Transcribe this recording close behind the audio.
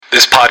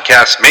This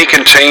podcast may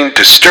contain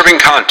disturbing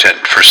content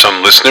for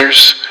some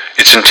listeners.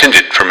 It's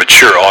intended for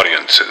mature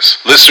audiences.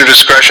 Listener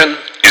discretion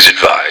is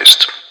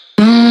advised.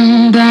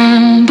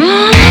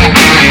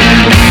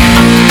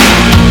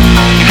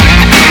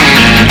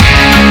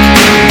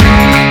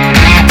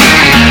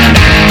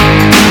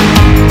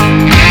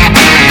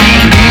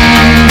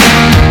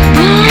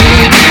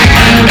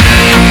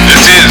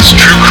 This is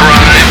True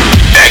Crime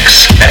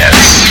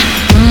XS.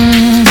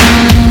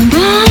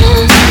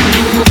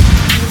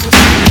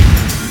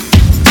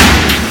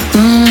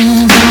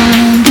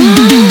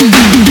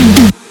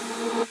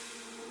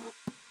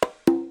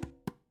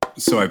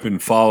 So I've been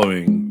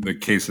following the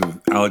case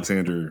of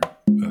Alexander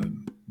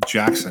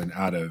Jackson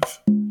out of,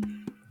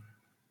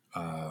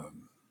 I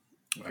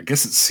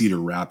guess it's Cedar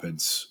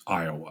Rapids,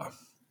 Iowa,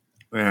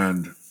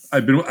 and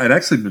I'd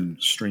actually been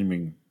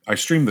streaming. I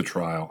streamed the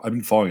trial. I've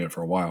been following it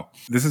for a while.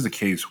 This is a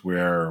case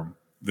where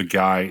the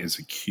guy is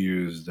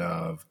accused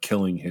of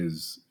killing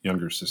his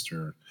younger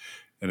sister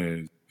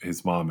and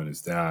his mom and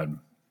his dad.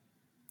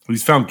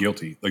 He's found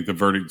guilty. Like, the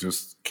verdict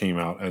just came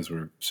out as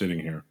we're sitting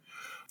here,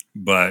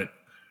 but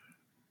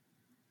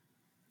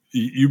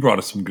you brought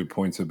us some good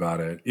points about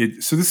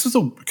it. So this is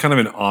a kind of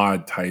an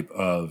odd type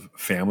of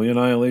family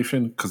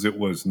annihilation, because it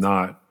was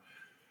not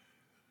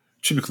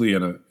typically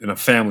in a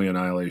family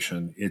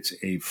annihilation. It's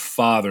a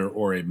father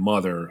or a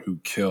mother who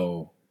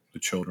kill the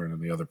children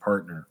and the other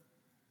partner.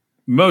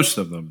 Most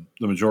of them,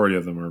 the majority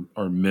of them,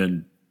 are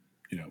men,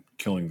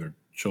 killing their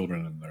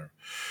children and their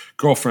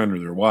girlfriend or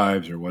their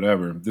wives or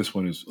whatever. This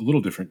one is a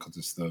little different because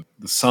it's the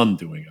son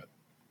doing it.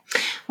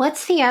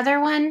 What's the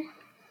other one?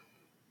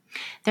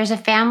 There's a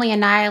family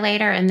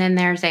annihilator, and then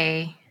there's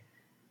a...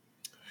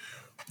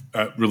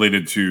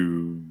 related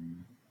to...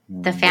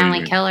 The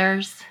family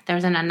killers.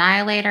 There's an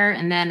annihilator,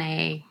 and then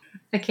I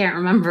can't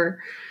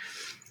remember.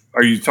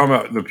 Are you talking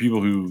about the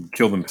people who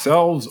kill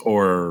themselves,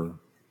 or...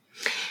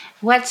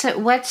 What's the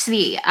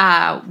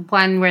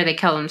one where they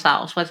kill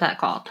themselves? What's that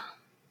called?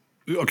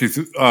 Okay,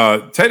 so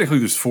technically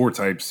there's 4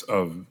 types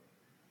of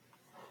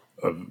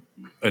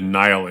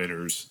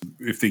annihilators.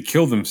 If they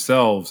kill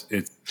themselves,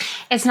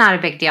 it's not a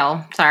big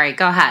deal. Sorry,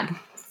 go ahead.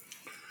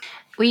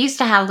 We used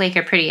to have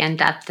a pretty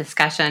in-depth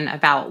discussion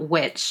about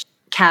which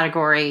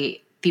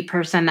category the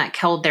person that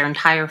killed their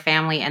entire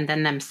family and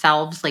then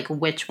themselves,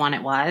 which one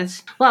it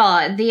was.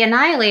 Well, the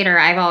annihilator,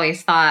 I've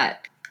always thought,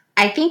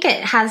 I think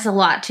it has a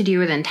lot to do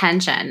with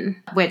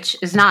intention, which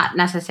is not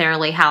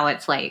necessarily how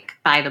it's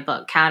by the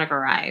book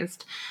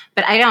categorized.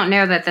 But I don't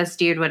know that this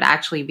dude would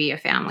actually be a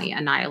family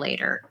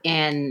annihilator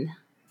in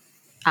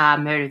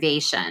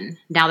motivation.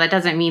 Now, that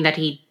doesn't mean that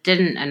he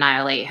didn't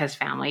annihilate his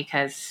family,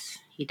 because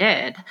he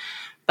did.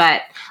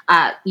 But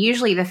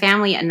usually the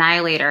family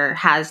annihilator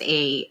has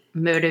a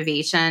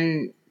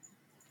motivation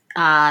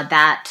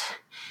that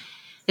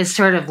is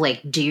sort of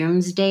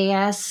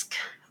doomsday-esque,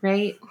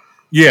 right?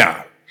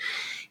 Yeah.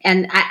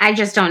 And I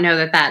just don't know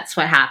that that's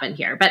what happened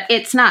here. But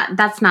that's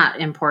not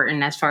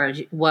important as far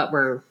as what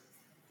we're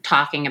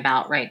talking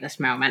about right this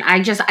moment.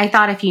 I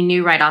thought if you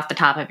knew right off the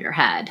top of your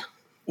head.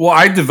 Well,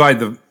 I divide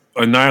the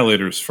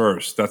annihilators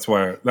first. That's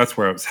where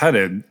I was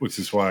headed, which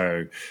is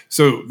why.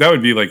 So that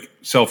would be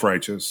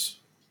self-righteous,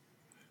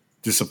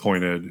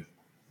 disappointed,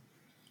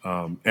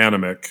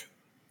 anemic,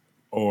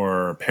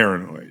 or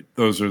paranoid.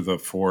 Those are the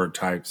 4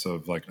 types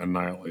of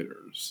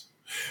annihilators.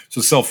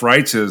 So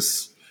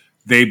self-righteous,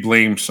 they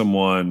blame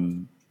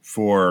someone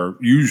for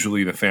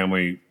usually the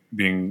family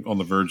being on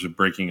the verge of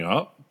breaking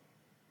up.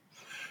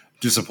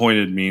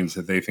 Disappointed means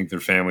that they think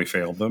their family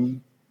failed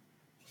them.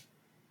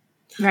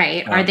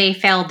 Right. Or they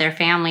failed their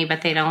family,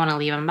 but they don't want to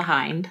leave them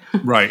behind.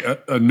 Right.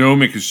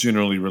 Anomic is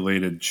generally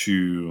related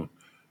to,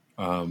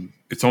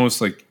 it's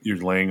almost like you're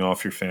laying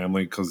off your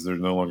family because they're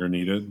no longer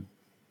needed.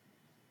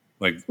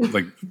 Like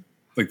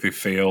they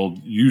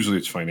failed. Usually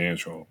it's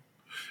financial.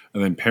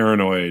 And then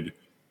paranoid,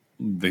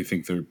 they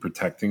think they're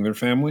protecting their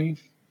family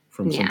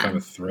from some kind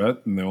of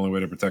threat, and the only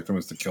way to protect them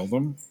is to kill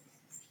them.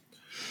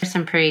 There's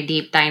some pretty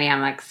deep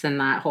dynamics in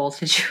that whole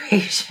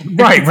situation.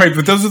 Right.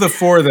 But those are the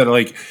 4 that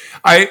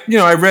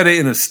I read it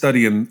in a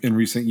study in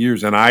recent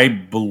years, and I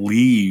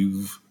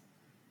believe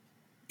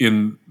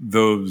in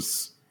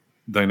those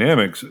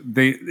dynamics.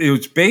 It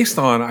was based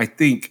on, I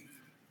think,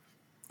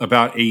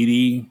 about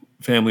 80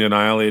 family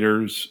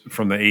annihilators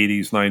from the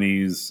 80s,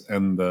 90s,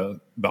 and the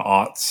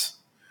aughts.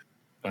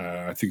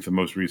 I think the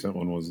most recent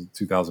one was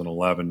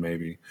 2011,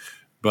 maybe.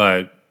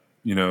 But,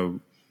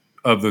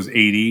 of those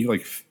 80,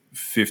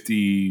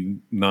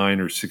 59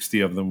 or 60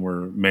 of them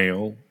were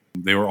male.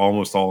 They were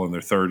almost all in their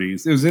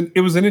 30s.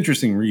 It was an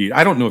interesting read.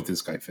 I don't know if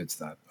this guy fits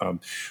that.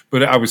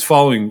 But I was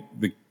following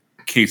the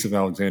case of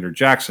Alexander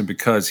Jackson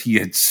because he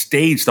had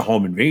staged a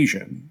home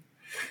invasion.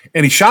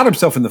 And he shot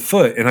himself in the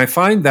foot. And I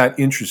find that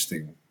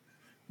interesting.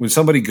 When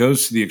somebody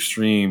goes to the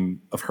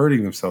extreme of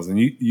hurting themselves, and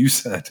you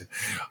said,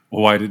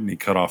 well, why didn't he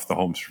cut off the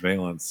home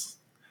surveillance?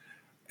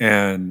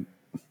 And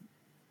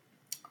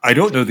I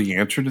don't know the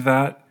answer to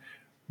that,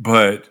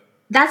 but...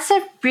 That's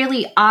a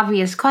really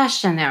obvious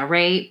question, though,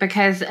 right?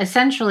 Because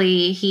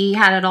essentially he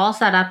had it all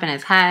set up in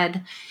his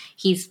head.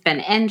 He's been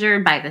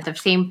injured by the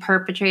same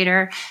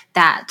perpetrator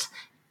that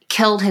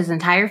killed his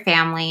entire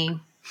family.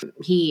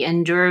 He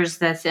endures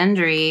this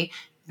injury,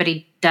 but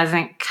he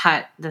doesn't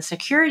cut the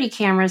security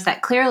cameras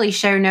that clearly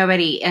show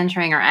nobody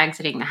entering or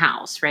exiting the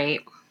house, right?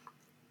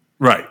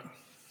 Right.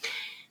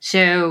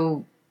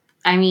 So,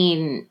 I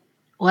mean,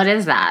 what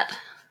is that?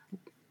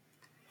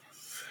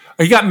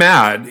 He got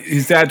mad.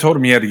 His dad told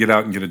him he had to get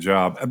out and get a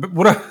job.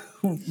 But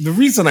the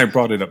reason I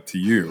brought it up to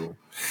you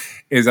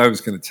is I was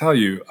going to tell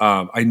you,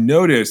 I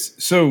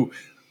noticed, so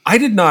I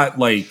did not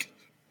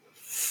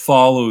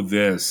follow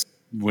this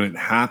when it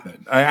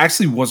happened. I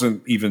actually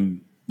wasn't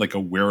even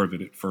aware of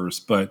it at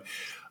first, but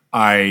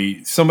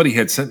somebody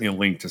had sent me a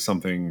link to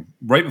something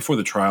right before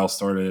the trial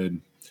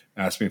started,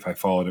 asked me if I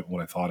followed it,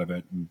 what I thought of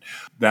it. And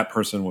that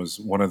person was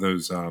one of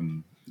those,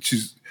 I'm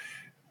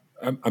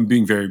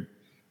being very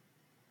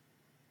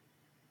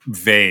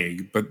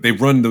vague, but they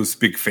run those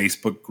big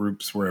Facebook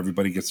groups where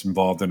everybody gets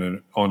involved in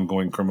an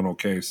ongoing criminal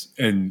case.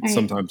 And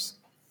sometimes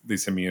they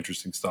send me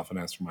interesting stuff and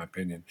ask for my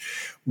opinion.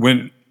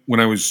 When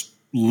I was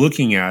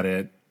looking at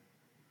it,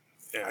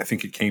 I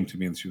think it came to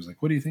me and she was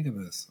like, what do you think of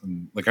this?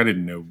 And I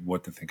didn't know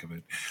what to think of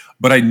it,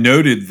 but I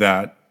noted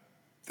that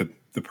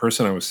the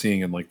person I was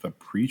seeing in the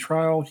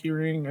pretrial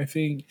hearing, I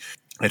think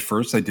at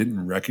first I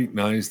didn't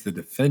recognize the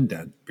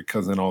defendant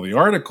because in all the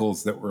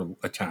articles that were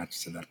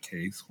attached to that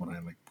case, when I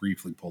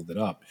briefly pulled it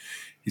up,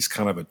 he's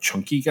kind of a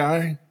chunky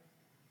guy,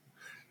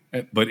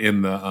 but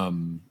in the,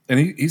 and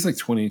he's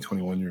 20,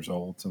 21 years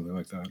old, something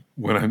like that.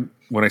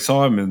 When I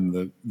saw him in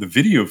the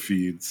video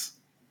feeds,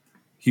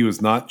 he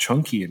was not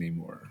chunky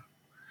anymore.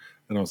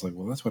 And I was like,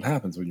 well, that's what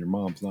happens when your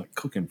mom's not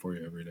cooking for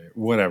you every day.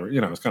 Whatever.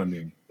 It's kind of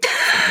being.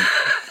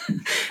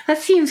 That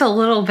seems a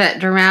little bit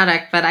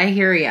dramatic, but I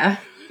hear you.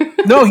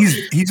 No,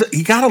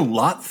 he got a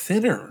lot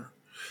thinner.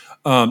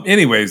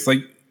 Anyways,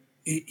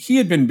 he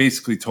had been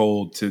basically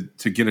told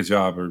to get a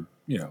job or,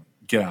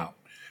 get out.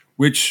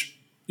 Which,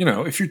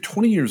 if you're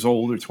 20 years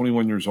old or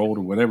 21 years old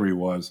or whatever he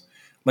was,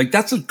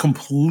 that's a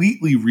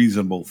completely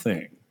reasonable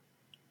thing.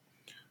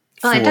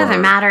 Well, it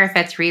doesn't matter if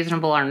it's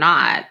reasonable or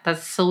not. The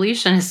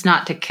solution is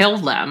not to kill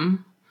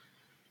them.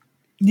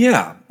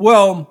 Yeah.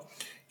 Well,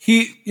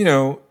 he's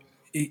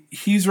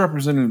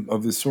representative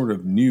of this sort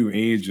of new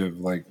age of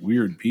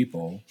weird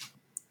people.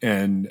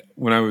 And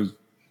when I was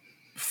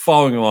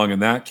following along in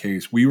that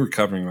case, we were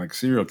covering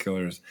serial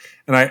killers.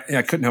 And I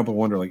couldn't help but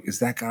wonder, is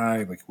that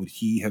guy, would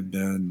he have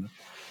been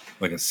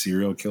a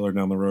serial killer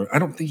down the road? I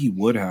don't think he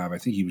would have. I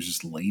think he was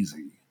just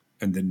lazy.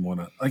 And didn't want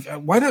to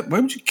why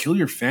would you kill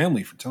your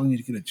family for telling you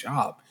to get a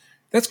job?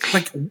 That's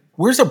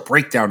where's a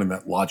breakdown in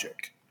that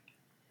logic?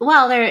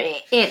 Well,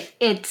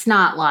 it's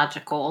not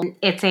logical.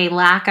 It's a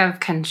lack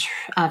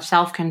of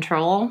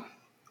self-control.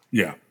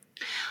 Yeah.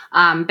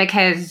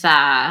 Because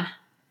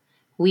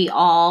we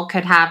all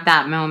could have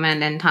that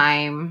moment in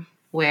time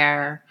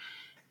where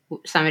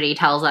somebody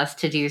tells us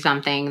to do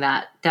something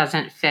that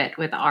doesn't fit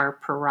with our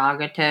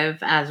prerogative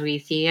as we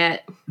see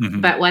it. Mm-hmm.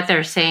 But what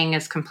they're saying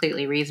is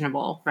completely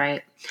reasonable,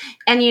 right?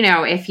 And,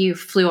 if you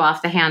flew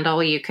off the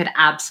handle, you could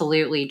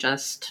absolutely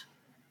just...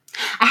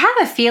 I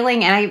have a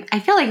feeling, and I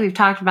feel like we've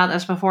talked about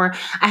this before,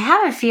 I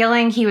have a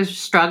feeling he was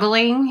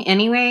struggling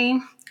anyway,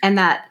 and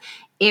that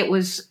it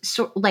was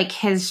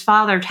his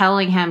father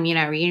telling him,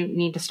 you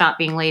need to stop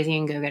being lazy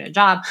and go get a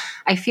job.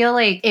 I feel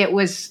like it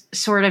was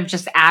sort of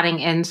just adding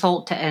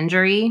insult to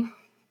injury.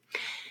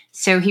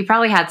 So he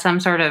probably had some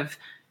sort of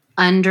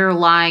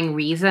underlying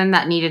reason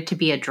that needed to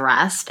be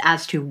addressed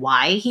as to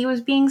why he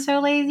was being so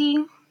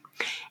lazy.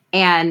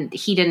 And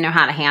he didn't know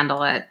how to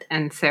handle it.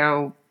 And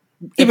so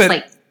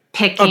it's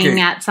picking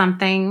at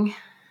something.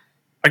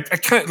 I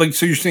can't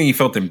so you're saying he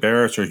felt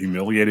embarrassed or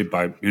humiliated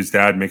by his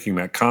dad making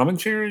that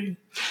commentary?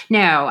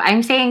 No,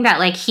 I'm saying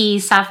that he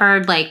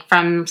suffered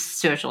from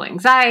social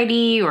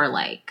anxiety or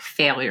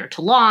failure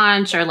to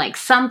launch or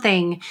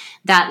something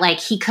that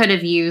he could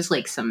have used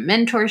some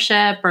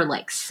mentorship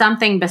or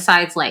something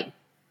besides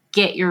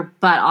get your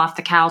butt off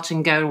the couch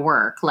and go to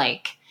work,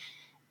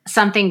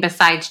 something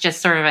besides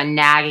just sort of a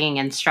nagging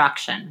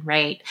instruction,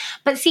 right?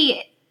 But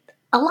see,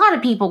 a lot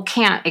of people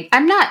can't.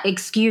 I'm not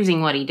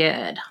excusing what he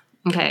did.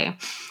 Okay.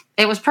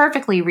 It was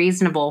perfectly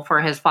reasonable for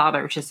his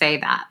father to say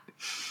that.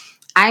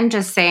 I'm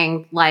just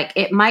saying,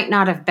 it might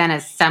not have been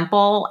as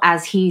simple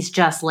as he's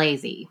just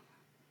lazy.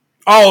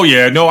 Oh,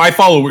 yeah. No, I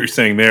follow what you're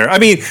saying there. I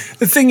mean,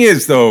 the thing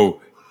is,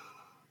 though,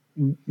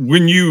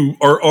 when you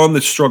are on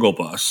the struggle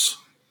bus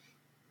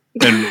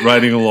and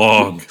riding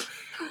along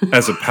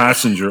as a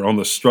passenger on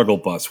the struggle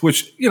bus,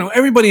 which,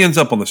 everybody ends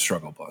up on the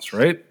struggle bus,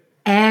 right?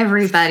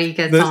 Everybody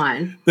gets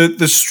on.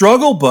 The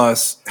struggle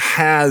bus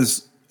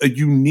has a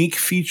unique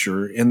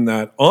feature in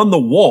that on the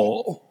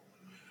wall,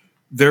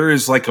 there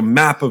is a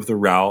map of the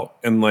route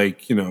and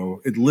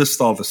it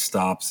lists all the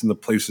stops and the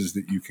places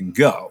that you can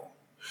go.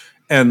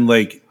 And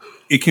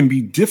it can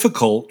be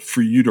difficult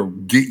for you to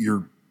get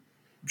your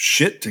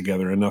shit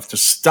together enough to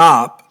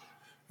stop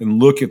and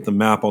look at the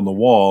map on the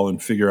wall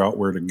and figure out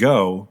where to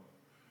go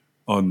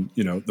on,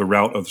 the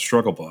route of the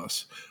struggle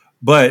bus.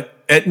 But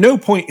at no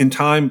point in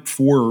time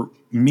for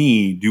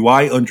me do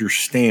I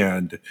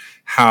understand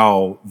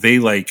how they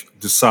like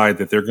decide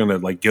that they're going to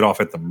like get off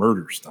at the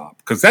murder stop,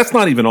 because that's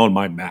not even on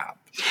my map.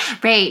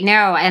 Right.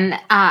 No. And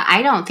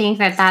I don't think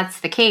that that's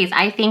the case.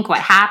 I think what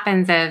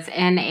happens is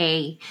in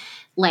a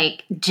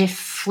like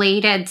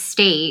deflated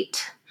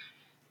state,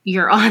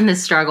 you're on the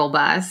struggle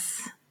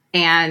bus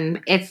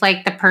and it's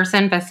like the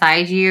person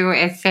beside you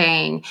is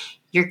saying,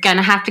 you're going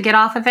to have to get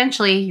off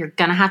eventually. You're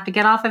going to have to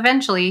get off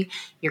eventually.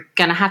 You're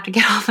going to have to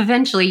get off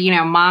eventually. You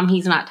know, Mom,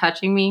 he's not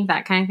touching me,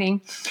 that kind of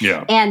thing.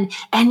 Yeah.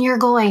 And you're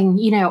going,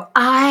 you know,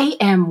 I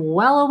am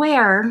well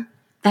aware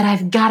that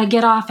I've got to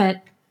get off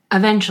it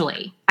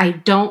eventually. I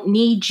don't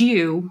need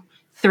you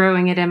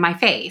throwing it in my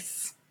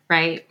face.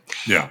 Right.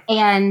 Yeah.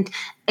 And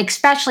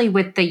especially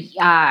with the,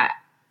 I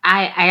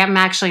am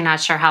actually not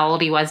sure how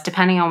old he was.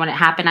 Depending on when it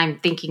happened, I'm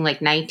thinking like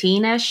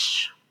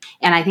 19-ish.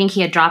 And I think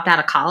he had dropped out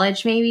of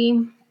college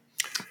maybe.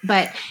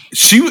 But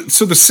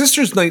so the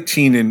sister's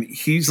 19 and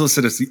he's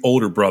listed as the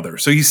older brother.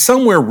 So he's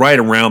somewhere right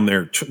around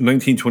there,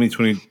 19, 20,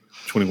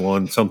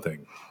 21,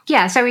 something.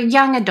 Yeah, so a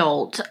young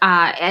adult,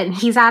 and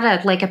he's at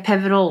a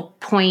pivotal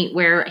point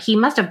where he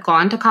must have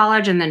gone to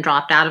college and then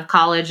dropped out of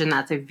college, and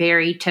that's a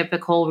very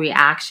typical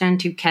reaction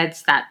to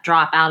kids that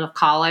drop out of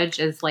college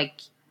is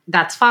like,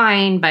 that's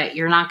fine, but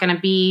you're not going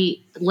to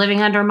be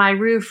living under my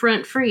roof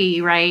rent-free,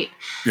 right?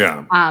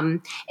 Yeah.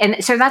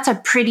 And so that's a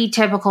pretty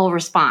typical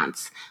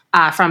response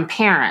from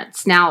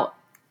parents. Now,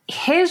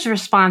 his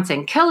response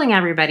in killing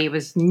everybody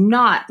was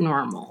not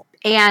normal.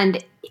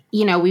 And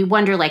you know, we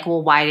wonder like,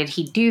 well, why did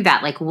he do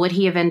that? Like, would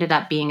he have ended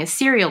up being a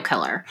serial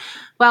killer?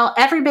 Well,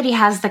 everybody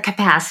has the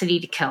capacity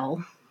to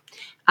kill.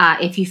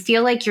 If you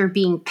feel like you're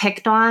being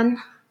picked on,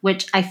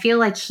 which I feel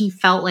like he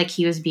felt like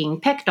he was being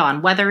picked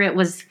on, whether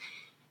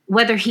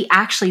he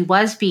actually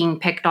was being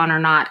picked on or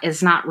not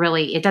is not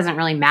really, it doesn't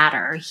really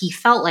matter. He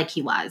felt like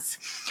he was.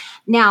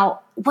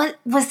 Now, what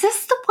was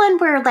this the one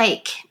where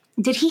like,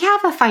 did he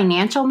have a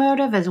financial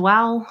motive as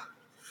well?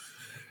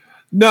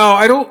 No,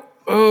 I don't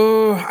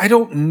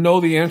know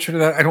the answer to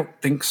that. I don't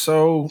think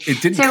so.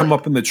 It didn't come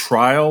up in the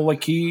trial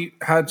like he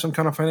had some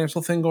kind of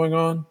financial thing going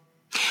on.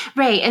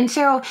 Right. And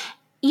so,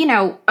 you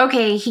know,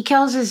 okay, he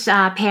kills his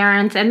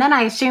parents, and then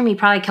I assume he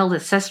probably killed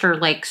his sister,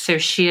 like, so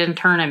she didn't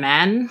turn him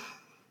in.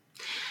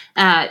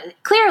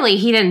 Clearly,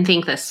 he didn't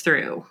think this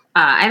through.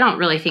 I don't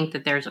really think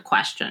that there's a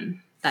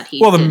question that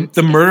he. Well,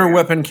 the murder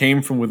weapon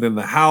came from within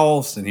the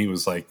house, and he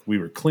was like, we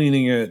were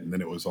cleaning it, and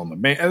then it was on the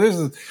main.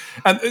 And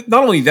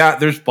not only that,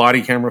 there's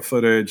body camera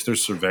footage,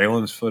 there's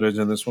surveillance footage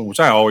in this one,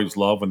 which I always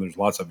love when there's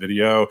lots of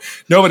video.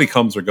 Nobody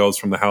comes or goes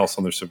from the house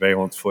on their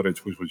surveillance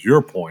footage, which was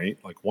your point.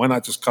 Like, why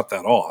not just cut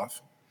that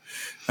off?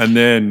 And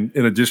then,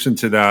 in addition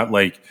to that,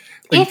 like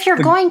if you're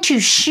going to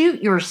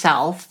shoot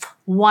yourself,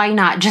 why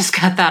not just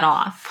cut that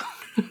off?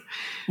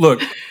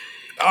 Look,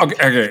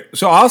 okay,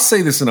 so I'll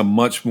say this in a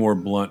much more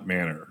blunt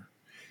manner.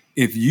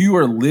 If you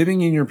are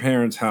living in your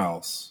parents'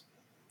 house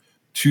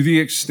to the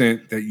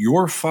extent that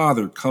your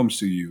father comes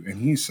to you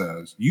and he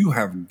says, you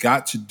have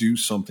got to do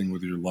something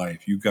with your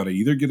life. You've got to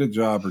either get a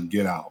job or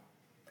get out.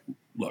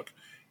 Look,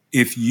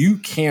 if you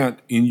can't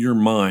in your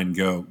mind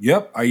go,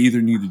 yep, I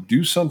either need to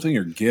do something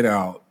or get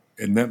out,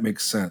 and that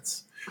makes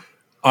sense,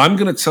 I'm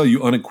going to tell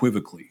you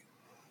unequivocally,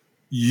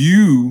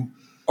 you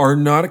are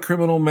not a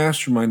criminal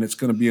mastermind that's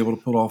going to be able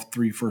to pull off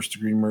 3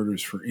 first-degree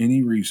murders for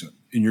any reason.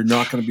 And you're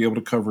not going to be able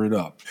to cover it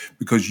up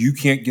because you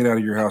can't get out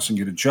of your house and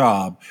get a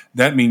job.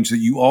 That means that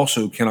you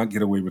also cannot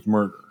get away with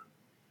murder.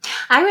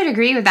 I would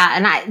agree with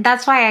that. And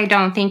that's why I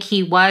don't think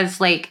he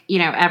was like, you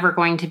know, ever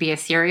going to be a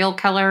serial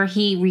killer.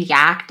 He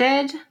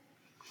reacted.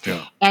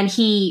 Yeah. And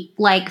he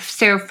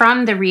so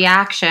from the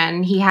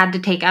reaction, he had to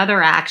take other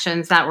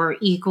actions that were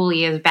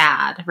equally as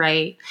bad,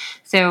 right?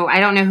 So I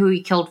don't know who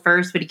he killed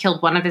first, but he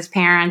killed one of his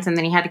parents, and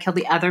then he had to kill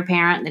the other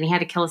parent, and then he had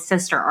to kill his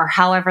sister, or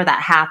however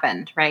that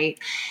happened, right?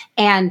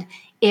 And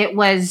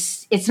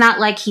it's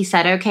not like he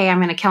said, okay, I'm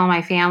going to kill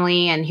my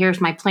family, and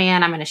here's my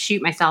plan, I'm going to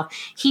shoot myself.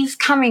 He's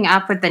coming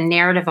up with the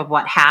narrative of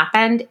what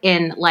happened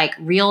in like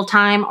real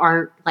time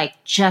or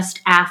like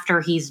just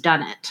after he's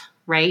done it.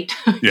 Right?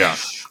 Yeah.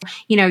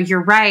 You know,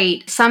 you're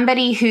right.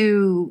 Somebody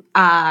who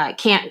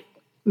can't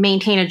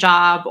maintain a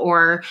job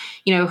or,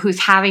 you know, who's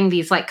having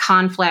these like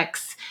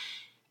conflicts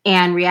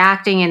and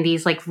reacting in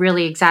these like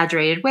really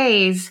exaggerated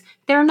ways,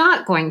 they're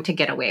not going to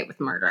get away with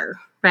murder,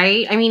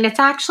 right? I mean, it's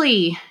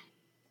actually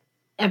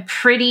a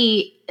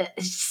pretty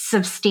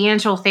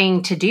substantial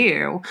thing to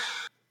do.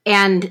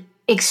 And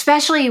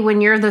especially when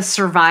you're the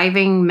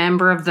surviving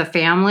member of the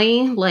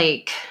family,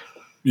 like,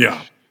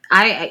 yeah.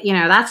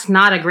 That's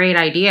not a great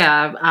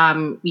idea.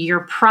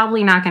 You're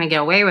probably not going to get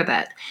away with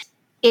it.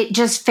 It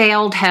just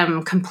failed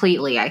him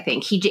completely, I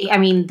think.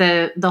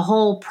 The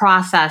whole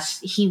process,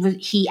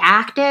 he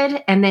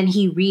acted and then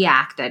he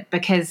reacted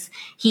because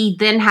he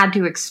then had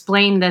to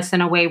explain this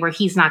in a way where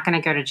he's not going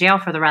to go to jail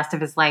for the rest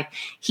of his life.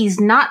 He's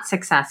not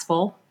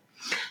successful.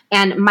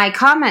 And my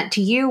comment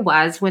to you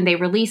was when they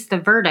released the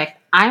verdict,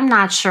 I'm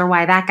not sure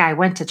why that guy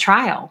went to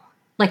trial.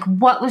 Like,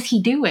 what was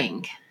he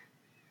doing?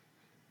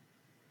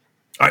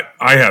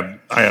 I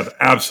have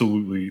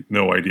absolutely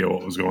no idea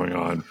what was going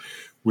on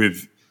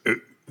with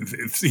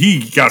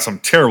he got some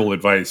terrible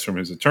advice from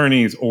his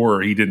attorneys,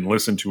 or he didn't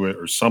listen to it,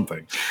 or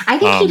something. I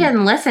think he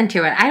didn't listen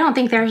to it. I don't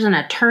think there's an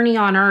attorney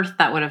on earth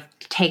that would have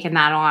taken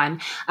that on.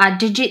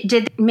 Did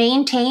they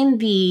maintain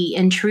the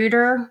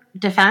intruder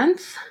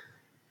defense?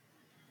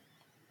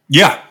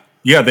 Yeah,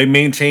 they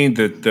maintained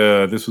that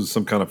this was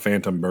some kind of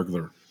phantom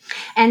burglar.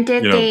 And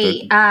did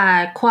they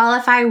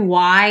qualify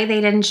why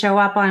they didn't show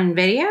up on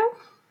video?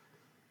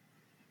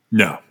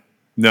 No.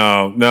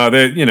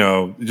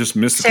 They just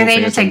mystical. So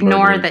they just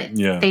ignore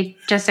They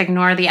just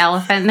ignore the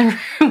elephant in the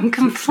room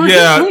completely.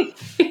 Yeah.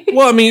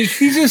 Well, I mean,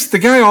 the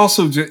guy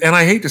also, and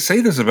I hate to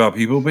say this about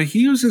people, but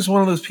he was just one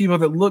of those people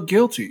that look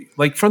guilty.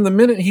 Like from the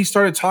minute he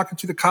started talking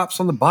to the cops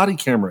on the body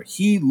camera,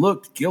 he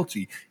looked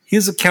guilty.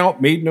 His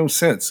account made no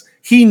sense.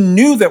 He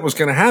knew that was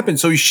going to happen,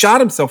 so he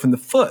shot himself in the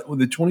foot with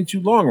a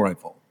 .22 long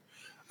rifle.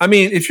 I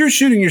mean, if you're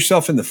shooting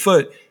yourself in the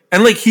foot,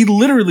 and he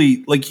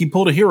literally, he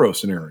pulled a hero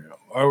scenario.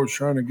 I was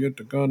trying to get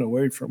the gun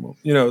away from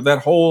him. That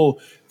whole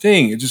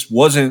thing, it just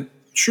wasn't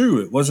true.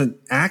 It wasn't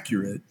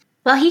accurate.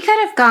 Well, he could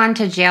have gone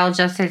to jail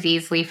just as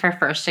easily for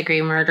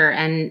first-degree murder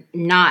and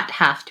not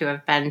have to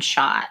have been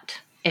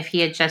shot if he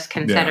had just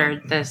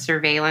considered the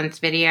surveillance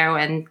video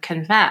and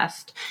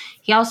confessed.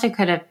 He also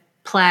could have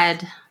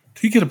pled...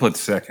 He could have pled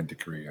second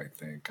degree, I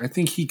think. I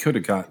think he could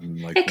have gotten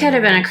It could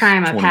have been a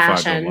crime of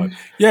passion.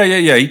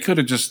 Yeah. He could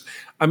have just...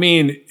 I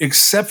mean,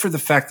 except for the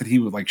fact that he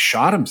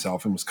shot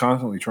himself and was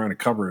constantly trying to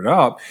cover it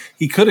up,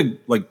 he could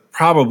have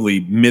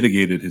probably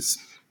mitigated his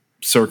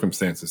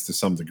circumstances to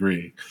some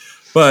degree.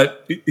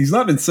 But he's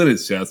not been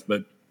sentenced yet,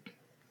 but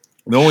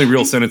the only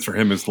real sentence for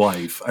him is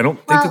life. I don't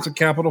think it's a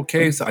capital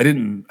case. I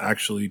didn't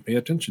actually pay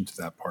attention to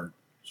that part.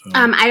 So.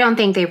 I don't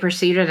think they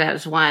pursued it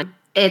as one.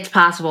 It's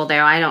possible,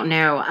 though. I don't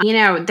know.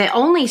 The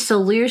only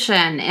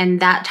solution in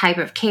that type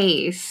of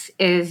case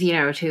is,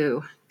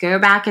 to go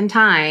back in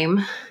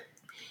time.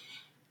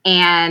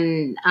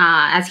 And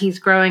as he's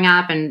growing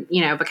up and,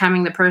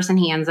 becoming the person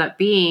he ends up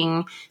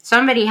being,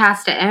 somebody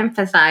has to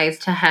emphasize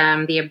to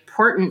him the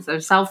importance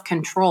of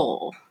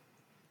self-control,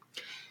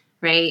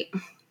 right?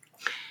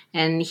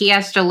 And he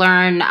has to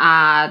learn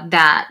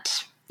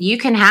that you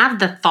can have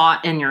the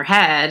thought in your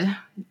head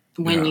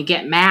when you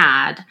get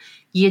mad.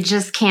 You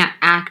just can't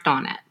act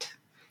on it.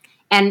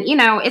 And,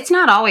 it's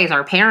not always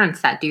our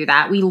parents that do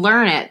that. We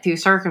learn it through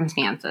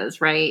circumstances,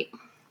 right?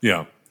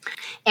 Yeah.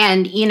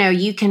 And,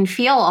 you can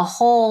feel a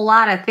whole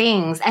lot of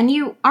things and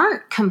you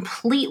aren't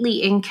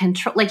completely in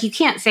control. You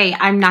can't say,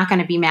 I'm not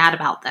going to be mad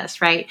about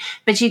this, right?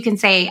 But you can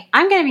say,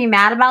 I'm going to be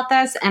mad about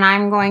this and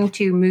I'm going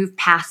to move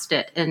past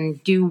it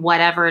and do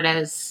whatever it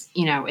is,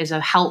 is a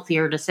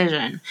healthier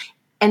decision.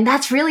 And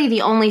that's really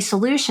the only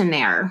solution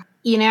there.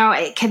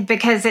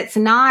 Because it's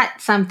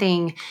not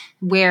something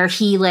where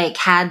he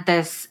had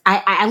this,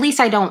 at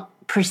least I don't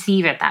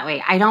perceive it that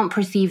way. I don't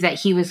perceive that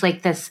he was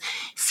this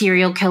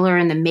serial killer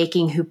in the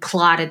making who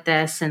plotted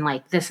this and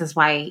this is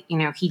why,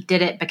 he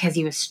did it because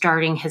he was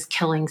starting his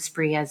killing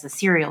spree as a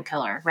serial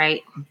killer,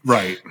 right?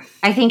 Right.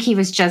 I think he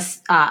was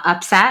just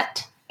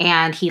upset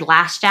and he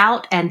lashed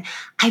out and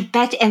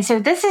so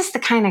this is the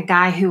kind of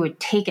guy who would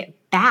take it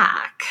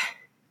back.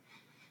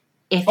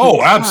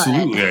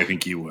 Absolutely. I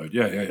think he would.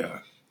 Yeah.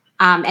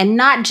 And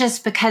not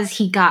just because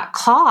he got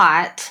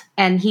caught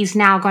and he's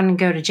now going to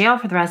go to jail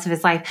for the rest of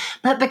his life,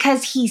 but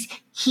because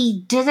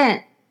he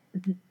didn't,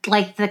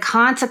 the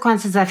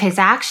consequences of his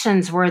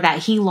actions were that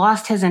he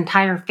lost his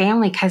entire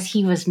family because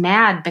he was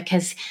mad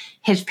because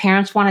his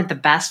parents wanted the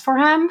best for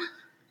him.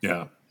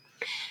 Yeah.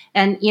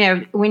 And,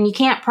 when you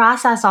can't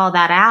process all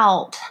that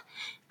out,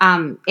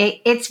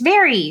 it's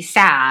very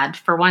sad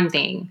for one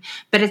thing,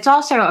 but it's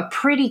also a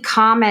pretty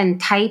common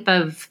type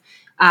of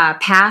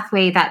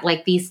pathway that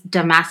these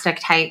domestic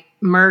type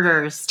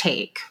murders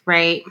take,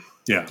 right?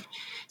 Yeah.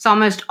 It's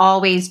almost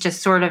always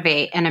just sort of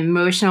an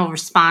emotional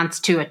response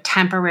to a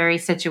temporary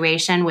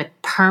situation with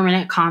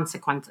permanent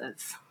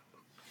consequences.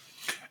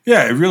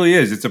 Yeah, it really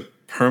is. It's a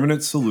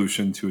permanent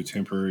solution to a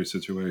temporary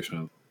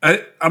situation.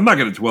 I'm not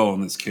going to dwell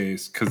on this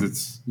case because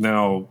it's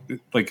now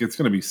it's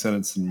going to be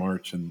sentenced in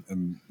March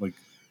and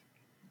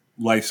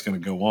life's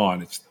going to go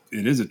on.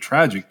 It is a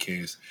tragic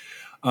case.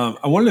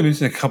 I wanted to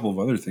mention a couple of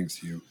other things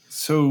to you.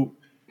 So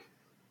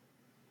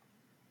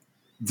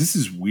this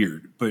is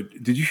weird,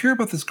 but did you hear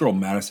about this girl,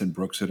 Madison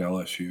Brooks at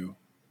LSU?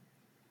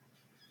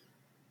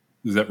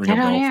 Does that ring a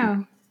bell? I don't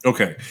know.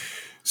 Okay.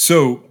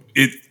 So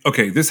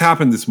this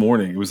happened this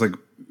morning. It was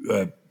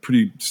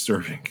pretty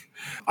disturbing.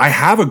 I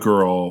have a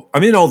girl,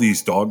 I'm in all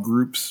these dog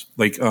groups.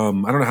 I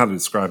don't know how to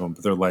describe them,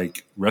 but they're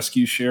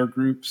rescue share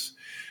groups.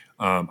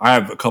 I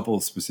have a couple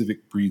of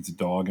specific breeds of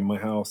dog in my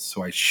house.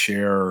 So I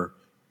share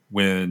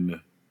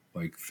when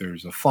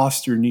there's a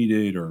foster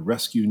needed or a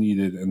rescue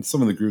needed. And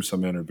some of the groups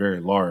I'm in are very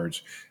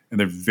large and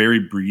they're very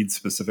breed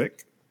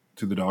specific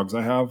to the dogs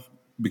I have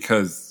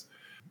because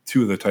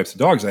two of the types of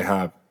dogs I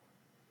have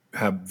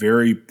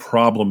very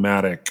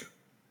problematic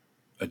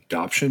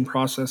adoption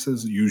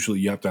processes. Usually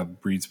you have to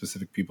have breed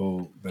specific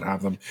people that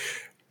have them.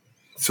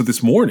 So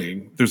this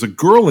morning there's a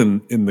girl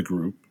in the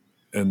group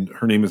and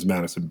her name is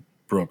Madison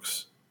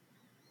Brooks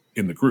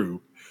in the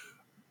group.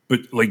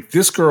 But like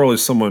this girl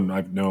is someone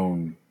I've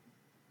known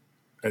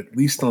at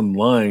least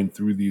online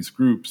through these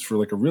groups for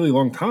like a really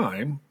long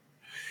time.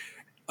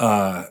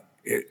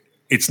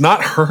 It's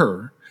not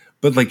her,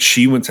 but like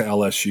she went to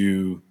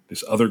LSU.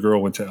 This other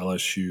girl went to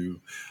LSU.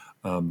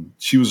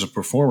 She was a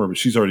performer, but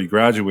she's already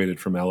graduated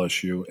from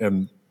LSU.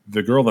 And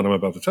the girl that I'm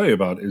about to tell you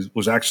about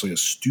was actually a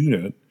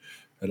student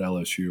at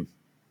LSU.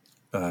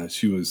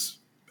 She was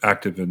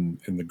active in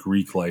the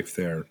Greek life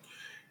there.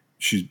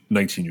 She's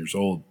 19 years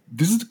old.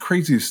 This is the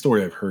craziest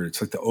story I've heard.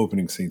 It's like the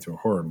opening scene to a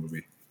horror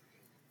movie.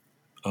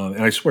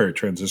 And I swear it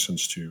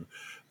transitions to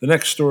the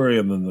next story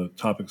and then the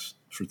topics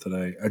for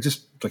today. I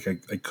just like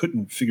I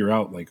couldn't figure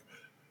out like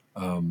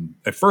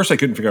at first I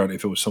couldn't figure out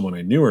if it was someone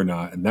I knew or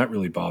not, and that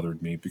really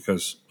bothered me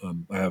because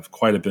I have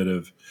quite a bit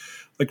of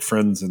like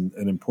friends and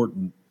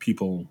important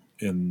people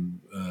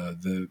in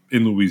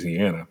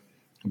Louisiana,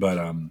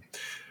 but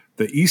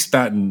the East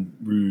Baton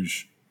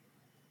Rouge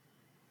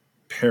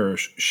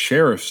Parish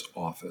Sheriff's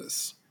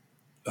Office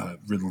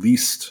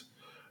released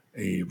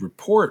a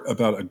report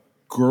about a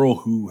girl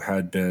who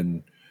had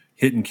been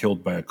hit and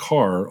killed by a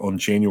car on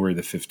January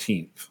the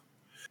 15th.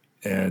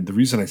 And the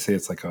reason I say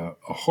it's like a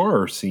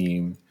horror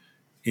scene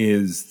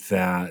is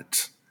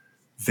that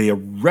they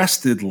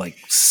arrested like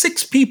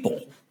 6 people.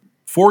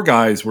 4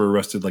 guys were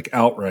arrested like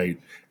outright.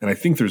 And I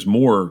think there's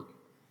more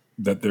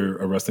that they're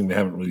arresting they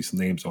haven't released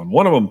names on.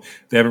 One of them,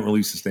 they haven't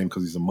released his name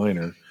because he's a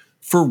minor,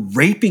 for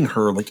raping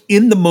her like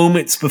in the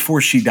moments before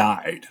she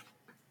died.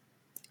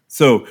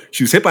 So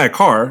she was hit by a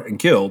car and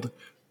killed,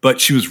 but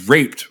she was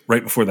raped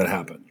right before that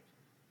happened.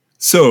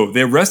 So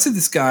they arrested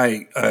this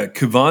guy,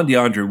 Kevon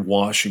DeAndre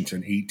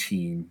Washington,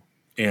 18,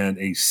 and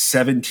a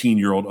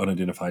 17-year-old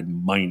unidentified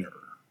minor.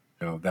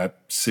 You know, that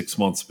 6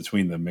 months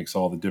between them makes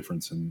all the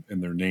difference in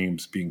their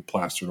names being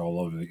plastered all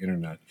over the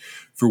internet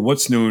for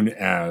what's known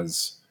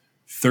as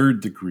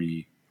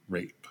third-degree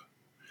rape.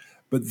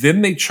 But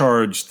then they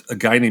charged a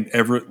guy named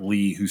Everett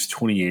Lee, who's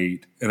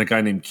 28, and a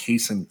guy named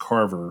Kason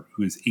Carver,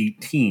 who is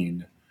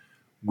 18,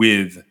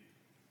 with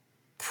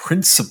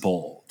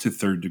principal to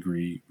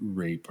third-degree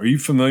rape. Are you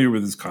familiar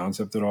with this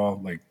concept at all?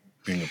 Like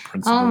being a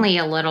principal? Only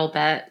a little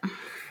bit.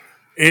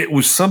 It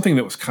was something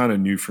that was kind of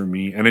new for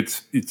me, and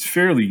it's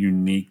fairly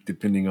unique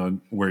depending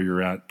on where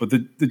you're at. But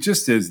the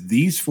gist is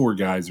these 4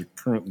 guys are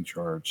currently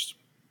charged.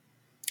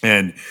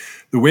 And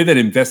the way that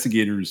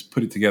investigators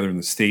put it together in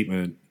the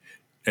statement,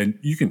 and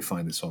you can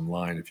find this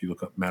online if you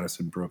look up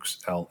Madison Brooks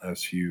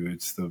LSU,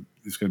 it's going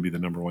to be the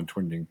number one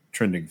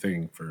trending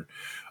thing for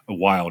a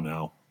while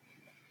now.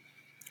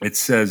 It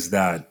says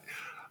that,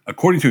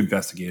 according to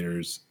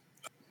investigators,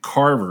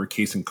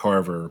 Kason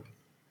Carver,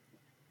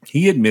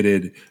 he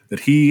admitted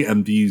that he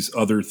and these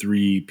other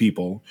 3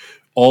 people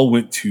all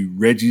went to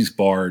Reggie's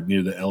Bar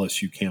near the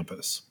LSU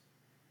campus,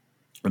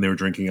 and they were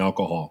drinking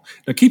alcohol.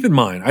 Now, keep in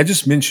mind, I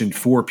just mentioned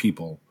 4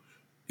 people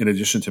in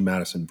addition to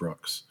Madison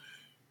Brooks.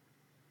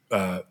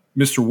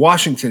 Mr.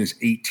 Washington is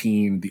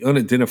 18. The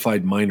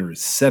unidentified minor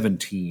is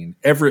 17.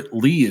 Everett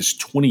Lee is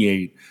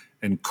 28.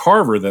 And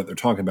Carver, that they're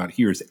talking about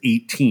here, is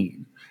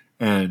 18.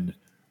 And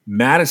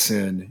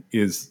Madison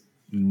is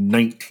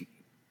 19.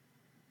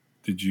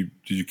 Did you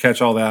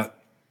catch all that?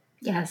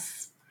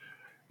 Yes.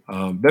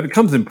 That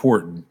becomes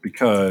important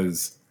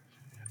because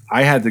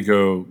I had to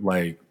go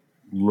like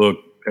look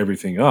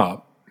everything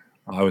up.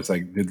 I was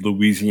like, did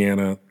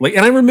Louisiana like?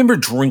 And I remember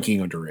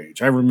drinking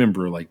underage. I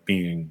remember like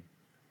being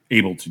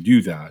able to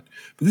do that.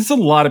 But there's a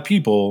lot of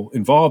people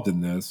involved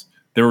in this.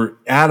 They were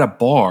at a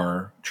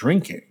bar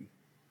drinking.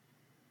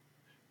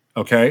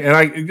 Okay, and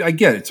I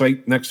get it. It's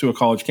right next to a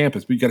college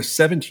campus, but you got a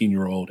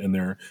 17-year-old in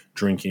there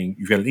drinking.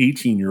 You've got an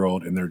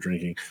 18-year-old in there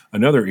drinking,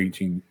 another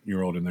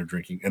 18-year-old in there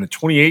drinking, and a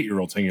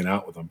 28-year-old's hanging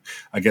out with them.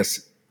 I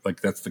guess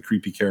like that's the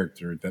creepy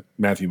character that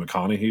Matthew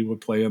McConaughey would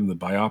play in the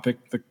biopic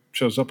that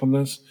shows up on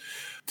this.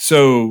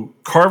 So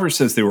Carver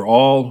says they were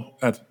all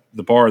at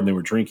the bar and they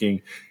were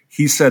drinking.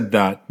 He said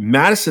that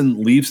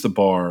Madison leaves the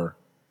bar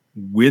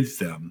with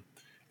them,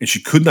 and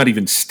she could not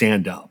even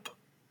stand up.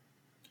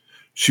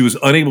 She was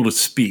unable to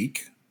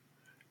speak.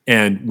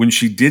 And when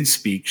she did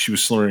speak, she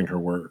was slurring her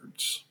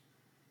words.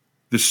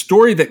 The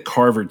story that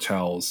Carver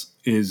tells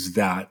is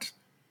that,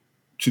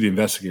 to the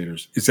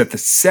investigators, is that the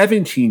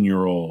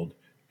 17-year-old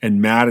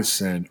and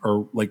Madison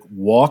are like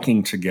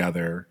walking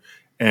together,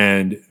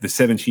 and the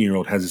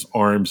 17-year-old has his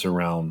arms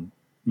around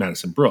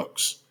Madison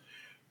Brooks.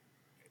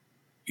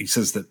 He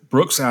says that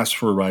Brooks asked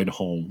for a ride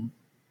home,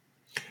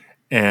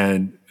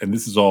 and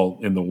this is all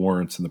in the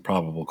warrants and the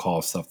probable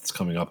cause stuff that's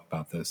coming up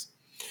about this.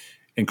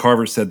 And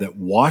Carver said that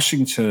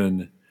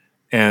Washington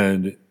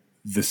and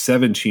the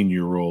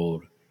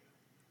 17-year-old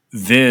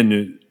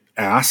then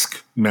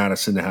ask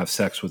Madison to have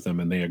sex with them,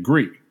 and they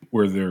agree.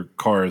 Where their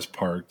car is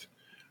parked,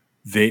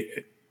 they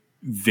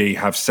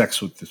have sex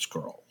with this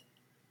girl.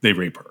 They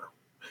rape her.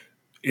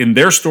 In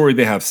their story,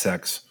 they have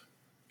sex.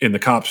 In the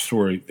cop's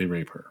story, they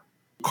rape her.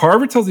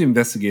 Carver tells the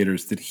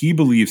investigators that he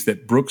believes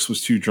that Brooks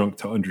was too drunk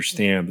to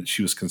understand that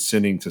she was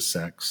consenting to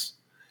sex,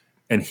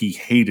 and he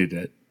hated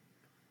it.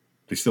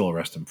 They still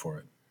arrest him for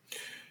it.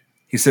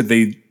 He said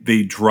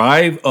they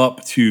drive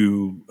up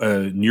to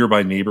a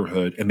nearby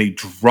neighborhood and they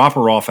drop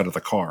her off out of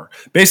the car.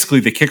 Basically,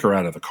 they kick her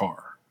out of the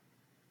car.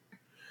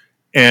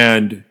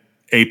 And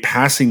a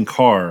passing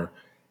car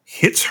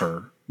hits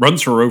her,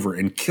 runs her over,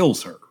 and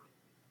kills her.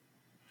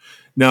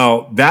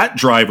 Now, that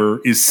driver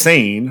is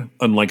sane,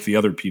 unlike the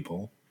other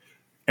people,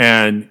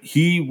 and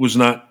he was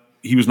not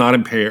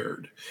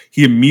impaired.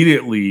 He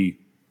immediately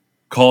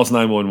calls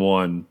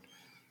 911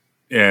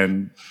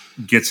 and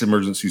gets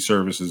emergency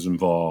services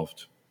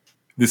involved.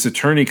 This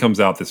attorney comes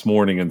out this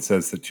morning and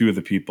says that two of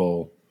the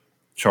people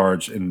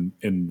charged in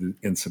the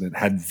incident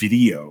had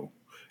video,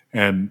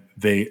 and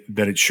that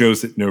it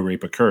shows that no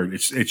rape occurred.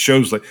 It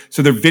shows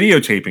so they're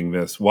videotaping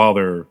this while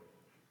they're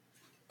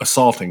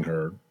assaulting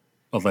her,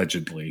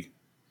 allegedly.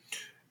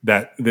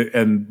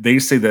 And they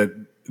say that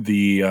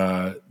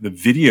the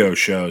video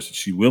shows that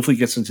she willfully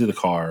gets into the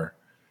car,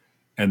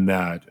 and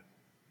that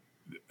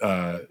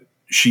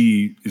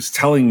she is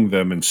telling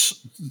them and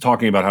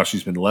talking about how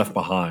she's been left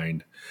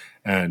behind.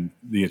 And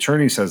the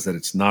attorney says that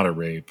it's not a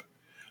rape.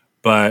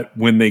 But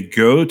when they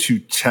go to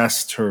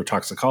test her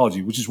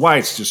toxicology, which is why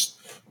it's just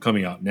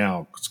coming out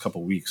now, it's a couple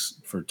of weeks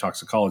for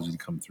toxicology to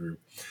come through,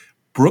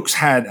 Brooks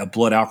had a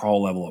blood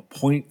alcohol level of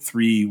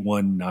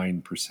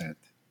 0.319%.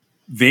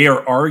 They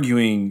are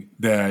arguing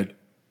that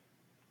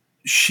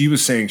she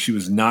was saying she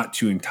was not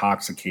too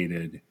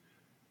intoxicated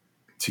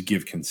to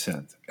give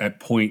consent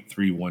at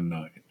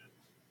 0.319.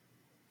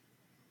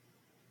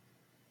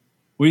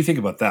 What do you think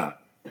about that?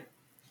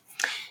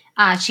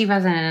 She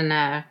wasn't in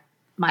a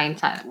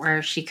mindset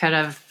where she could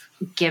have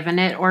given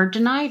it or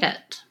denied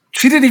it.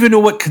 She didn't even know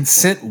what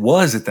consent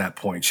was at that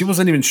point. She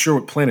wasn't even sure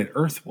what planet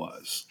Earth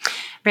was.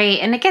 Right,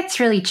 and it gets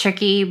really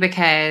tricky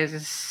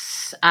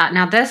because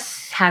now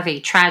this has a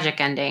tragic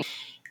ending.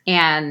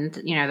 And,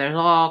 there's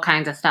all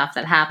kinds of stuff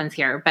that happens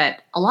here.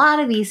 But a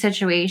lot of these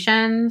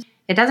situations,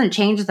 it doesn't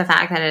change the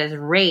fact that it is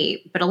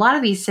rape. But a lot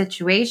of these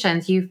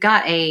situations, you've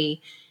got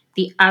the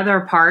other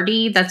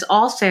party that's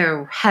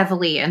also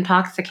heavily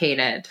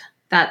intoxicated,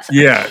 that's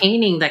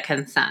obtaining the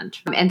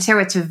consent. And so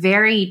it's a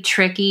very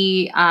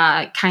tricky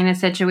kind of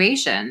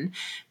situation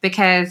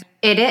because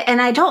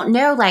and I don't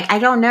know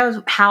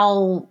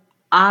how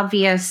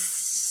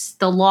obvious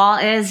the law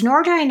is,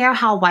 nor do I know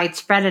how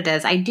widespread it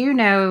is. I do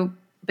know,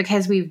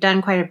 because we've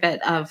done quite a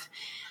bit of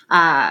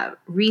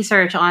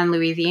research on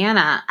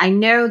Louisiana, I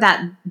know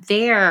that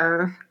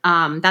there,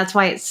 that's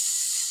why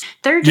it's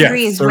third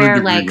degree is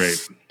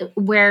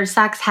where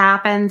sex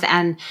happens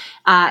and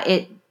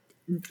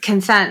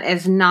consent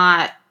is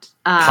not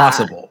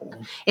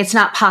possible. It's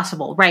not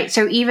possible, right?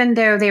 So even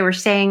though they were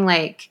saying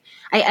I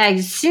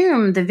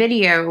assume the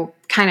video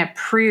kind of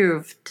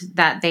proved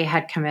that they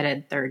had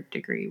committed third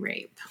degree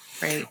rape,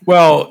 right?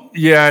 Well,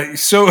 yeah.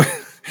 So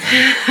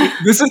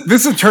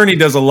this attorney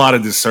does a lot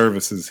of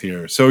disservices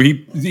here. So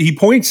he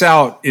points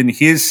out in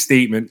his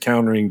statement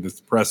countering the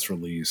press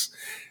release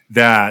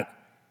that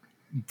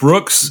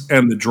Brooks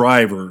and the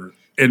driver,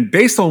 and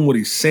based on what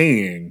he's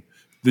saying,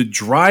 the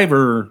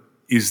driver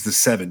is the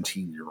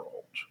 17-year-old.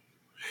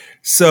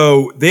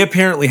 So they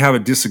apparently have a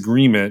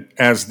disagreement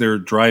as they're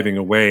driving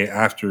away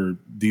after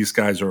these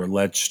guys are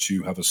alleged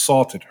to have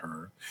assaulted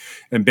her.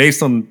 And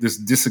based on this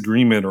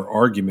disagreement or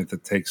argument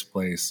that takes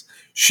place,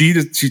 she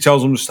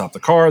tells them to stop the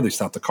car. They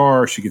stop the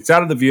car. She gets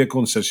out of the vehicle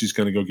and says she's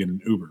going to go get an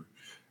Uber.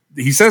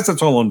 He says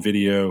that's all on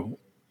video.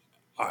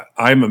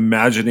 I'm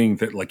imagining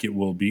that it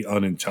will be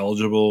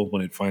unintelligible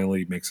when it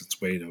finally makes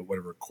its way to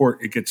whatever court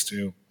it gets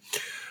to.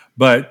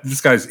 But this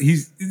guy's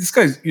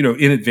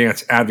in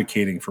advance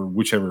advocating for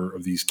whichever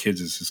of these kids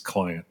is his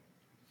client.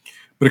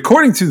 But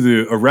according to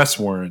the arrest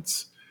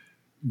warrants,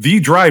 the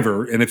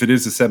driver, and if it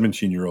is a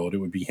 17-year-old, it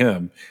would be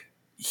him.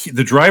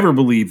 The driver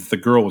believed the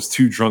girl was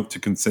too drunk to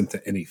consent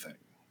to anything.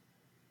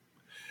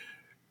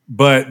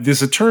 But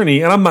this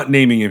attorney, and I'm not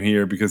naming him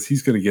here because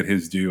he's going to get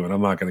his due and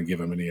I'm not going to give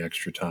him any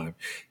extra time.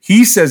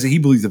 He says that he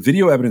believes the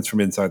video evidence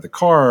from inside the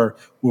car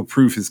will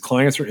prove his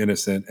clients are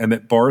innocent and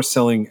that bars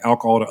selling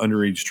alcohol to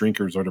underage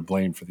drinkers are to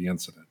blame for the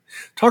incident.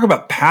 Talk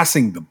about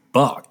passing the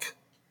buck.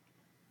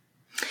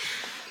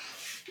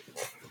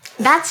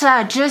 That's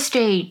just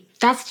a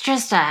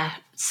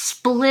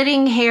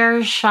splitting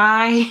hairs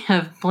shy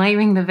of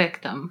blaming the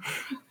victim.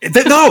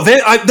 They're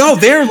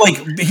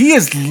he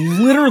is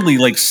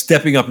literally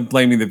stepping up and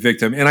blaming the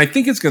victim, and I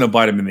think it's going to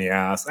bite him in the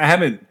ass. I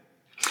have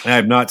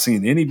not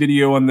seen any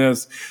video on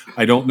this.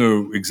 I don't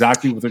know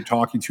exactly what they're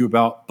talking to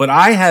about, but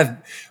I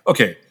have.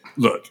 Okay,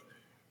 look,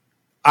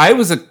 I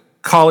was a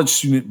college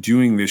student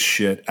doing this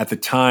shit at the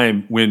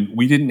time when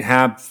we didn't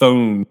have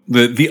phone,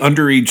 the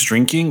underage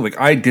drinking.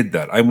 I did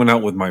that. I went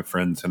out with my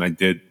friends and I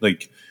did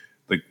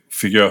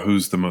figure out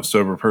who's the most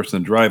sober person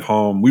to drive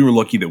home. We were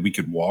lucky that we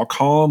could walk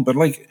home, but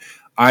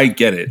I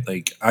get it.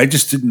 I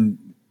just didn't,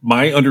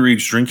 my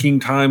underage drinking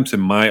times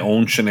and my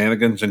own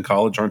shenanigans in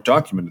college aren't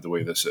documented the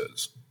way this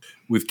is,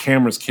 with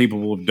cameras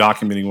capable of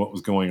documenting what was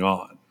going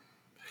on.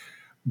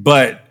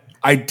 But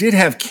I did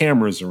have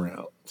cameras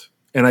around,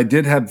 and I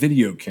did have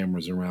video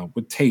cameras around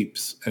with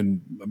tapes,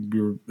 and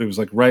it was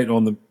right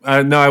on the,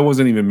 no, I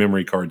wasn't even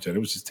memory cards yet. It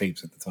was just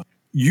tapes at the time.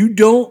 you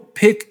don't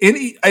pick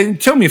any,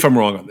 and tell me if I'm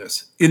wrong on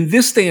this. In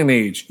this day and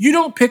age, you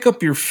don't pick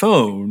up your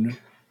phone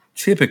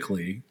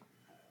typically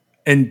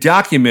and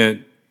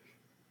document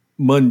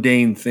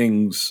mundane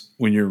things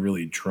when you're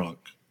really drunk.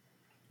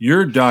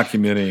 You're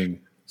documenting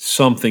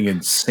something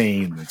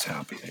insane that's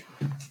happening.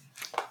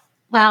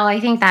 Well, I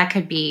think that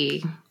could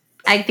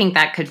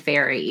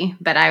vary,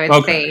 but I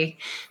would say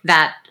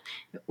that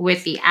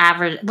with the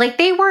average, like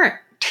they weren't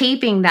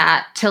taping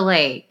that to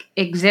like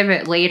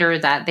exhibit later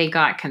that they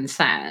got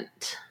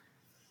consent.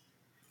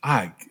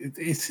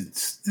 This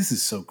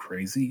is so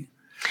crazy.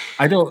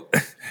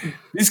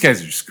 These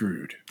guys are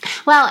screwed.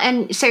 Well,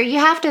 and so you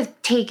have to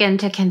take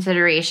into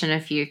consideration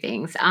a few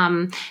things.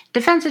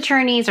 Defense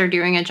attorneys are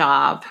doing a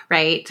job,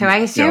 right? So I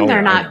assume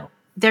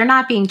they're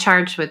not being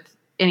charged with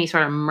any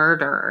sort of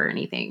murder or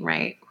anything,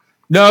 right?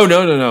 No.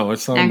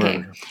 It's not a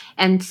murder.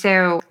 And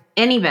so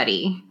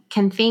anybody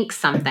can think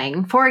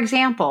something. For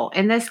example,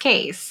 in this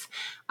case,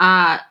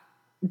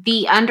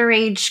 the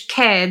underage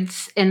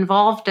kids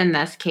involved in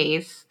this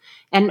case,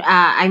 and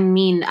I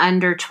mean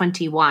under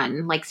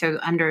 21, like so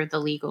under the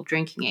legal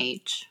drinking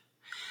age.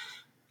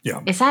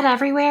 Yeah. Is that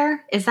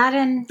everywhere? That's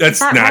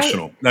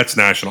national. Right? That's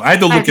national. I had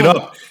to look it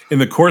up in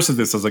the course of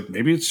this. I was like,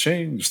 maybe it's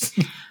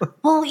changed.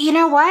 Well, you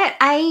know what?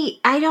 I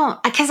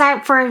don't, because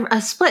for a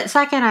split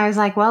second, I was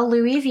like, well,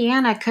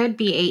 Louisiana could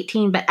be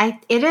 18, but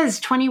it is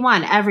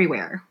 21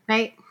 everywhere,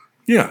 right?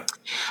 Yeah.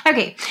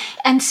 Okay.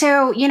 And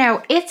so,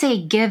 it's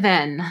a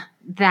given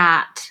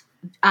that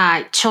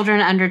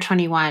children under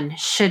 21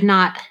 should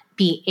not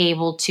be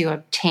able to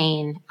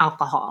obtain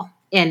alcohol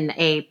in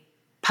a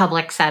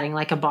public setting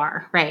like a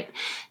bar, right?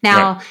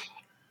 Now,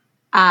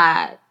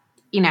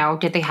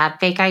 did they have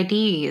fake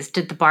IDs?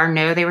 Did the bar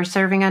know they were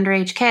serving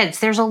underage kids?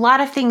 There's a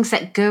lot of things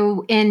that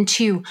go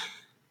into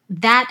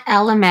that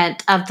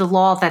element of the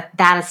law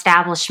that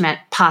establishment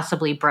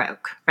possibly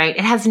broke, right?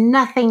 It has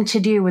nothing to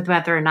do with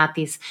whether or not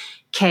these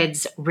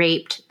kids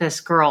raped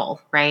this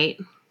girl, right?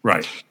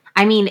 Right.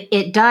 I mean,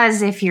 it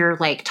does if you're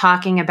like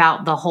talking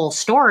about the whole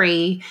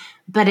story,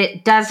 but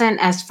it doesn't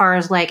as far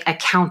as like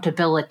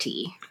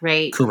accountability,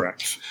 right?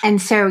 Correct.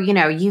 And so,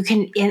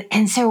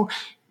 and so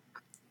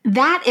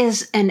that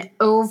is an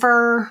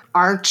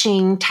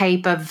overarching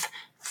type of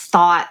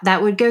thought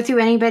that would go through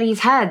anybody's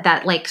head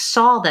that like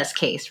saw this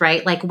case,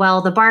 right? Like,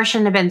 well, the bar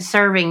shouldn't have been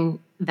serving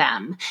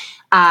them.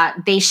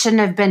 They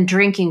shouldn't have been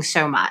drinking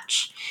so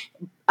much.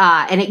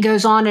 And it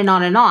goes on and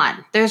on and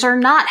on. Those are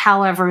not,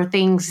 however,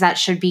 things that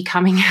should be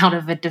coming out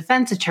of a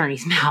defense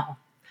attorney's mouth.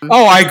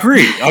 Oh, I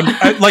agree.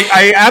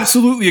 I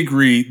absolutely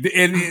agree.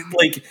 And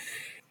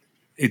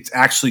it's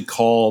actually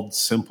called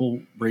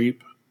simple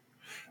rape,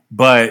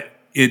 but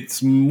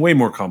it's way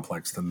more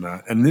complex than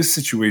that. And this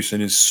situation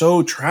is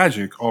so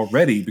tragic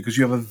already because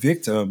you have a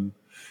victim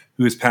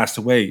who has passed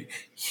away.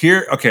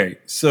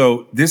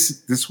 So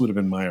this would have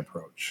been my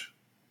approach.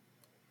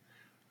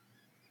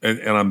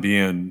 And I'm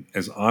being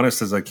as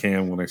honest as I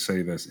can when I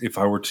say this. If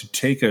I were to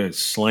take a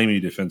slimy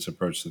defense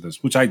approach to this,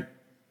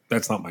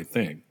 that's not my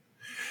thing.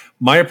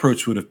 My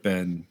approach would have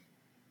been,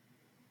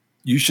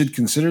 you should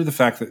consider the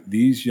fact that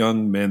these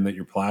young men that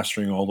you're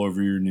plastering all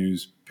over your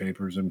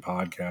newspapers and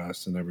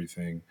podcasts and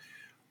everything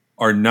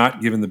are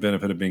not given the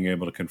benefit of being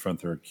able to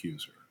confront their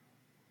accuser.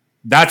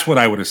 That's what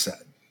I would have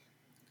said.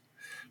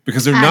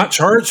 Because they're not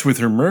charged with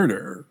her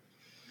murder.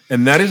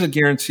 And that is a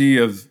guarantee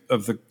of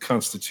the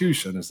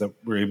Constitution, is that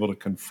we're able to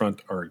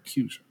confront our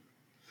accuser.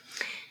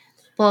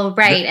 Well,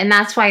 right. And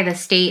that's why the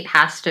state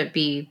has to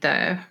be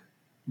right.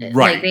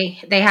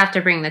 Like they have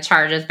to bring the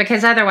charges,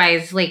 because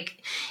otherwise,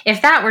 like,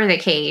 if that were the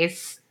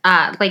case,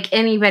 like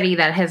anybody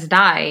that has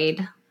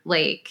died,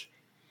 like,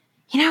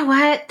 you know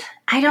what?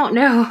 I don't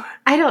know.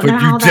 I don't know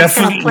how that's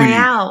going to play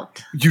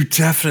out. You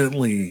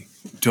definitely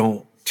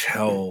don't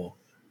tell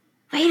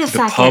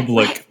the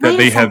public that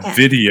they have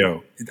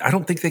video. I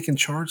don't think they can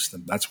charge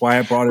them. That's why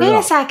I brought it up.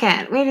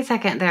 Wait a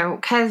second, though.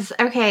 Because,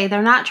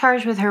 they're not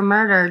charged with her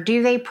murder.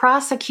 Do they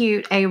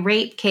prosecute a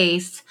rape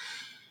case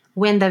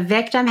when the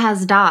victim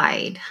has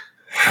died?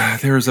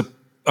 Not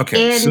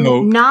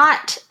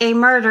a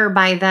murder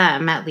by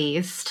them, at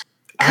least.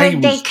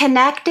 Could they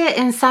connect it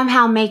and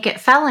somehow make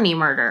it felony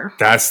murder?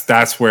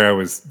 That's where I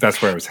was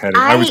headed.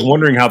 I was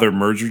wondering how their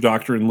merger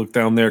doctrine looked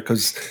down there,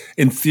 because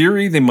in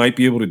theory they might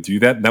be able to do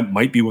that. And that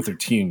might be what they're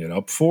teeing it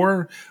up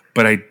for,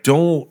 but I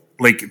doubt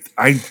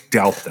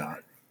that.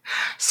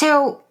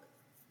 So,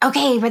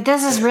 but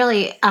this is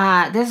really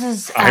I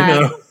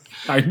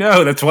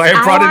know. That's why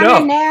I brought it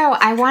up.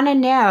 I want to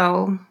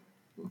know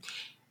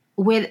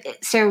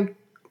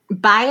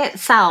by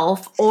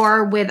itself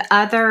or with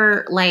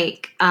other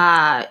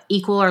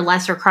equal or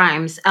lesser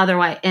crimes,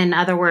 in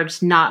other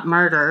words, not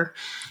murder,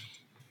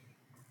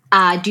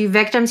 do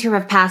victims who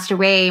have passed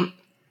away,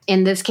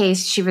 in this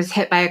case, she was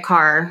hit by a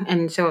car,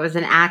 and so it was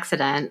an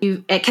accident,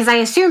 because I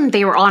assumed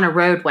they were on a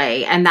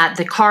roadway and that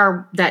the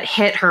car that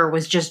hit her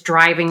was just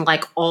driving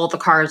like all the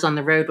cars on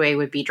the roadway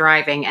would be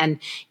driving. And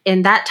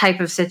in that type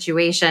of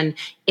situation,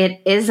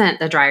 it isn't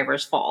the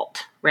driver's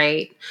fault,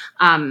 right?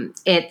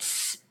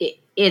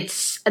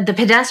 it's the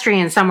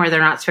pedestrian somewhere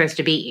they're not supposed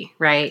to be,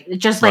 right?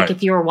 Just like Right.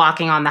 if you were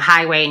walking on the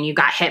highway and you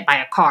got hit by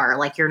a car,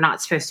 like you're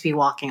not supposed to be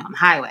walking on the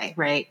highway,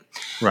 right?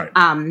 Right.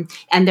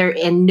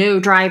 And no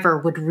driver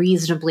would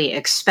reasonably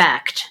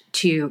expect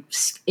to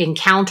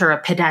encounter a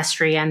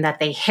pedestrian that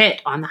they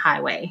hit on the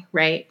highway,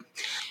 right?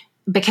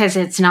 Because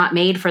it's not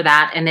made for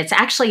that, and it's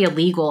actually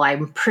illegal,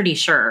 I'm pretty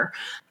sure.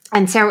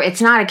 And so it's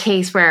not a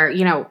case where,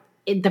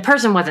 the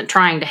person wasn't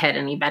trying to hit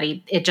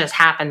anybody. It just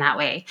happened that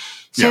way.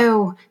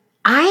 So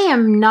I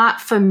am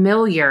not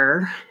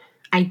familiar,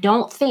 I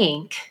don't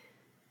think,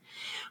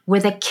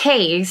 with a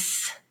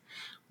case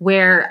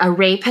where a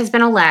rape has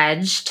been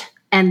alleged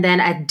and then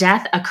a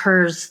death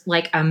occurs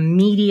like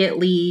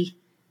immediately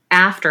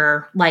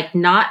after, like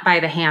not by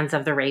the hands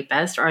of the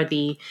rapist or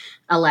the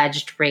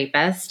alleged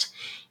rapist,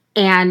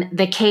 and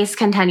the case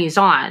continues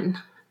on.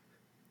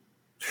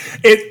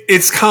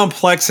 It's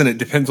complex and it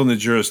depends on the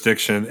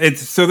jurisdiction.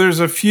 So there's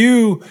a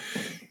few.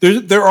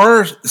 There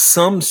are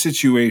some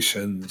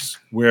situations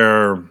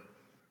where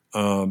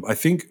I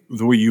think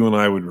the way you and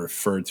I would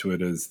refer to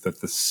it is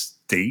that the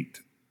state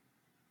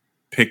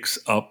picks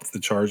up the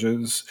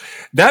charges.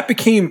 That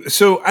became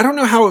so. I don't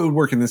know how it would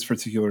work in this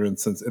particular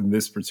instance in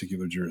this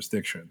particular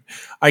jurisdiction.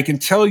 I can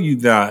tell you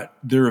that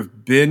there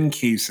have been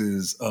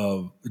cases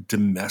of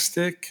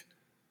domestic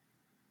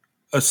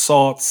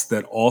assaults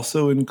that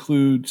also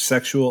include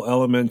sexual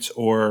elements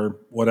or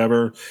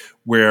whatever,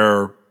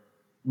 where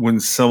when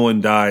someone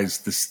dies,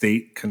 the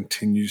state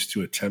continues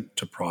to attempt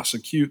to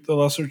prosecute the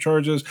lesser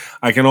charges.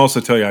 I can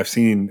also tell you I've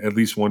seen at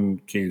least one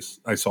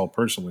case I saw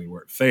personally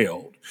where it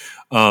failed.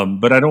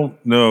 But I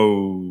don't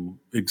know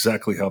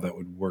exactly how that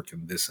would work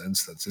in this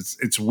instance.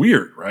 It's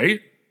weird,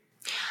 right?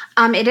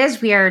 It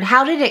is weird.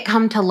 How did it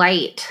come to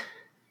light?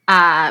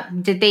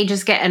 Did they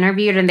just get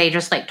interviewed and they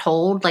just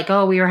told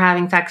oh, we were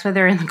having sex with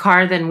her in the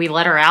car, then we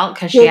let her out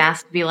because she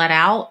asked to be let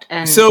out?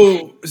 And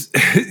so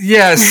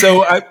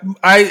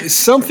I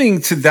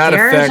something to that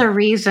effect. There's a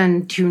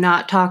reason to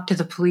not talk to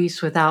the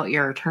police without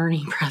your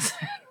attorney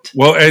present.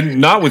 Well, and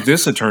not with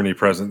this attorney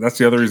present. That's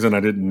the other reason I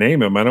didn't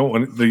name him.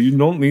 You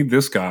don't need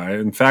this guy.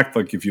 In fact,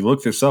 if you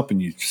look this up and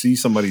you see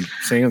somebody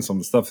saying some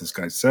of the stuff this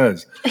guy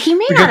says, he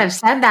may not have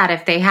said that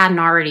if they hadn't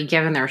already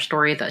given their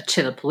story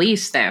to the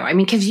police, though. I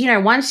mean, because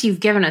once you've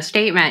given a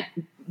statement,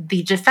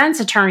 the defense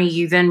attorney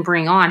you then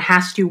bring on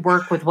has to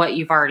work with what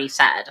you've already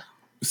said.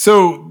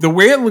 So the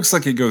way it looks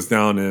like it goes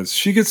down is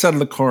she gets out of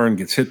the car and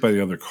gets hit by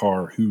the other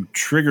car, who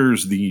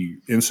triggers the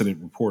incident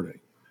reporting.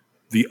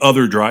 The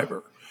other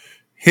driver.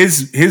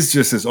 His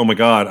just is, oh my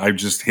God, I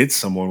just hit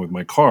someone with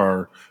my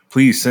car.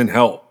 Please send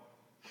help.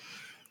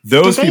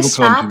 Those Did they people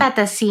stop at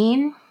the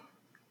scene?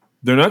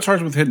 They're not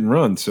charged with hit and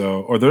run,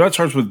 or they're not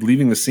charged with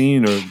leaving the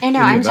scene. No,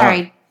 I'm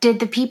sorry. Did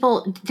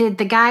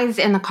the guys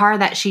in the car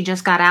that she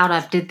just got out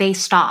of, did they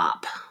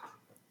stop?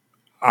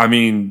 I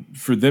mean,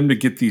 for them to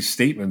get these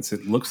statements,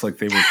 it looks like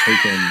they were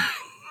taken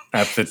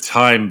at the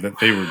time that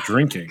they were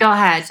drinking. Go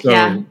ahead.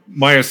 So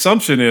my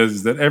assumption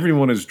is that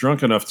everyone is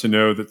drunk enough to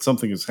know that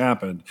something has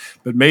happened,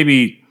 but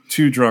maybe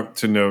too drunk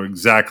to know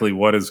exactly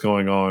what is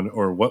going on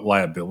or what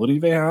liability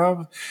they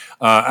have.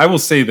 I will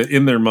say that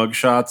in their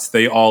mugshots,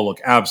 they all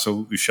look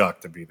absolutely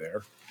shocked to be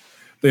there.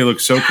 They look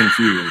so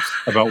confused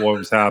about what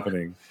was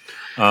happening.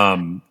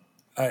 The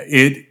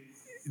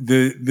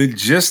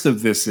gist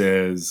of this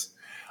is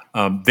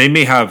they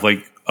may have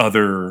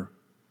other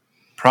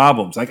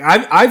problems.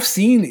 I've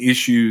seen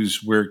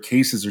issues where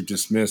cases are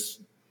dismissed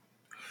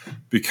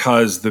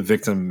because the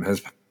victim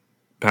has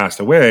passed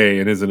away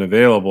and isn't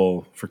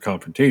available for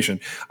confrontation.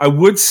 I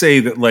would say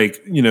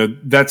that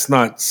that's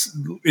not,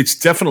 it's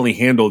definitely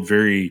handled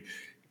very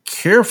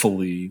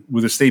carefully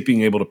with the state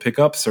being able to pick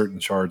up certain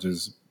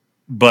charges,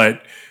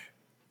 but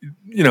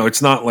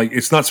it's not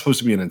it's not supposed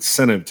to be an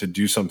incentive to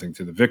do something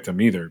to the victim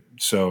either.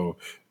 So,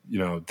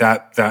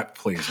 that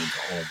plays into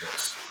all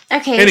this.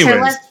 Okay,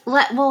 anyways.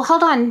 So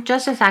hold on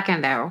just a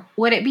second though.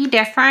 Would it be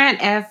different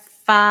if,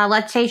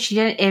 let's say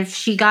if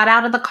she got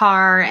out of the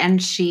car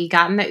and she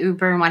got in the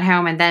Uber and went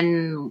home and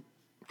then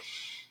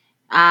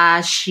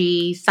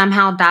she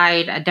somehow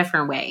died a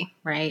different way,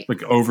 right?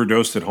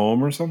 Overdosed at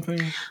home or something?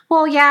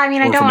 Well, yeah, I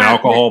mean, or I don't from want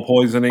alcohol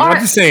poisoning. I'm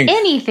just saying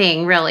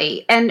anything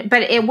really,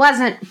 but it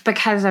wasn't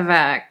because of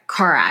a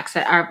car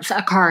accident or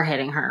a car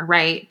hitting her,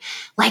 right?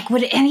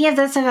 Would any of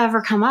this have ever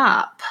come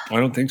up? I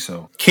don't think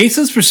so.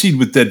 Cases proceed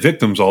with dead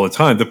victims all the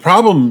time. The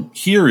problem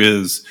here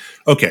is,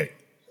 okay,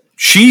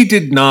 she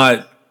did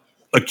not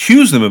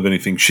accuse them of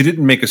anything. She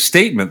didn't make a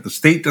statement. The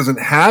state doesn't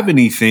have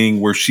anything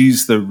where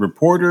she's the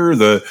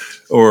reporter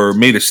or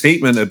made a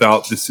statement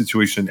about this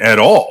situation at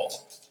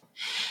all.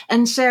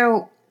 And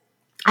so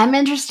I'm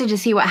interested to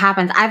see what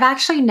happens. I've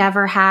actually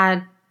never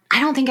had, I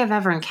don't think I've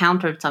ever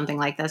encountered something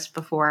like this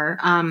before.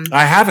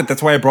 I haven't.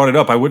 That's why I brought it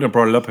up. I wouldn't have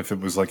brought it up if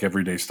it was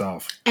everyday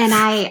stuff.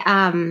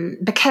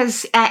 And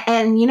because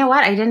you know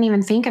what? I didn't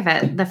even think of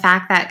it. The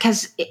fact that,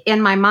 because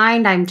in my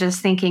mind, I'm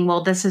just thinking,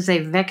 well, this is a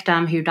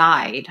victim who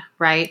died,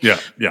 right? Yeah.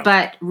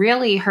 But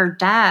really her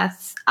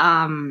death,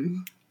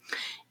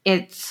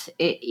 it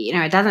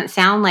doesn't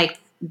sound like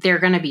they're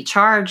going to be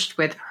charged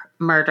with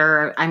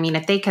murder. I mean,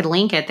 if they could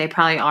link it, they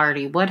probably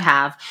already would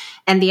have.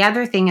 And the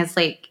other thing is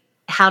like,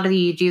 how do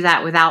you do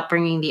that without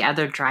bringing the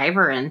other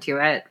driver into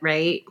it,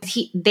 right?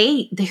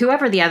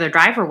 Whoever the other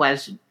driver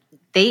was,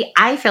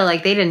 I feel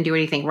like they didn't do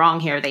anything wrong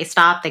here. They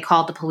stopped, they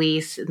called the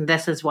police, and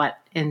this is what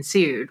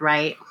ensued,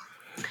 right?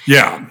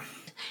 Yeah.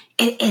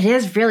 It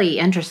is really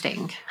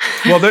interesting.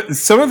 Well,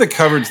 some of the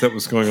coverage that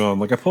was going on,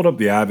 like I pulled up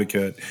The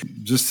Advocate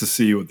just to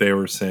see what they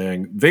were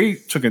saying. They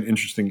took an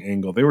interesting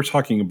angle. They were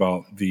talking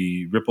about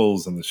the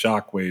ripples and the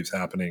shock waves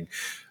happening.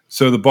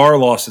 So the bar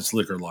lost its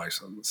liquor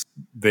license.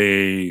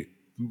 It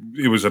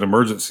was an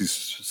emergency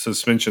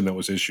suspension that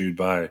was issued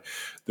by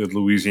the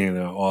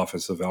Louisiana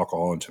Office of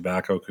Alcohol and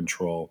Tobacco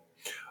Control.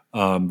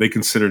 They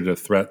considered it a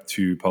threat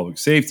to public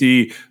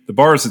safety. The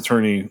bar's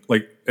attorney,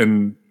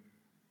 and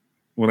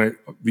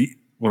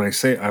when I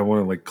say, I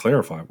want to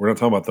clarify, we're not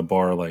talking about the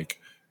bar like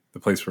the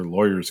place where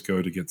lawyers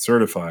go to get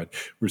certified.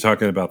 We're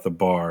talking about the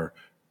bar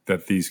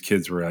that these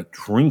kids were at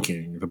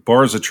drinking. The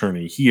bar's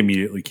attorney, he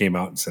immediately came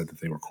out and said that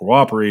they were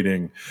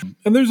cooperating.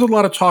 And there's a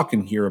lot of talk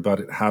in here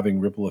about it having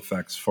ripple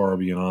effects far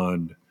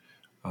beyond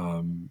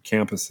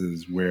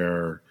campuses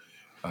where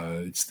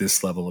it's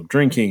this level of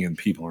drinking and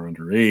people are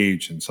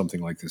underage and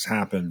something like this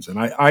happens. And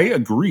I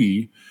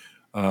agree.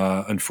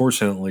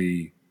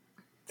 Unfortunately,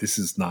 this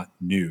is not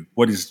new.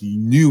 What is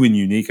new and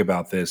unique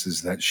about this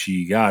is that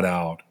she got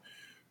out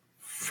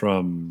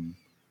from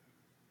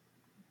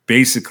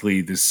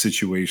basically this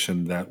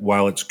situation that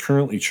while it's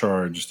currently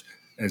charged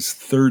as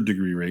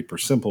third-degree rape or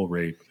simple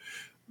rape,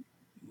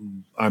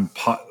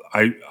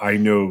 I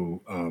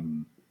know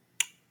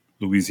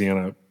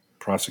Louisiana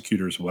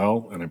prosecutors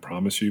well, and I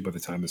promise you by the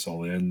time this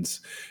all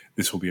ends,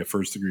 this will be a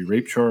first-degree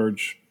rape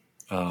charge.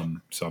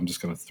 So I'm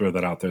just going to throw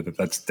that out there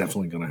that's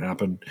definitely going to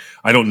happen.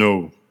 I don't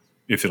know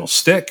if it'll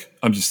stick.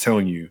 I'm just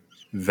telling you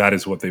that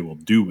is what they will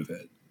do with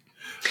it.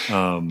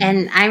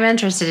 And I'm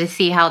interested to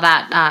see how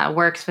that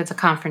works with the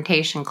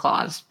confrontation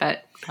clause,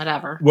 but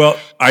whatever. Well,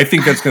 I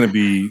think that's going to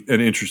be an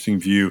interesting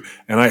view.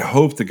 And I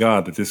hope to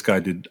God that this guy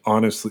did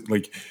honestly,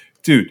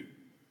 dude,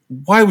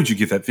 why would you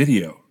give that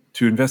video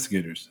to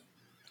investigators?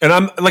 And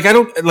I'm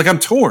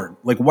torn.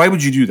 Why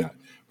would you do that?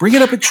 Bring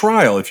it up at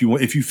trial if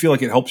you feel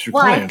like it helps your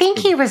clients. Well, I think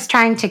he was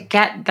trying to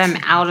get them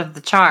out of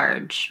the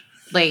charge.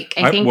 I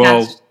think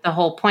that's the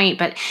whole point.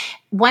 But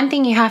one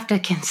thing you have to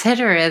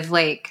consider is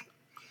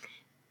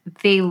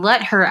they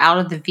let her out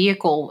of the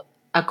vehicle,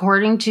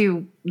 according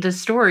to the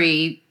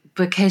story,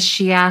 because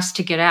she asked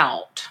to get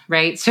out,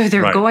 right? So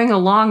they're going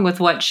along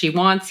with what she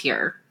wants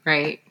here,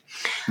 right?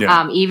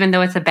 Yeah. Even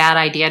though it's a bad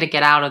idea to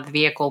get out of the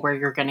vehicle where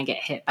you're going to get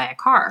hit by a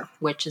car,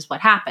 which is what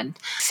happened.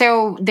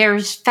 So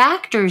there's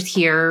factors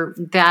here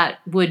that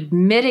would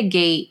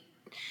mitigate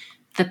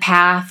the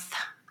path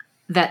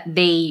that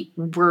they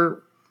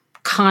were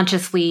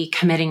consciously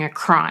committing a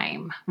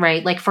crime,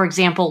 right? For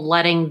example,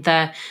 letting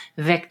the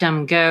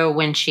victim go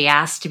when she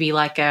asked to be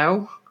let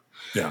go.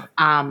 Yeah.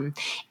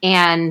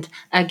 And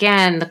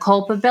again, the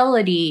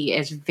culpability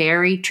is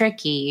very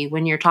tricky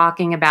when you're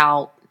talking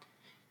about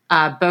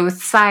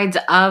both sides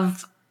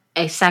of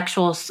a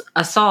sexual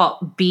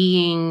assault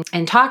being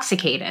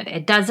intoxicated.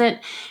 It doesn't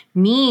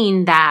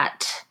mean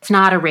that it's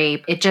not a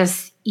rape. It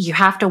just, you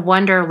have to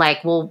wonder,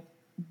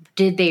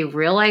 did they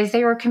realize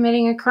they were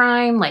committing a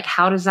crime?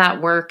 How does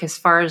that work as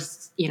far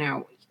as,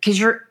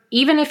 because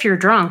even if you're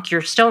drunk,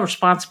 you're still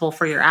responsible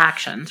for your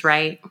actions,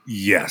 right?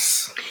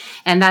 Yes.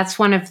 And that's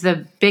one of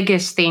the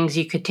biggest things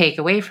you could take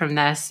away from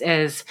this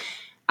is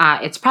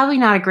it's probably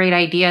not a great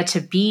idea to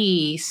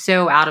be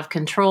so out of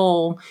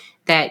control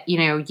that,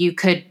 you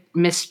could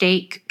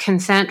mistake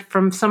consent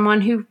from someone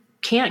who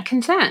can't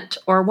consent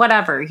or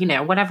whatever,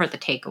 whatever the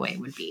takeaway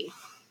would be.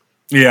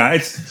 Yeah,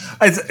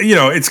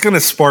 it's going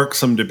to spark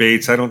some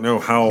debates. I don't know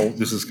how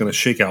this is going to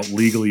shake out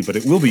legally, but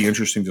it will be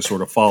interesting to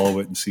sort of follow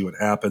it and see what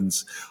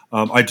happens.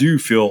 I do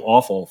feel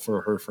awful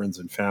for her friends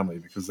and family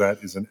because that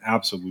is an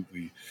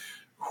absolutely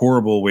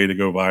horrible way to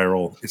go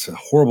viral. It's a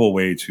horrible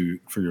way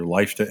for your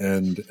life to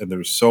end, and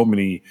there's so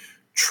many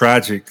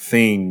tragic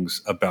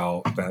things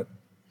about that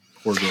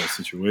poor girl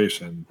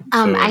situation.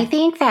 I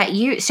think that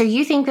you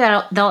think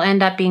that they'll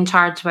end up being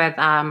charged with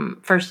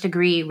first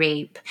degree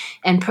rape,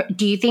 and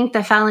do you think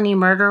the felony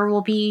murder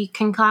will be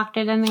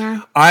concocted in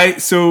there? I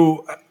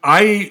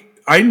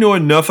know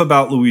enough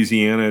about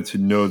Louisiana to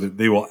know that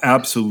they will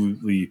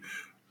absolutely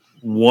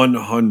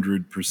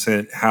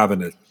 100% have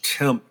an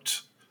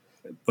attempt,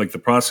 the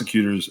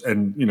prosecutors,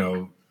 and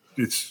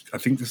I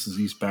think this is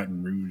East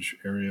Baton Rouge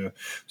area.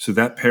 So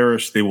that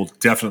parish, they will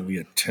definitely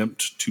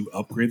attempt to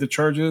upgrade the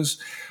charges.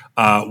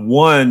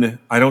 One,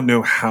 I don't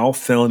know how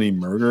felony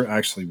murder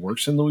actually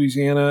works in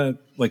Louisiana,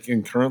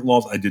 in current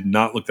laws. I did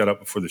not look that up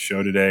before the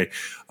show today.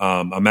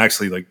 I'm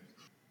actually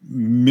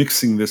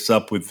mixing this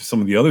up with some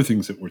of the other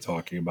things that we're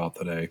talking about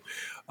today,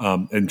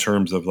 in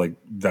terms of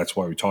that's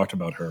why we talked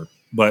about her.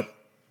 But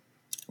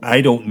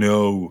I don't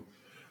know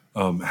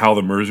how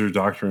the Mercer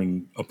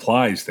doctrine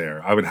applies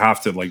there. I would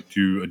have to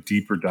do a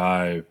deeper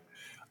dive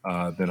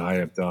than I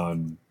have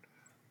done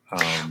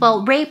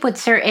Well, rape would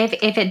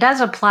if it does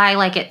apply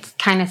like it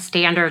kind of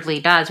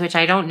standardly does, which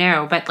I don't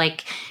know, but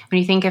like when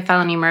you think of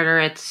felony murder,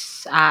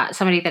 it's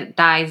somebody that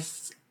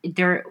dies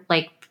there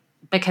like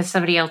because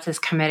somebody else is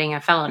committing a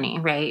felony,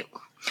 right?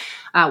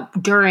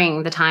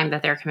 During the time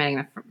that they're committing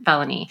the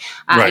felony.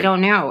 Right. I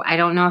don't know. I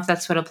don't know if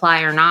that's would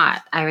apply or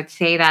not. I would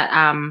say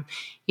that,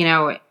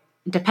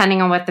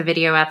 depending on what the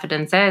video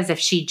evidence is, if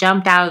she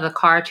jumped out of the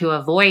car to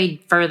avoid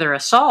further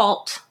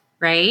assault,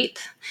 right,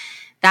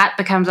 that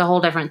becomes a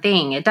whole different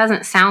thing. It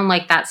doesn't sound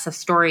like that's the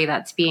story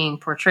that's being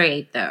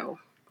portrayed, though.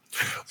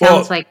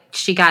 Sounds like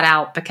she got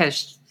out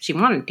because she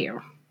wanted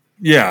to.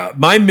 Yeah,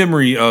 my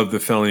memory of the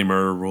felony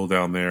murder rule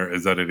down there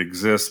is that it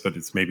exists, but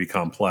it's maybe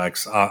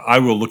complex. I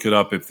will look it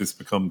up if this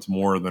becomes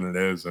more than it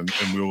is, and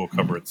we will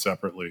cover it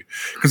separately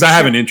because I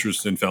have an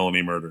interest in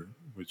felony murder.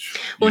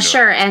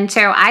 Sure. And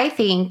so I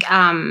think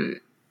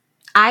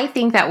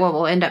that what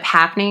will end up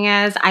happening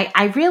is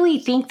I really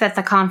think that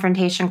the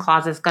confrontation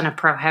clause is going to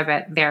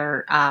prohibit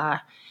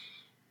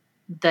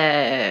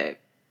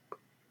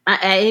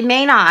it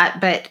may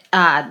not, but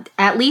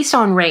at least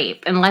on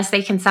rape, unless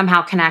they can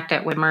somehow connect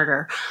it with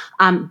murder.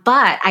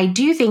 But I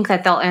do think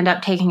that they'll end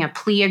up taking a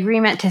plea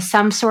agreement to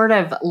some sort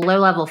of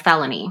low-level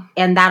felony,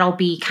 and that'll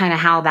be kind of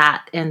how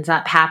that ends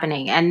up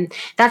happening. And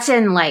that's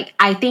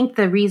I think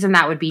the reason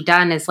that would be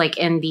done is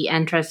in the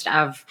interest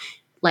of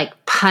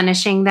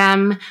punishing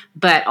them,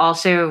 but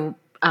also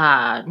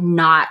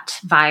not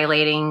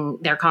violating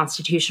their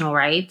constitutional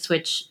rights,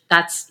 which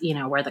that's,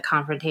 where the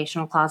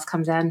confrontational clause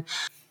comes in.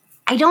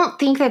 I don't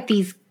think that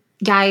these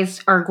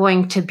guys are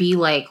going to be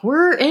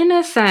we're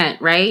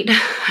innocent, right?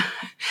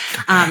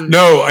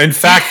 No, in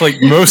fact,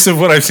 most of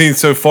what I've seen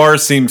so far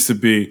seems to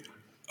be,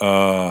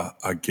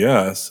 I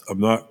guess,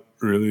 I'm not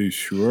really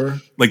sure.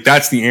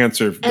 That's the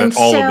answer that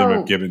all of them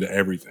have given to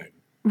everything.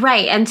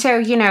 Right. And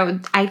so,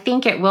 I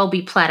think it will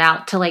be pled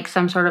out to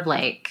some sort of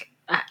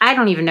I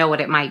don't even know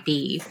what it might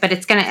be, but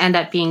it's going to end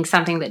up being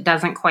something that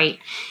doesn't quite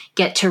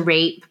get to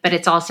rape, but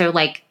it's also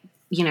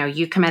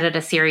you committed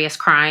a serious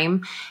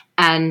crime.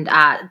 And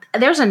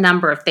there's a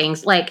number of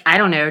things I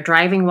don't know,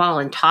 driving while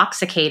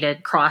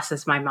intoxicated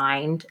crosses my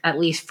mind, at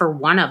least for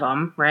one of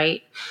them,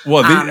 right?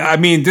 Well,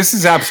 this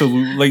is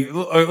absolutely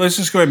let's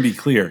just go ahead and be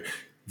clear.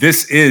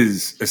 This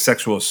is a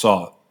sexual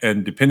assault.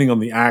 And depending on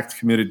the act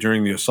committed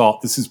during the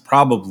assault, this is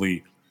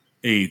probably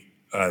a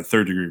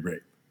third-degree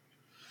rape.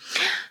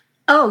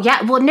 Oh,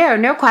 yeah. Well,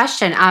 no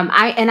question.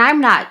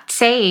 I'm not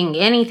saying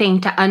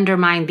anything to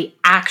undermine the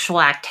actual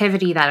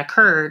activity that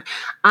occurred.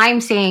 I'm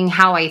saying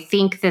how I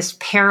think this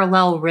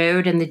parallel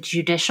road in the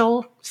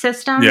judicial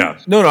system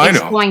is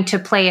going to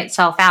play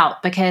itself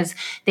out because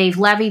they've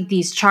levied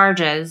these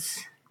charges,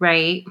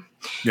 right?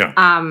 Yeah.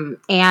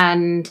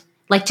 And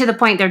to the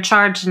point they're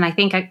charged, and I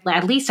think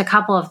at least a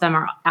couple of them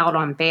are out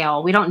on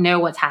bail. We don't know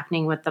what's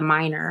happening with the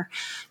minor.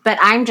 But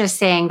I'm just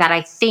saying that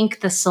I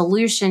think the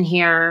solution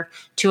here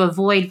to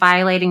avoid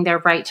violating their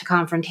right to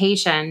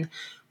confrontation,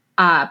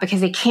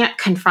 because they can't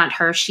confront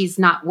her, she's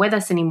not with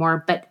us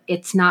anymore, but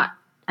it's not,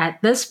 at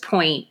this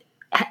point,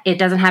 it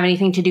doesn't have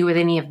anything to do with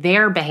any of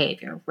their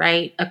behavior,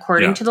 right?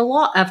 According to the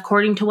law,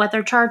 according to what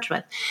they're charged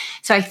with.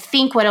 So I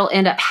think what will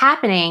end up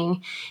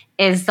happening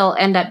is they'll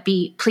end up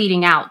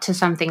pleading out to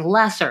something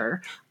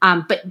lesser,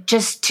 but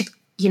just to,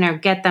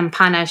 get them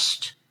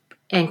punished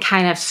and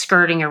kind of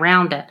skirting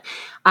around it.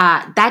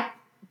 That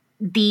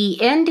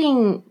the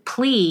ending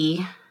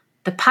plea,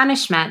 the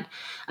punishment,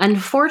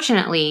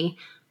 unfortunately,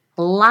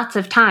 lots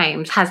of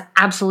times has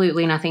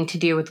absolutely nothing to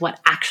do with what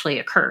actually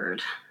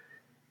occurred.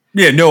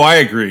 Yeah, no, I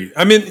agree.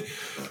 I mean,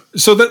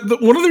 so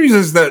one of the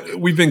reasons that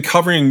we've been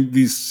covering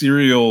these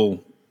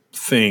serial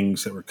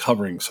things that we're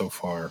covering so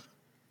far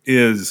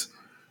is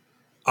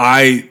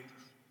I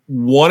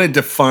wanted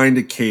to find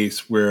a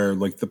case where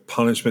the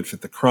punishment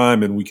fit the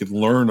crime and we could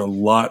learn a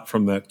lot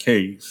from that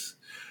case.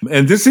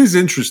 And this is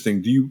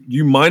interesting. Do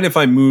you mind if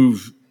I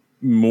move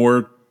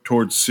more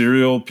towards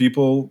serial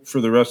people for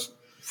the rest?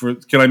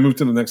 Can I move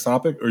to the next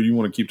topic or you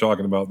want to keep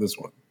talking about this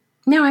one?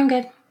 No, I'm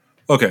good.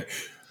 Okay.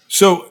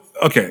 So,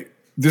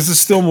 this is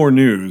still more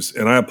news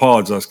and I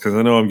apologize because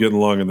I know I'm getting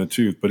long in the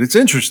tooth, but it's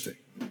interesting.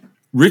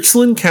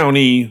 Richland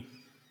County,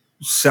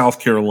 South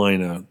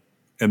Carolina,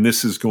 and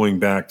this is going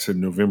back to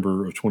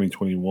November of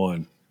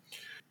 2021,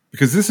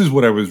 because this is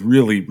what I was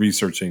really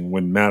researching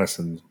when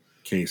Madison's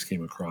case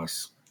came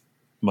across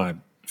my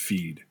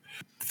feed.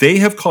 They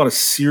have caught a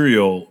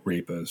serial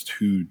rapist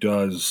who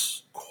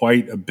does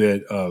quite a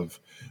bit of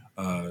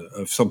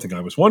something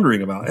I was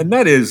wondering about. And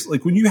that is,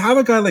 when you have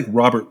a guy like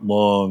Robert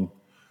Long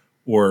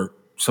or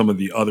some of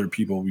the other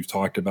people we've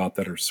talked about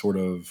that are sort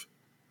of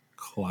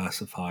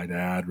classified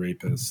ad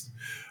rapists,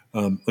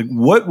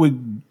 what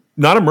would...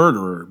 not a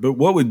murderer, but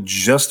what would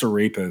just a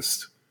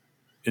rapist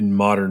in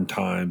modern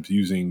times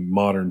using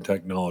modern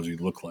technology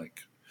look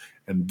like?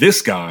 And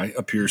this guy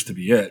appears to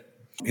be it.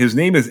 His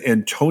name is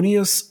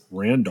Antonius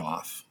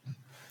Randolph.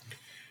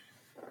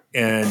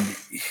 And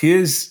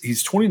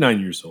he's 29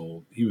 years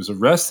old. He was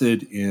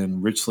arrested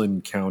in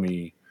Richland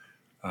County,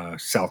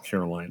 South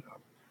Carolina.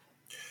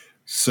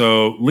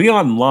 So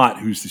Leon Lott,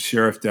 who's the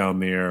sheriff down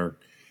there,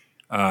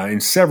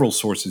 in several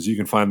sources. You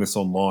can find this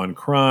on Law and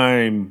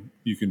Crime.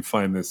 You can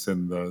find this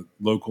in the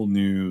local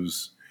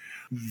news.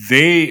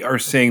 They are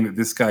saying that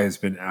this guy has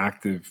been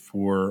active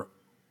for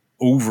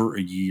over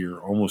a year,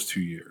 almost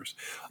 2 years.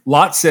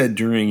 Lott said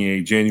during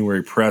a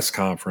January press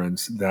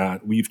conference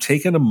that we've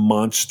taken a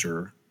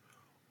monster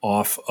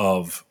off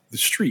of the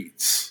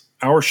streets,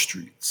 our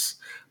streets.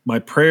 My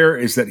prayer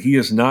is that he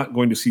is not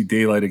going to see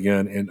daylight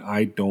again, and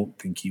I don't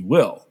think he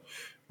will.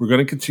 We're going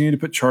to continue to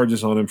put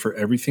charges on him for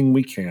everything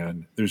we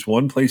can. There's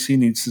one place he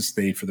needs to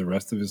stay for the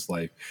rest of his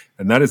life,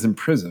 and that is in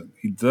prison.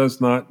 He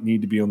does not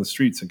need to be on the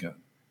streets again.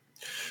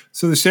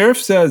 So the sheriff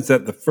says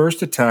that the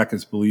first attack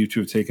is believed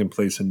to have taken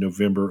place in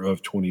November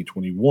of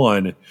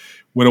 2021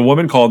 when a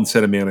woman called and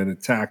said a man had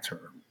attacked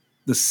her.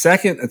 The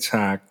second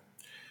attack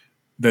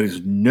that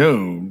is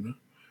known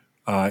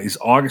is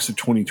August of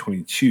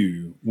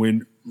 2022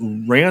 when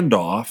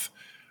Randolph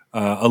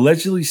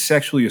allegedly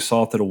sexually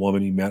assaulted a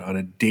woman he met on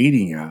a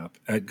dating app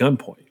at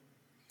gunpoint.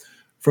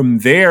 From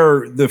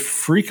there, the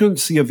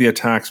frequency of the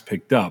attacks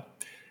picked up.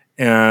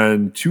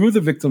 And two of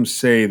the victims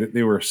say that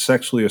they were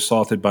sexually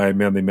assaulted by a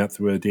man they met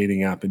through a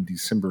dating app in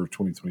December of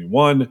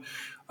 2021.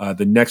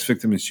 The next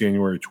victim is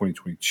January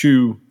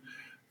 2022.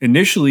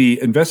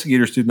 Initially,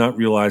 investigators did not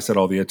realize that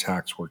all the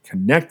attacks were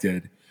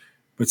connected.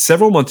 But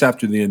several months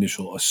after the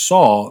initial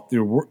assault, they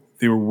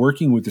were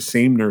working with the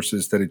same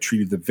nurses that had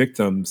treated the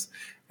victims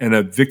and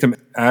a victim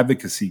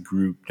advocacy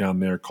group down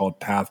there called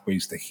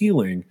Pathways to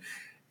Healing.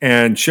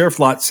 And Sheriff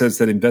Lott says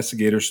that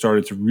investigators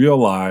started to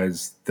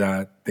realize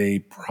that they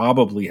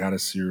probably had a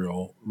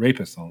serial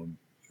rapist on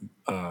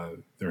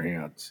their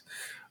hands.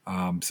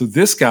 So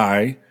this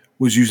guy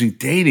was using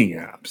dating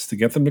apps to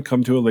get them to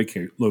come to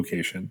a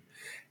location,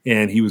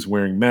 and he was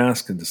wearing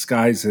masks and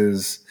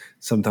disguises.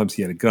 Sometimes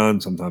he had a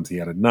gun, sometimes he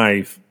had a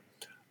knife.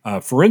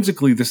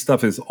 Forensically, this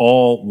stuff is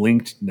all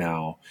linked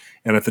now.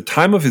 And at the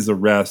time of his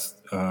arrest,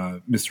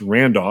 Mr.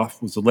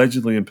 Randolph was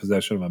allegedly in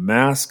possession of a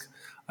mask,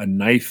 a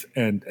knife,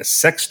 and a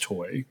sex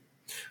toy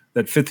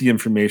that fit the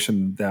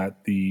information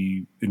that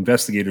the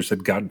investigators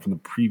had gotten from the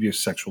previous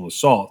sexual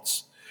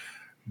assaults.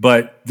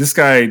 But this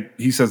guy,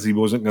 he says he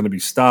wasn't going to be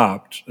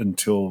stopped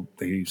until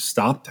they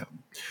stopped him.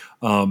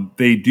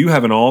 They do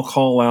have an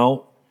all-call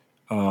out,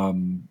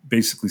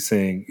 basically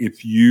saying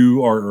if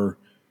you are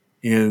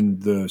in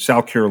the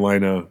South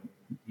Carolina,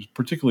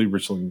 particularly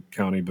Richland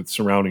County, but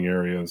surrounding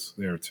areas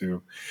there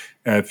too,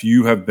 if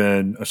you have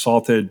been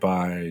assaulted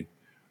by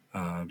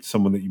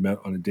someone that you met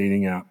on a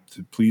dating app,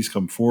 to please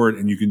come forward.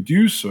 And you can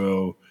do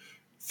so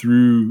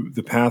through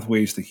the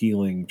Pathways to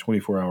Healing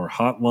 24-hour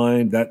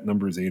hotline. That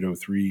number is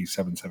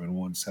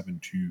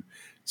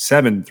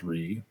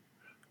 803-771-7273.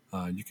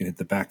 You can hit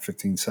the back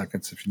 15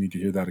 seconds if you need to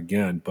hear that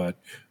again. But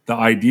the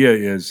idea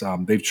is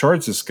they've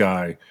charged this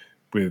guy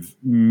with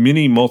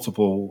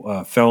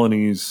multiple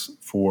felonies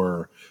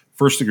for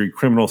first-degree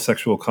criminal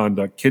sexual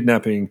conduct,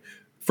 kidnapping,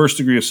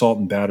 first-degree assault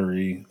and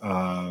battery,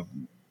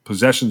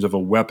 possessions of a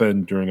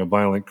weapon during a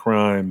violent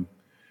crime.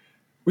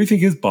 What do you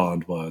think his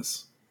bond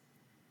was?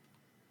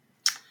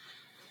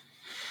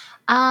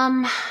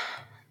 $1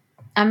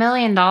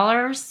 million.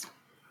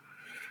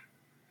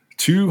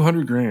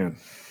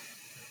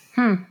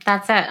 $200,000.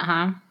 That's it,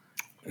 huh?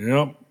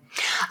 Yep.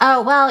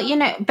 Oh, well,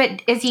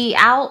 but is he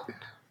out?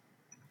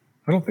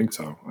 I don't think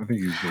so. I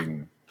think he's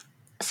being...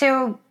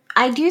 So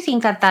I do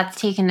think that that's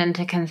taken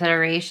into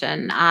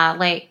consideration.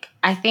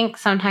 I think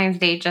sometimes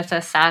they just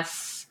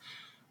assess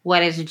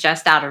what is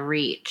just out of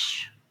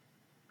reach.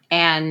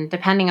 And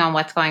depending on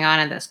what's going on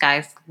in this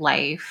guy's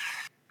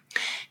life,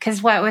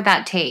 because what would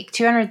that take?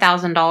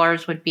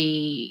 $200,000 would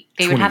be,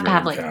 they would have to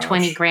have like cash.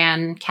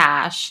 $20,000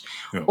 cash,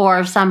 yeah,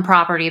 or some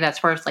property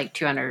that's worth like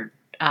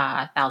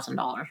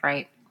 $200,000,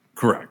 right?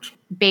 Correct.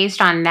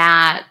 Based on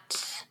that,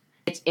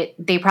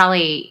 they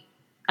probably,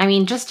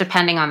 just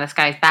depending on this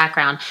guy's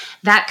background,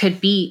 that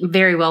could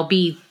very well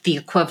be the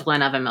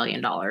equivalent of $1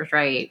 million,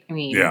 right?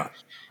 Yeah.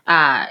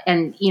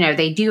 And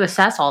they do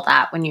assess all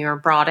that when you're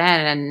brought in,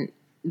 and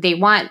they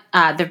want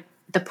the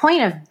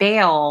point of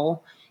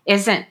bail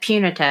isn't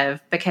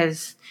punitive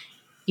because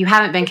you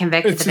haven't been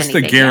convicted of anything. It's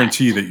just a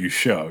guarantee yet that you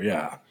show,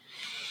 yeah.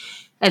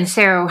 And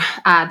so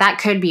that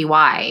could be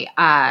why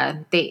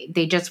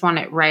they just want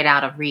it right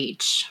out of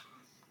reach.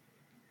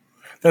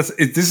 This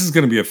is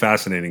going to be a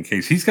fascinating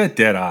case. He's got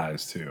dead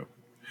eyes too.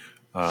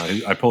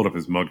 I pulled up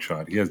his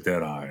mugshot. He has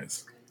dead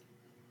eyes.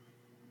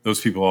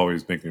 Those people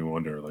always make me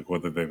wonder,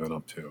 what they've been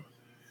up to.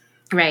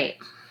 Right.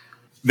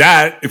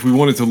 That, if we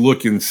wanted to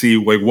look and see,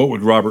 what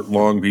would Robert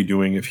Long be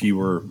doing if he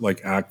were,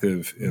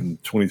 active in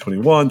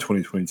 2021,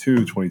 2022,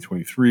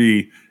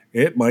 2023,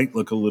 it might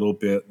look a little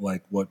bit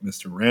like what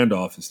Mr.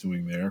 Randolph is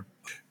doing there.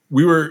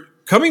 We were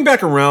coming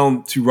back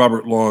around to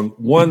Robert Long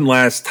one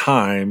last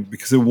time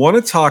because I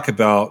want to talk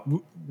about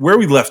where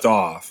we left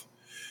off.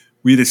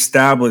 We'd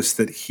established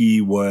that he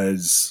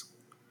was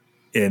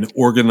an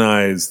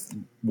organized,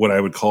 what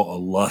I would call a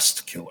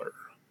lust killer.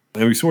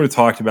 And we sort of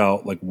talked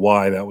about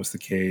why that was the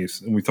case.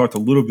 And we talked a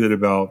little bit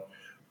about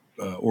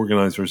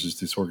organized versus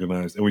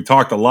disorganized. And we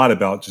talked a lot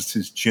about just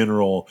his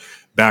general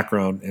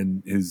background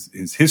and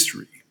his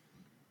history.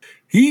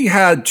 He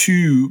had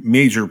two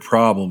major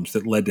problems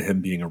that led to him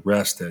being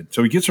arrested.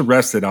 So he gets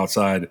arrested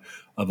outside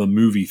of a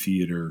movie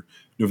theater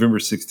November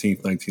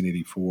 16th,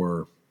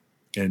 1984,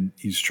 and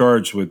he's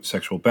charged with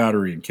sexual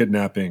battery and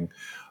kidnapping.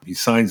 He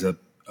signs a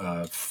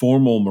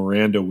formal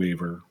Miranda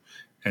waiver,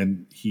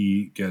 and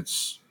he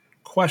gets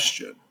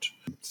questioned.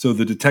 So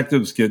the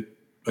detectives get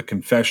a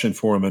confession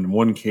for him in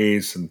one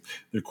case, and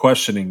their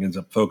questioning ends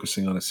up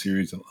focusing on a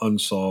series of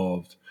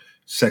unsolved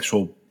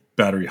sexual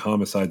battery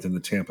homicides in the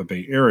Tampa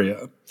Bay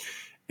area.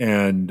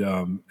 And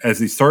as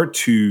they start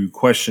to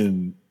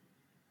question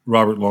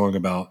Robert Long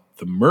about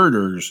the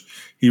murders,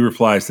 he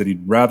replies that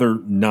he'd rather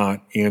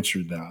not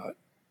answer that.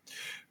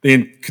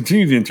 They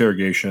continue the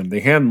interrogation. They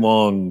hand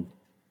Long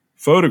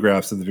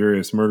photographs of the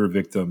various murder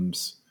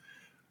victims.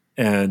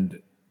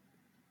 And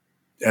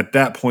at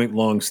that point,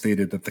 Long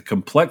stated that the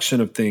complexion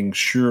of things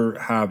sure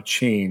have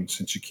changed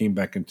since you came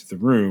back into the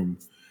room.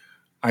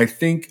 I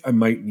think I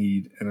might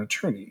need an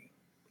attorney.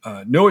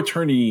 No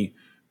attorney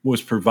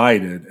was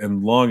provided,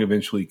 and Long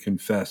eventually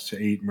confessed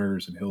to 8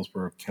 murders in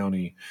Hillsborough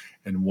County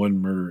and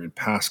 1 murder in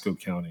Pasco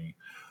County.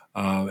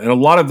 And a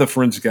lot of the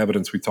forensic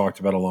evidence we talked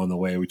about along the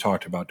way, we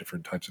talked about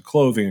different types of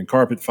clothing and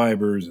carpet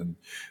fibers, and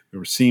there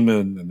were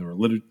semen, and there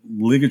were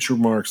ligature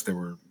marks, there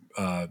were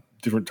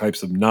different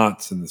types of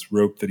knots and this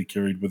rope that he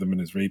carried with him in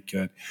his rape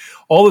kit.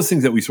 All those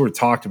things that we sort of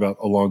talked about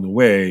along the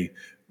way,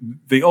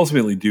 they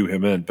ultimately do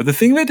him in. But the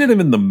thing that did him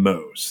in the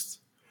most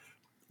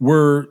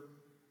were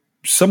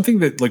something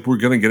that we're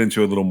going to get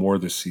into a little more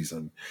this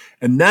season.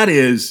 And that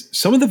is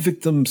some of the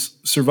victims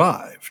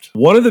survived.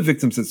 One of the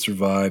victims that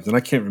survived, and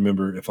I can't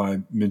remember if I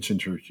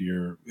mentioned her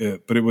here,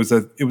 but it was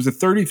a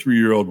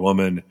 33-year-old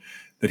woman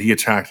that he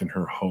attacked in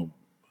her home.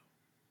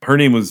 Her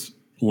name was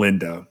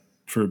Linda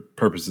for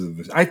purposes of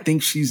this. I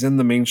think she's in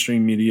the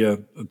mainstream media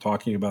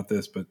talking about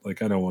this, but I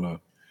don't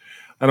want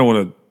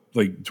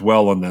to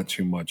dwell on that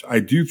too much. I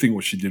do think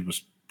what she did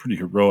was pretty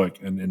heroic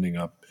and ending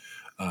up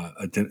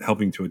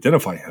helping to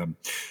identify him.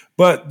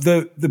 But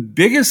the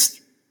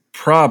biggest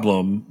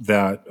problem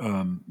that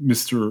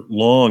Mr.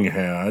 Long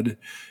had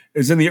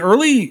is in the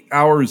early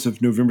hours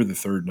of November the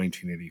 3rd,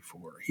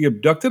 1984. He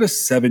abducted a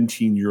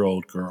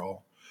 17-year-old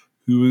girl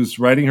who was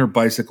riding her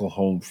bicycle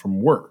home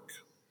from work.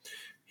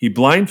 He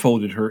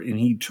blindfolded her and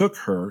he took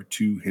her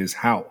to his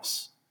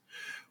house.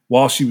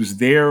 While she was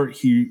there,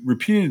 he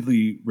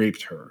repeatedly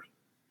raped her.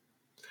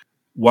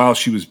 While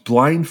she was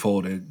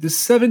blindfolded, this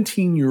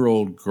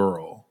 17-year-old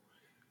girl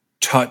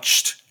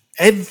touched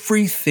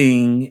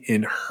everything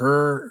in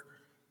her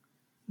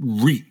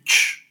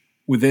reach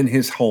within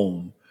his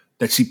home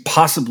that she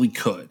possibly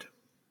could.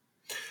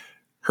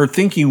 Her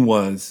thinking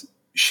was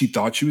she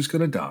thought she was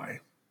going to die,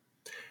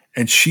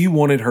 and she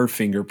wanted her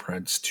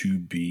fingerprints to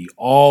be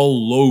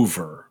all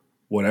over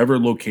whatever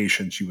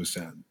location she was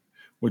in,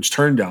 which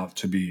turned out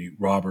to be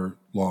Robert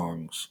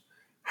Long's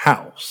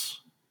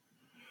house.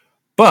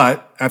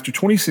 But after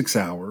 26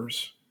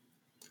 hours,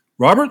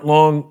 Robert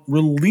Long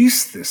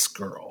released this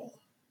girl,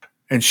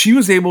 and she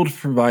was able to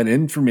provide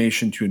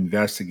information to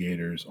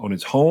investigators on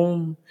his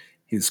home,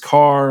 his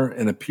car,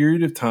 and a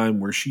period of time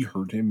where she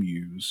heard him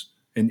use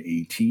an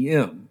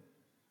ATM.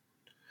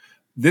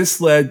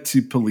 This led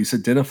to police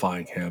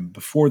identifying him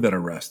before that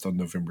arrest on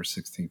November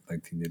 16,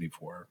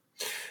 1984.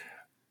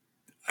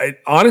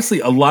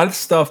 Honestly, a lot of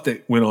stuff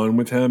that went on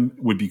with him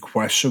would be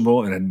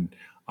questionable, and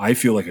I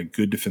feel like a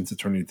good defense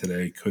attorney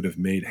today could have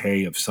made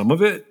hay of some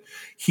of it.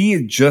 He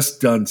had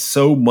just done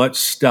so much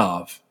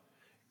stuff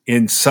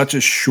in such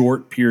a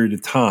short period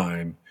of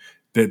time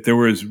that there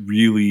was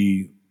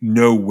really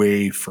no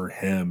way for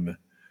him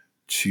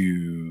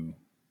to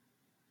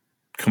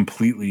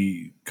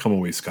completely come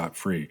away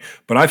scot-free.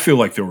 But I feel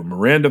like there were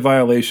Miranda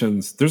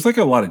violations. There's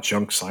a lot of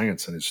junk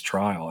science in his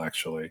trial,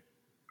 actually.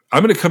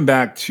 I'm going to come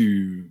back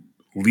to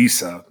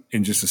Lisa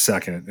in just a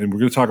second, and we're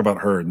going to talk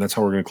about her, and that's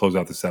how we're going to close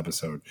out this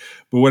episode.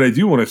 But what I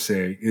do want to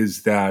say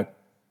is that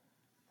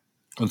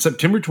on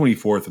September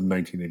 24th of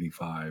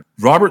 1985,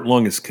 Robert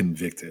Long is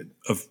convicted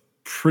of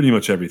pretty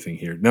much everything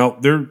here. Now,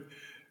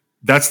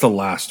 that's the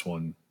last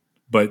one,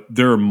 but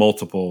there are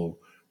multiple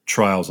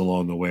trials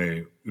along the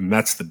way, and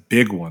that's the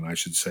big one, I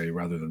should say,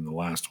 rather than the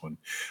last one.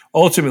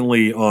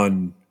 Ultimately,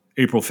 on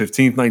April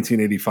 15th,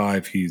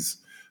 1985, he's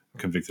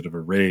convicted of a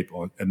rape,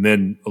 and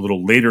then a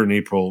little later in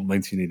April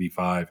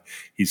 1985,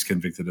 he's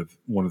convicted of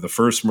one of the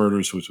first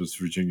murders, which was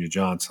Virginia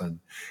Johnson.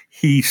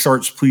 He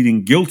starts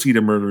pleading guilty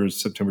to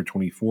murders September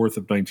 24th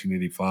of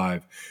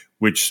 1985,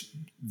 which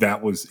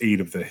that was 8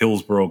 of the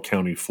Hillsborough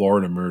County,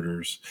 Florida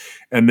murders.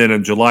 And then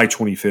on July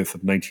 25th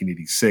of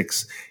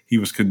 1986, he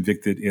was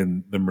convicted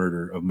in the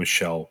murder of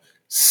Michelle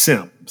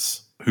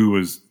Sims, who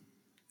was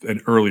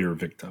an earlier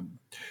victim.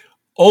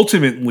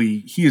 Ultimately,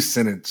 he is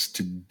sentenced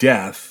to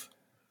death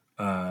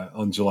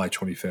on July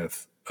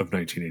 25th of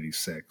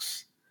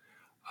 1986.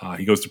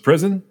 He goes to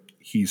prison.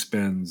 He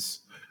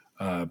spends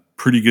a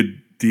pretty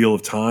good deal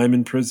of time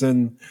in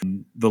prison.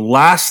 The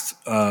last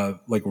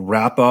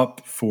wrap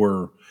up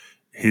for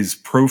his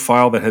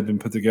profile that had been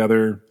put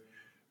together,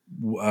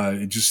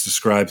 it just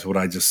describes what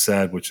I just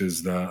said, which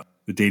is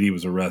the date he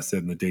was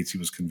arrested and the dates he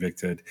was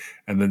convicted.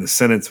 And then the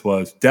sentence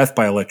was death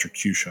by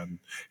electrocution.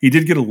 He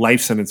did get a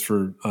life sentence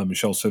for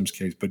Michelle Sims'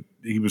 case, but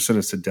he was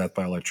sentenced to death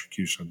by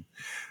electrocution.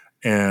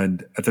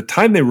 And at the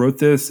time they wrote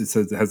this, it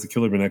says, has the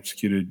killer been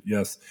executed?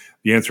 Yes.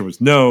 The answer was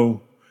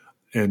no.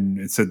 And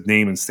it said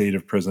name and state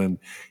of prison.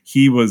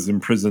 He was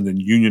imprisoned in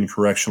Union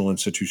Correctional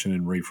Institution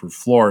in Rayford,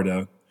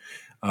 Florida.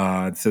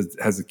 It says,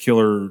 has the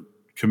killer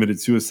committed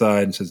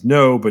suicide? And says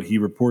no, but he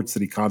reports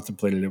that he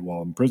contemplated it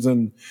while in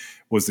prison.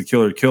 Was the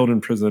killer killed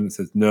in prison? It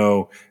says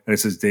no. And it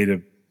says date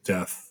of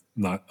death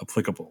not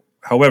applicable.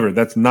 However,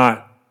 that's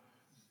not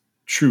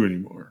true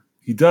anymore.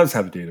 He does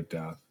have a date of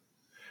death.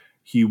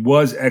 He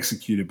was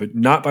executed, but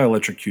not by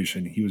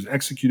electrocution. He was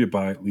executed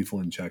by lethal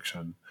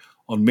injection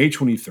on May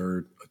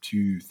 23rd of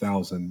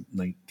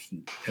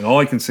 2019. And all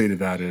I can say to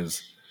that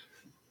is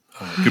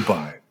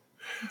goodbye.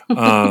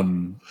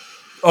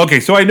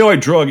 Okay, so I know I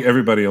drug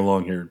everybody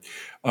along here.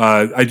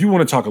 I do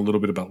want to talk a little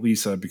bit about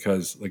Lisa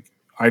because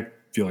I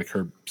feel like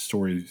her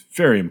story is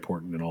very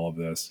important in all of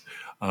this.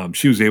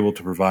 She was able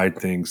to provide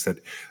things that,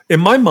 in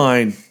my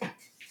mind,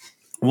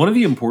 one of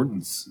the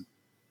importances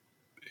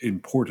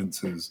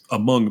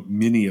among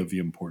many of the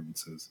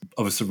importances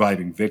of a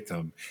surviving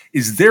victim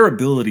is their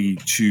ability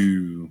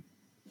to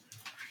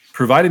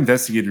provide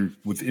investigators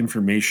with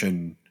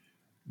information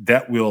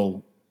that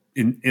will,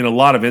 in a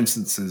lot of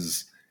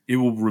instances, it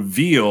will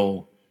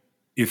reveal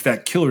if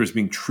that killer is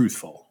being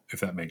truthful, if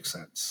that makes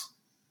sense.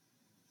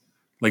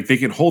 Like they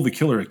can hold the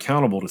killer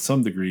accountable to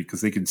some degree because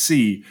they can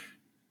see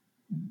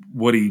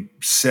what he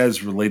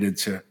says related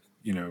to,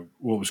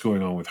 what was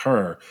going on with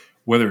her,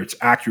 whether it's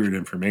accurate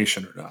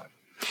information or not.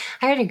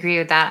 I would agree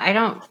with that. I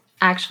don't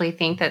actually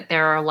think that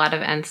there are a lot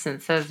of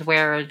instances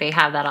where they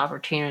have that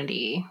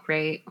opportunity,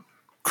 right?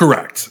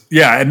 Correct.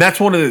 Yeah, and that's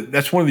one of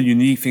the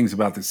unique things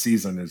about this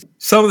season is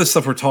some of the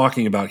stuff we're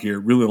talking about here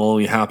really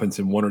only happens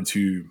in one or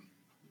two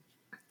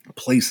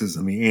places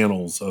in the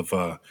annals of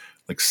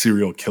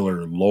serial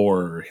killer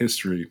lore or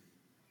history.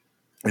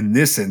 In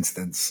this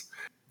instance,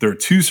 there are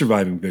two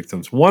surviving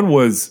victims. One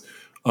was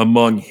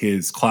among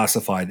his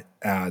classified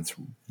ads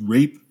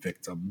rape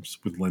victims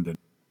with Lyndon.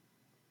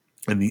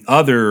 And the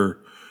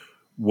other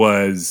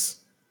was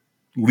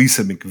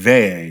Lisa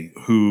McVeigh,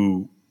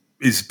 who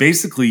is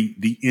basically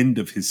the end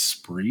of his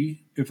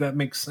spree, if that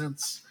makes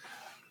sense.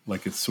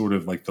 Like it's sort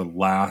of like the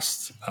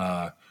last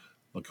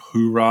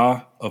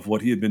hoorah of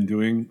what he had been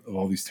doing, of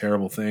all these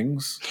terrible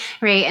things.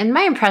 Right. And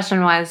my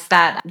impression was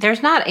that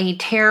there's not a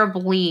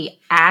terribly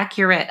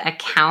accurate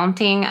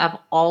accounting of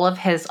all of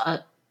his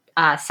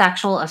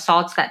sexual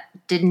assaults that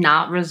did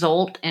not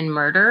result in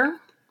murder.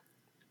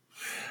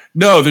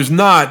 No, there's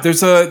not.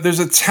 There's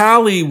a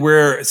tally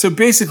where, so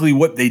basically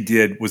what they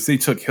did was they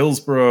took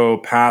Hillsborough,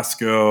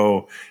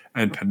 Pasco,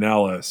 and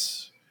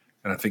Pinellas,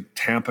 and I think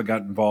Tampa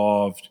got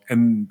involved,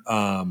 and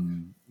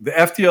the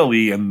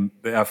FDLE and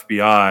the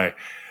FBI,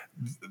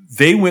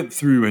 they went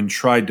through and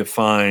tried to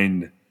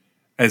find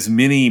as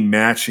many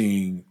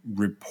matching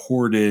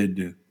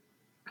reported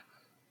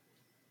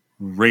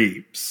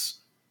rapes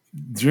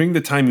during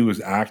the time he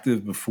was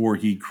active before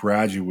he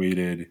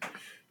graduated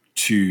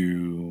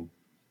to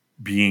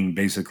being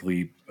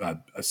basically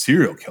a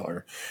serial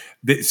killer.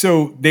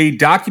 So they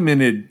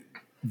documented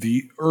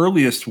the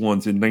earliest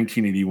ones in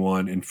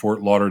 1981 in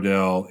Fort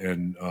Lauderdale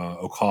and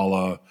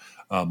Ocala,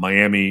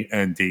 Miami,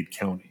 and Dade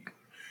County.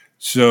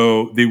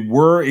 So they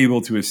were able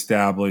to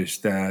establish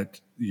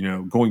that,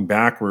 going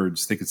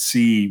backwards, they could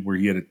see where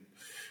he had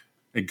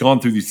gone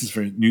through these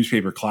different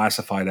newspaper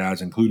classified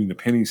ads, including the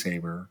Penny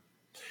Saver,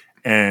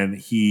 and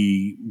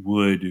he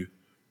would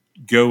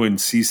go and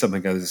see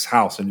something at his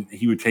house, and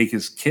he would take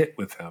his kit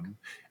with him,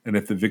 and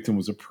if the victim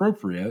was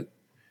appropriate,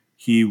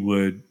 he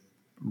would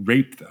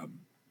rape them.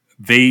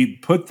 They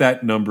put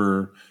that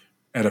number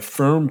at a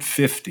firm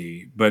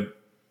 50, but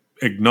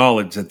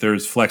acknowledge that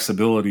there's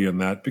flexibility in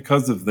that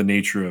because of the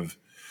nature of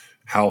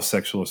how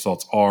sexual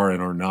assaults are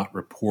and are not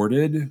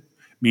reported,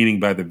 meaning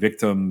by the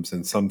victims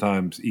and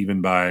sometimes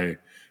even by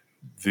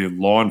the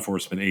law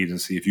enforcement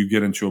agency. If you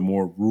get into a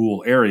more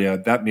rural area,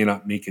 that may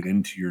not make it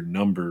into your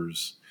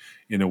numbers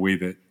in a way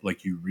that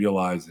you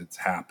realize it's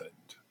happened.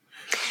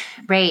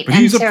 Right. But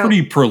he's a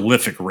pretty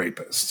prolific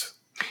rapist.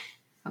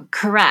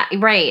 Correct.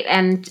 Right.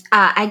 And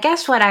I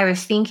guess what I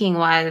was thinking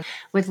was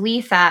with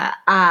Lisa,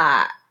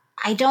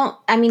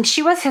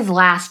 she was his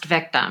last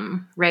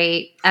victim,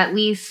 right? At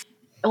least,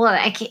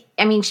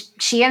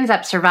 she ends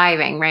up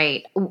surviving,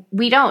 right?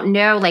 We don't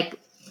know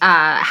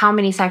how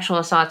many sexual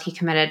assaults he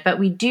committed, but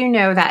we do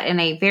know that in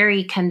a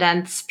very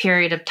condensed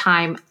period of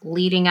time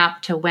leading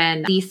up to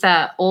when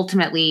Lisa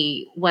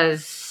ultimately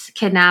was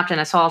kidnapped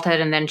and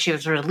assaulted and then she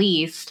was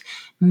released,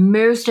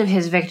 most of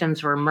his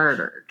victims were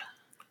murdered.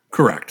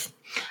 Correct.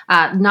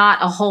 Not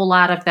a whole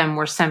lot of them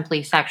were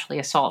simply sexually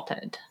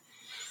assaulted.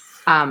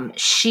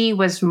 She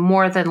was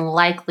more than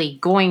likely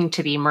going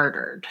to be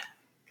murdered.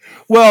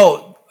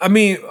 Well,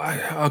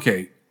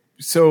 okay.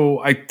 So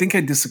I think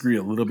I disagree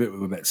a little bit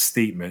with that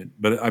statement,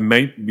 but I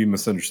might be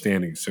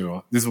misunderstanding.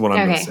 So this is what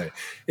I'm going to say.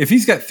 If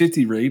he's got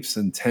 50 rapes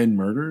and 10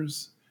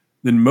 murders,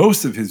 then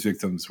most of his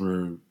victims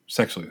were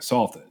sexually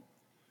assaulted,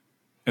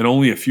 and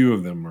only a few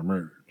of them were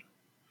murdered.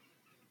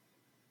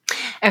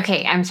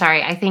 Okay, I'm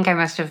sorry. I think I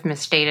must have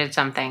misstated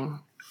something.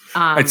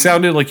 It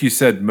sounded like you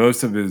said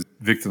most of his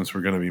victims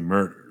were going to be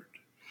murdered.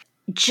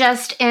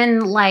 Just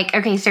in like,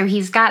 okay, so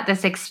he's got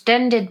this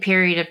extended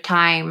period of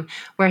time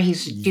where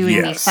he's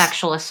doing these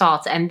sexual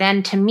assaults. And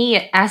then to me,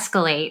 it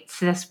escalates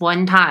this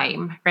one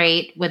time,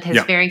 right, with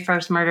his very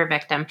first murder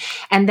victim.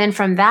 And then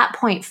from that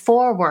point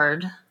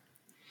forward,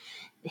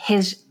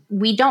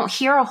 we don't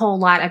hear a whole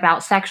lot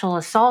about sexual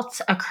assaults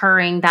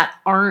occurring that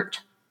aren't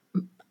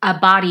a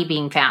body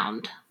being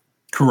found.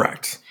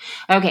 Correct.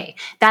 Okay,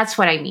 that's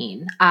what I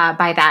mean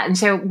by that. And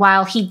so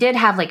while he did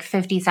have like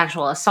 50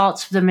 sexual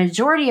assaults, the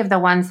majority of the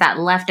ones that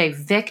left a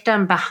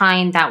victim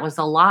behind that was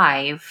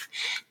alive,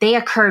 they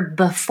occurred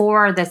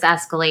before this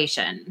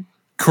escalation.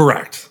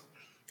 Correct.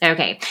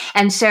 Okay.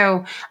 And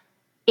so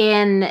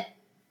it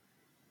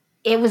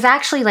was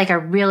actually like a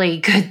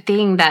really good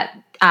thing that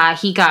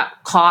he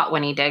got caught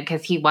when he did,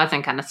 because he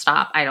wasn't going to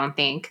stop, I don't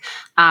think.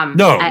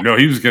 No,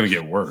 he was going to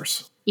get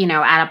worse.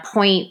 At a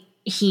point,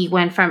 he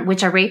went from,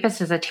 which a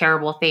rapist is a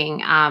terrible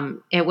thing.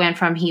 It went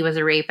from he was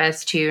a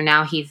rapist to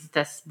now he's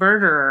this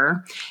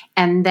murderer.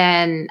 And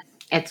then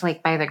it's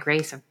like by the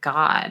grace of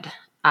God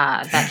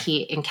that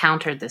he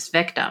encountered this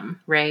victim,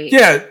 right?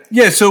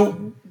 Yeah.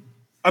 So,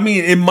 I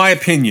mean, in my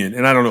opinion,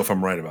 and I don't know if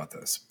I'm right about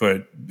this,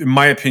 but in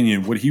my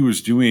opinion, what he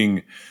was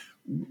doing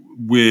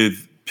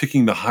with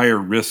picking the higher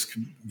risk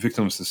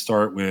victims to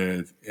start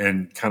with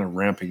and kind of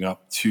ramping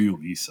up to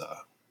Lisa,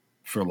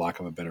 for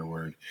lack of a better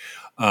word,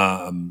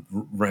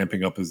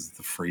 ramping up is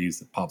the phrase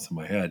that pops in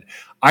my head.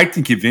 I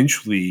think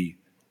eventually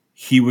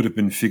he would have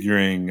been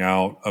figuring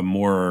out a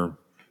more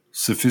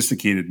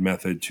sophisticated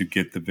method to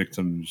get the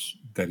victims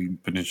that he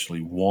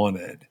potentially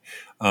wanted.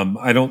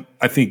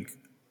 I think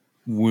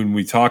when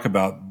we talk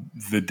about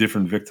the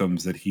different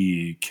victims that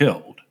he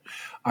killed,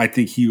 I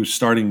think he was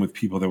starting with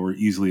people that were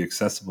easily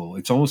accessible.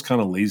 It's almost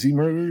kind of lazy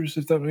murders,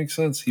 if that makes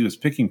sense. He was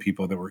picking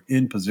people that were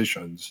in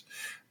positions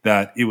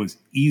that it was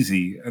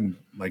easy, and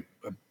like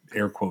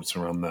air quotes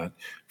around that,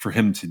 for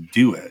him to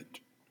do it.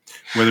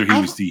 Whether he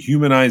was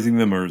dehumanizing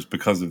them or it was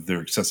because of their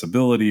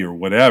accessibility or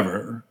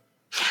whatever.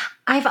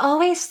 I've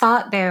always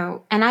thought,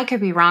 though, and I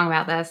could be wrong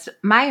about this,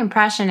 my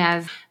impression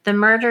is the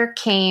murder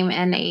came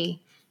in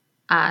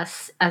a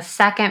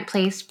second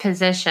place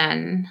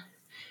position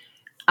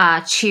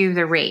to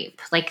the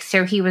rape. Like,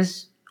 so he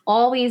was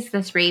always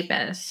this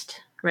rapist,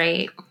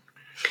 right?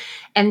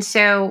 And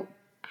so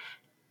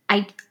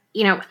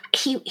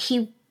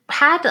he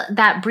had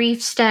that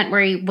brief stint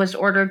where he was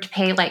ordered to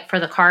pay like for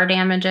the car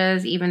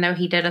damages, even though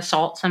he did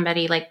assault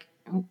somebody. Like,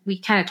 we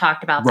kind of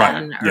talked about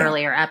that in an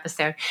earlier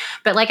episode.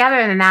 But like,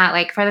 other than that,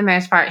 like for the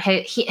most part,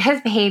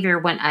 his behavior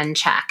went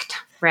unchecked,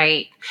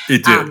 right?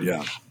 It did,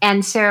 yeah.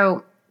 And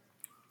so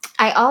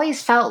I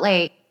always felt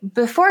like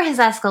before his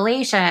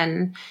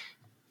escalation,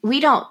 we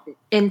don't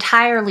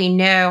entirely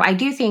know. I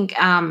do think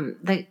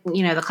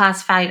the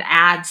classified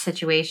ad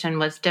situation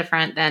was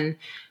different than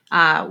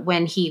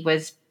when he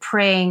was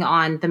preying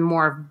on the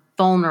more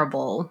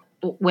vulnerable,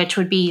 which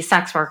would be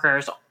sex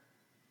workers,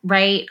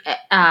 right?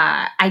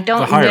 I don't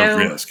know. The higher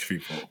risk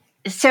people.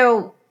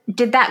 So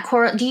did that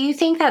do you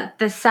think that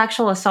the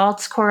sexual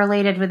assaults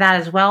correlated with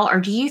that as well? Or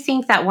do you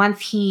think that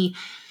once he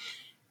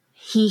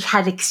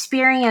had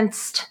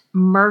experienced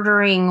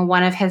murdering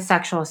one of his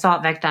sexual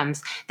assault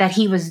victims, that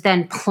he was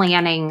then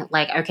planning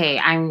like, okay,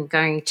 I'm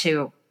going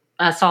to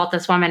assault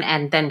this woman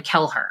and then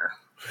kill her?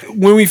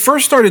 When we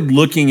first started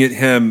looking at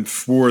him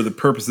for the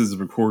purposes of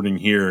recording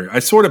here, I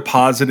sort of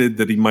posited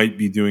that he might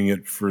be doing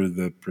it for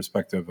the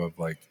perspective of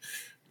like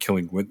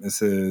killing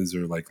witnesses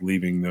or like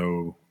leaving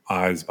no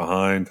eyes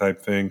behind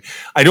type thing.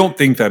 I don't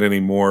think that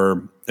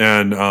anymore.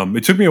 And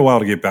it took me a while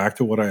to get back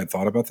to what I had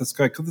thought about this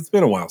guy, because it's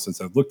been a while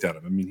since I've looked at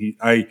him. I mean,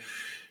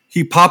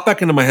 he popped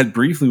back into my head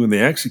briefly when they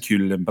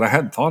executed him, but I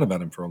hadn't thought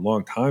about him for a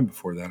long time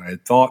before that. I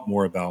had thought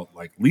more about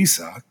like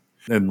Lisa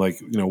and like,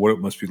 what it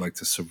must be like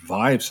to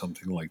survive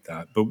something like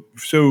that. But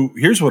so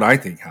here's what I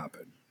think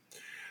happened.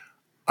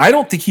 I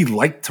don't think he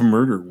liked to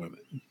murder women.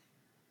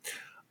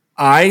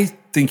 I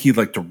think he'd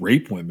like to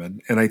rape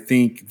women. And I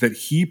think that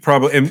he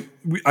probably, and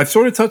I've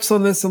sort of touched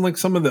on this in like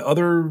some of the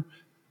other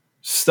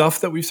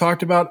stuff that we've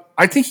talked about.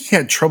 I think he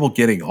had trouble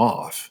getting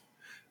off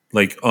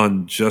like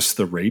on just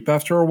the rape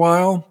after a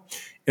while.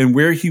 And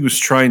where he was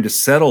trying to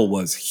settle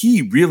was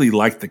he really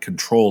liked the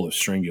control of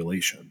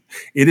strangulation.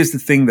 It is the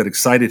thing that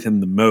excited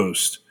him the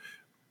most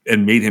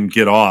and made him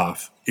get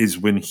off, is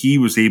when he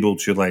was able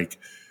to like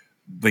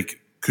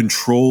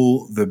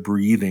control the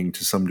breathing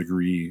to some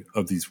degree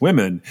of these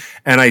women.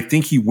 And I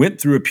think he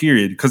went through a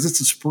period, because it's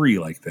a spree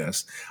like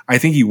this, I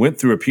think he went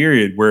through a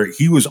period where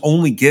he was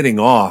only getting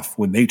off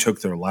when they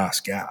took their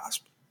last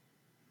gasp.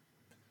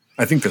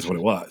 I think that's what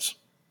it was.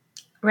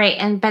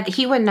 Right. But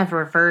he wouldn't have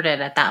reverted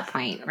at that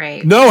point,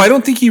 right? No, I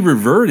don't think he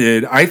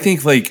reverted. I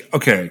think like,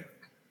 okay,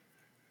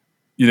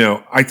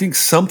 I think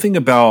something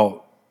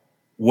about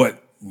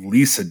what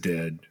Lisa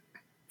did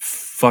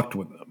fucked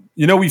with him.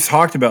 We've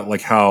talked about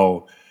like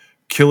how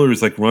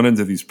killers like run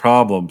into these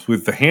problems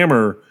with the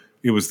Hammer.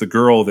 it was the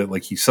girl that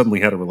like he suddenly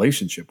had a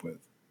relationship with.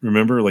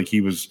 Remember, like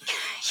he was,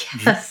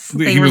 Yes,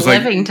 they he were was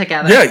living like,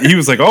 together. yeah, he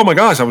was like, oh my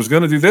gosh, I was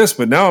going to do this,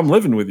 but now I'm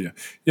living with you,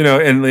 you know.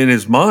 And in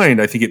his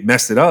mind, I think it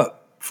messed it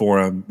up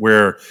for him,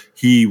 where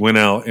he went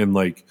out and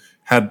like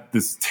had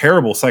this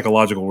terrible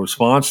psychological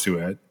response to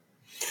it.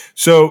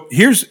 So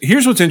here's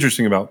what's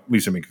interesting about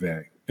Lisa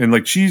McVey, and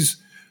like she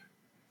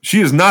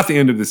is not the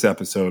end of this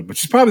episode, but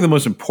she's probably the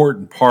most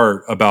important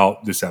part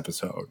about this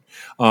episode.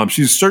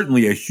 She's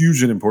certainly a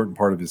huge and important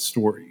part of his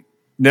story.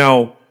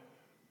 Now,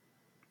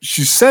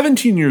 she's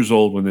 17 years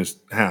old when this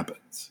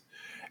happens,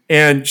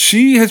 and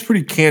she has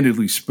pretty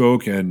candidly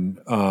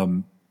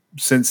spoken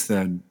since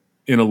then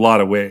in a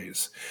lot of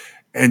ways.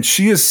 And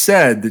she has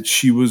said that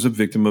she was a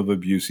victim of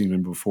abuse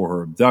even before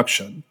her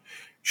abduction.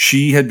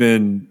 She had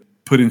been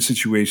put in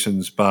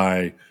situations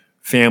by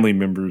family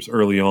members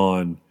early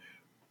on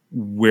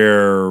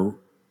where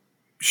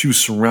she was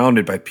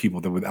surrounded by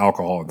people that with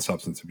alcohol and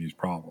substance abuse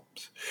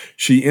problems.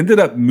 She ended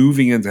up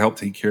moving in to help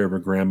take care of her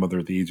grandmother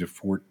at the age of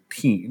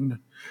 14.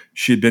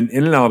 She had been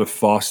in and out of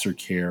foster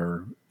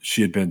care.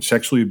 She had been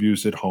sexually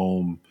abused at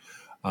home.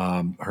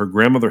 Her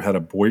grandmother had a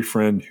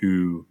boyfriend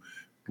who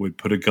would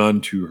put a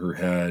gun to her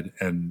head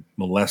and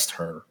molest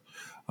her.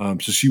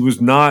 So she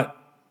was not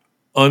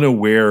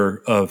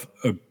unaware of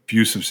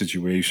abusive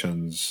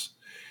situations.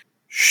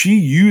 She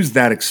used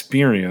that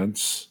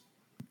experience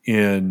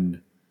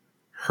in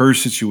her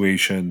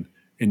situation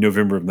in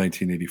November of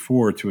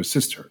 1984 to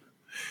assist her.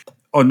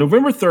 On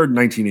November 3rd,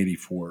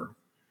 1984,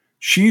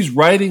 she's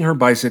riding her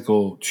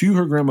bicycle to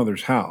her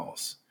grandmother's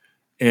house,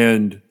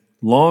 and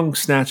Long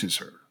snatches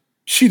her.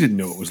 She didn't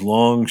know it was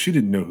Long. She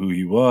didn't know who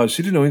he was.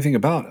 She didn't know anything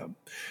about him.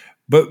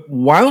 But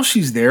while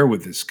she's there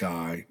with this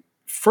guy,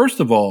 first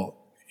of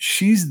all,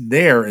 she's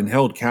there and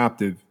held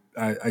captive.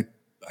 I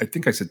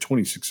think I said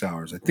 26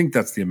 hours. I think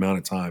that's the amount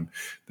of time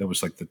that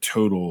was like the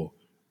total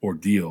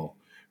ordeal,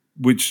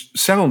 which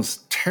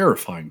sounds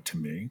terrifying to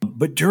me.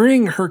 But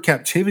during her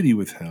captivity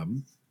with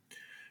him,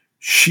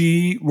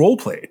 she role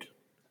played.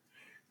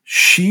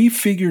 She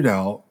figured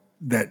out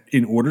that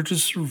in order to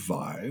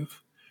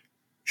survive,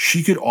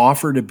 she could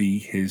offer to be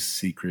his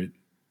secret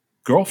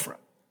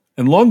girlfriend.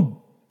 And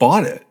Long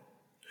bought it,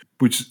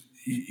 which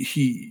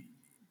he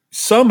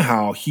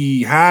somehow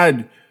he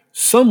had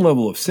some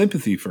level of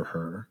sympathy for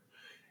her.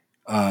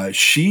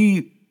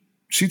 She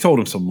told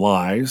him some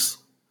lies,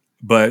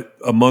 but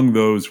among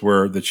those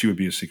were that she would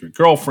be a secret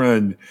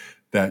girlfriend,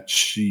 that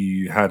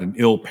she had an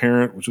ill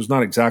parent, which was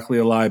not exactly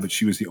a lie, but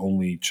she was the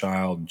only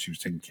child and she was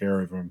taking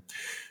care of him.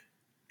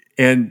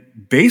 And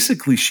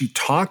basically, she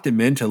talked him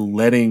into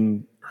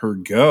letting her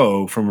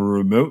go from a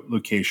remote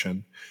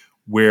location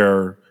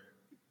where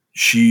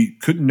she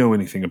couldn't know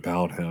anything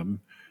about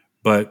him,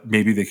 but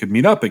maybe they could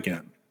meet up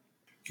again.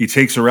 He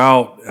takes her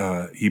out.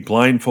 He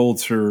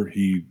blindfolds her.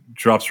 He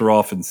drops her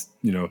off and,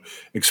 you know,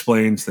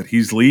 explains that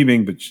he's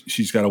leaving, but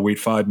she's got to wait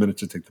 5 minutes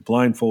to take the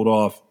blindfold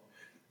off.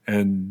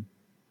 And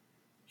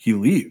he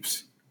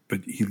leaves,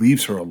 but he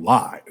leaves her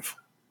alive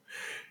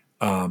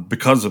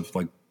because of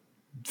like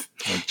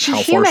she how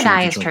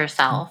humanized far she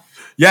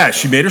herself. Yeah,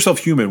 she made herself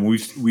human.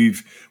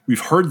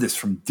 We've heard this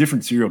from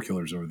different serial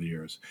killers over the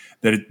years,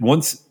 that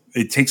once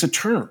it takes a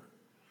turn.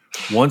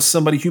 Once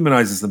somebody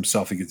humanizes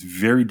themselves, it gets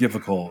very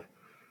difficult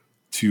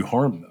to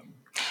harm them.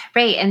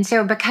 Right. And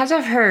so because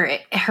of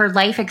her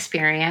life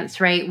experience,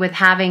 right, with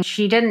having,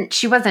 she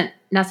wasn't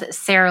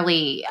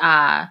necessarily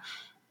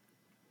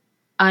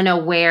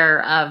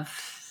unaware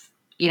of,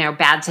 you know,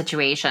 bad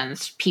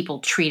situations, people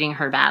treating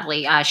her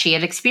badly. She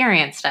had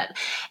experienced it.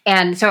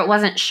 And so it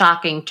wasn't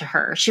shocking to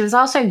her. She was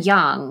also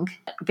young,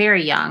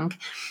 very young.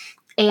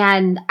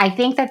 And I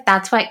think that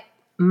that's what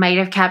might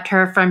have kept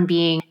her from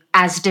being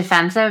as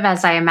defensive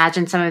as I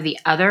imagine some of the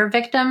other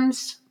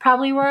victims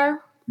probably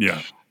were.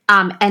 Yeah.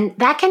 And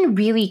that can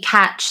really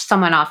catch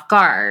someone off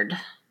guard.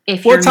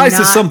 It ties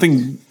to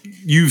something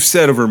you've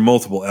said over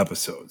multiple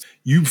episodes.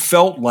 You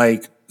felt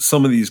like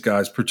some of these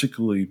guys,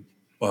 particularly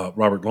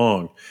Robert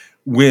Long,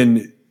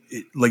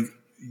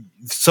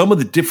 some of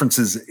the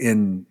differences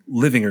in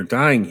living or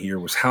dying here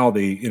was how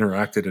they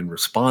interacted and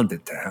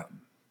responded to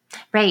him.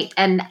 Right.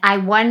 And I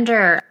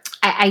wonder,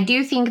 I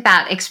do think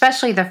that,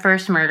 especially the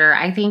first murder,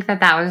 I think that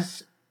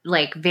was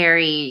like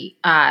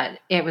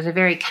it was a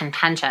very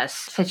contentious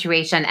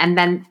situation. And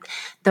then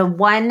the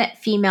one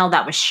female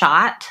that was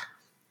shot,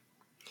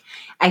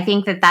 I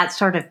think that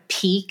sort of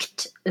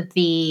piqued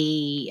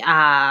the,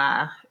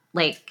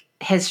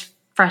 his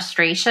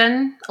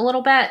frustration a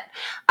little bit,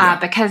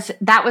 because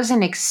that was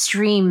an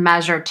extreme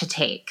measure to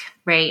take,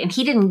 right? And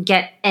he didn't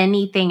get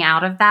anything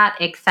out of that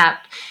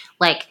except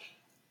like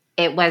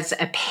it was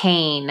a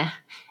pain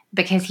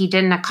because he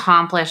didn't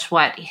accomplish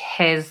what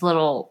his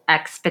little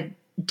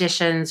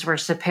expeditions were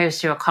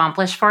supposed to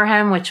accomplish for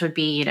him, which would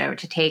be, you know,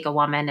 to take a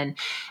woman and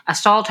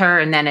assault her,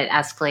 and then it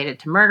escalated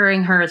to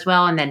murdering her as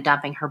well, and then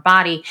dumping her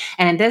body.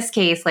 And in this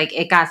case, like,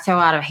 it got so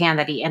out of hand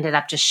that he ended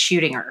up just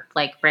shooting her.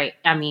 Like, right.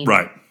 I mean,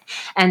 right.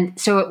 And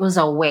so it was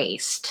a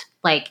waste.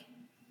 Like,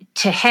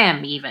 to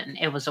him, even,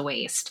 it was a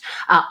waste.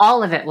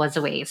 All of it was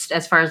a waste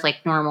as far as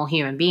like normal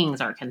human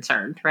beings are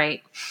concerned,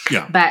 right?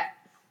 Yeah. But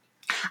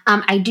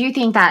I do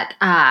think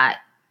that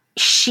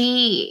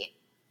she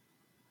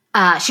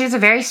was a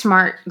very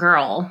smart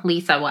girl,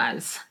 Lisa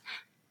was.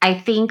 I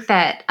think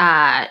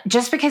that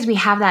just because we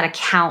have that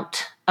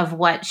account of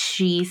what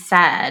she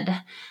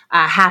said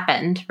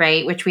happened,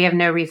 right, which we have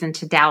no reason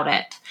to doubt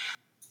it,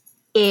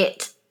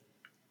 it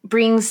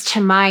brings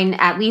to mind,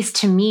 at least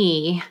to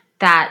me,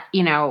 that,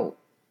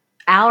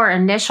 our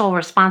initial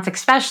response,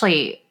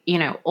 especially,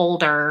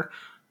 older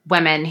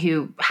women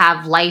who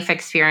have life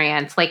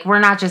experience, like, we're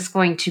not just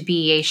going to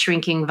be a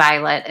shrinking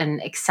violet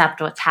and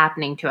accept what's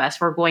happening to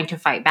us. We're going to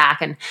fight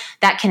back, and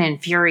that can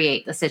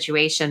infuriate the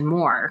situation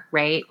more,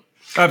 right?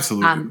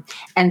 Absolutely.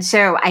 And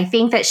so I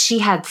think that she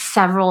had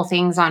several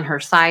things on her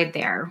side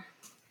there.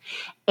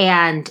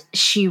 And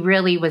she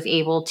really was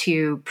able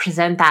to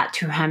present that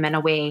to him in a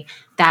way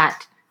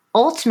that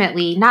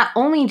ultimately, not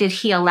only did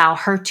he allow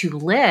her to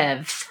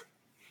live,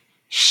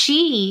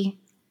 she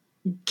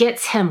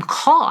gets him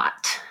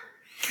caught.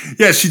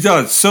 Yeah, she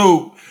does.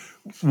 So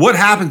what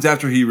happens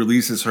after he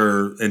releases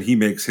her and he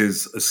makes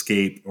his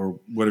escape, or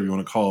whatever you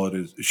want to call it,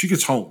 is she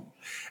gets home.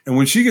 And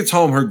when she gets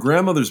home, her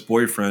grandmother's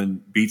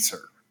boyfriend beats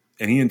her.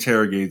 And he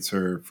interrogates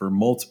her for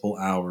multiple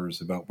hours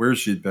about where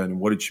she'd been and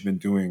what had she been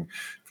doing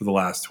for the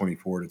last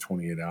 24 to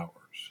 28 hours.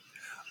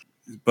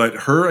 But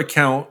her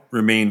account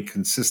remained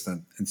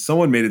consistent, and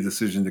someone made a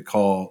decision to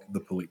call the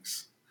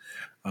police.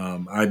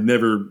 I've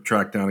never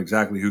tracked down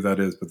exactly who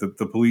that is, but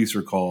the police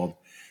are called.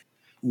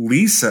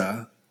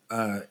 Lisa,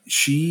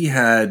 she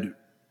had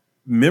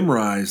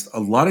memorized a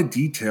lot of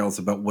details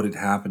about what had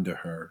happened to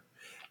her.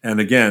 And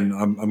again,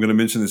 I'm going to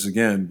mention this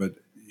again, but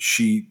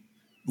she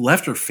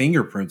left her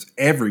fingerprints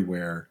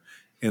everywhere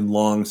in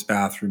Long's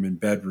bathroom and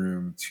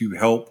bedroom to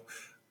help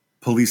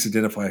police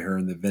identify her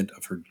in the event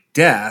of her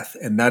death.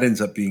 And that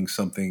ends up being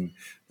something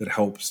that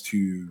helps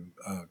to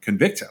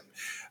convict him.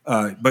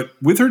 But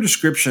with her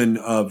description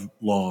of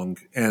Long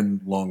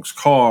and Long's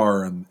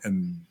car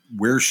and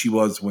where she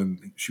was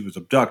when she was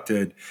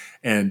abducted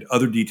and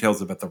other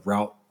details about the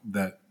route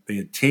that they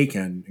had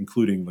taken,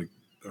 including like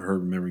her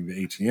remembering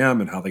the ATM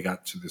and how they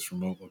got to this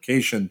remote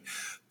location,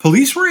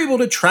 police were able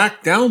to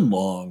track down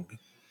Long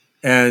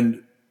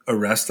and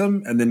arrest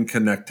him and then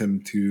connect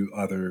him to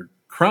other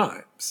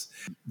crimes.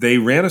 They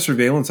ran a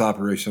surveillance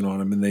operation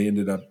on him and they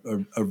ended up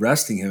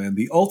arresting him. And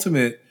the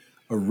ultimate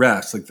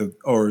arrest, like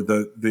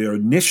the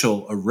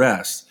initial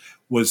arrest,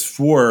 was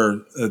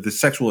for the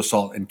sexual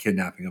assault and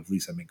kidnapping of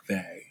Lisa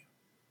McVeigh.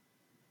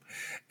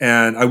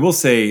 And I will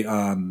say,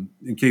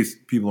 in case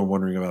people are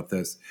wondering about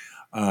this,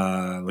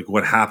 like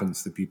what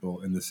happens to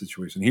people in this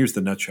situation. Here's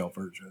the nutshell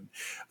version.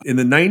 In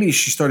the 90s,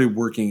 she started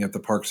working at the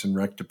Parks and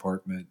Rec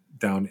department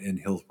down in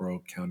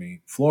Hillsborough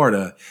County,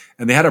 Florida,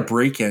 and they had a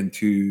break-in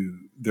to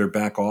their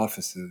back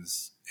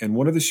offices. And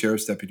one of the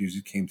sheriff's deputies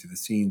who came to the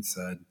scene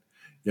said,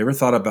 "You ever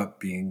thought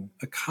about being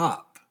a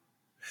cop?"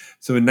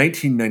 So in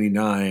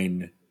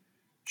 1999,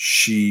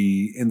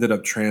 she ended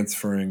up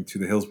transferring to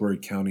the Hillsborough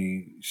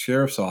County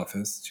Sheriff's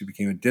Office. She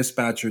became a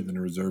dispatcher, then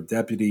a reserve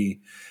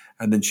deputy.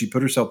 And then she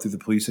put herself through the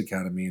police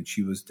academy and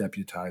she was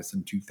deputized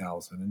in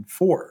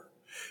 2004.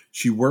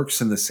 She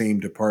works in the same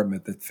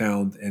department that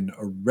found and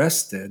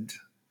arrested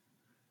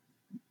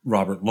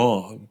Robert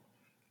Long.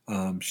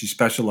 She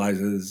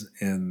specializes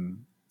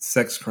in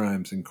sex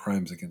crimes and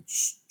crimes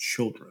against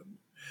children.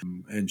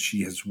 And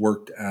she has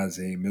worked as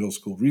a middle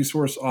school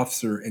resource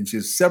officer, and she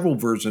has several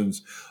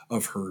versions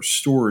of her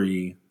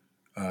story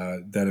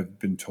that have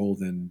been told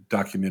in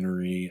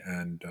documentary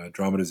and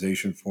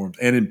dramatization forms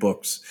and in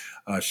books.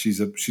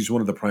 She's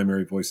one of the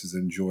primary voices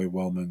in Joy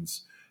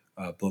Wellman's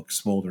book,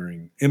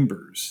 Smoldering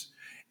Embers.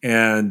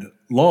 And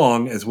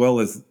Long, as well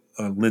as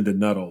Linda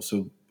Nuttall.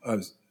 So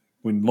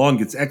when Long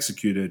gets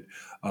executed,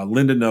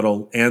 Linda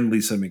Nuttall and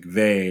Lisa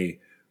McVeigh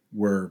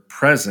were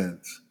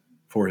present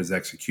for his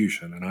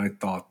execution. And I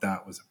thought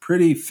that was a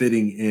pretty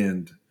fitting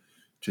end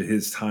to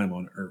his time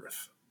on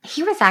Earth.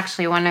 He was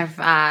actually one of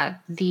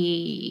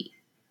the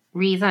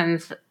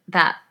reasons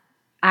that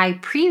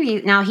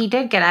now he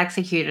did get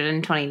executed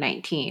in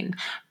 2019,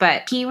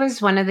 but he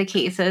was one of the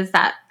cases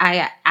that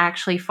I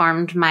actually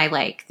formed my,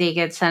 they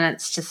get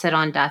sentenced to sit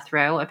on death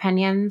row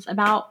opinions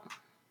about.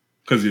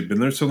 Because he'd been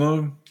there so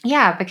long?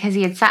 Yeah, because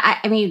he had,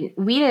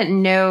 we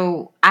didn't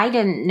know, I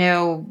didn't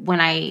know when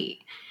I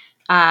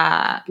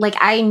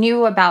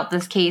knew about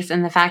this case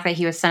and the fact that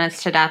he was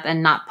sentenced to death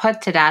and not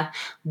put to death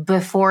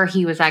before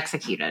he was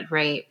executed,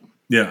 right?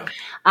 Yeah.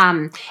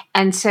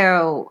 And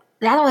so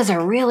that was a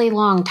really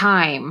long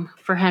time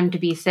for him to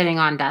be sitting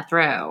on death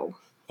row.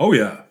 Oh,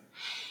 yeah.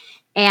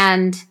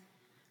 And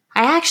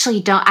I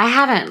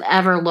haven't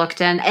ever looked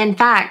in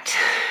fact,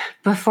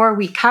 before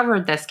we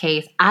covered this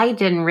case, I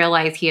didn't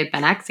realize he had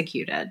been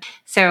executed.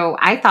 So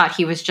I thought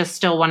he was just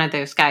still one of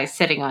those guys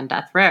sitting on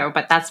death row,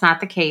 but that's not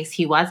the case.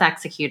 He was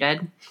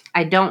executed.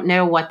 I don't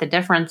know what the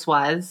difference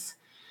was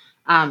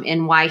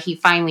in why he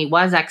finally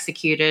was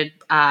executed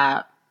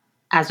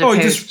as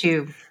opposed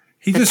to...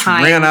 He just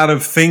ran out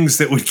of things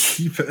that would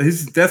keep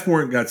his death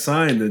warrant got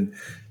signed and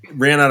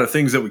ran out of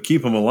things that would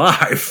keep him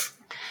alive.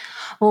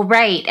 Well,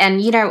 right.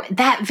 And,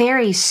 that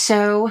varies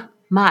so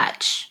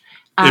much.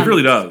 It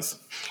really does.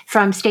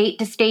 From state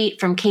to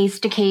state, from case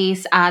to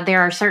case.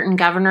 There are certain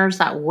governors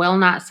that will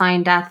not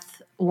sign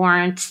death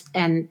warrants.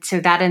 And so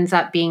that ends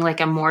up being like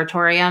a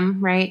moratorium,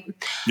 right?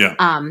 Yeah.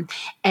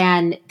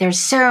 And there's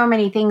so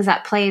many things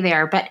at play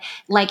there. But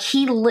like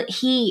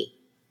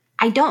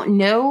I don't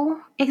know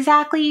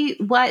exactly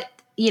what,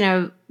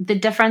 the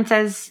difference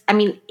is. I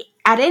mean,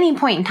 at any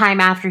point in time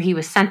after he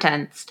was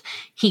sentenced,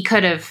 he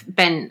could have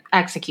been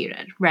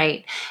executed,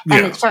 right?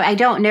 And so I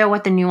don't know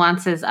what the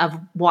nuances of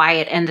why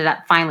it ended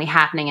up finally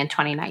happening in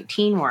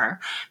 2019 were.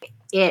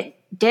 It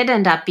did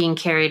end up being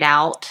carried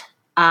out.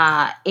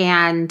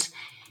 And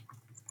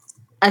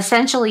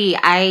essentially,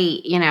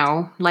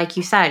 like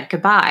you said,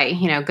 goodbye,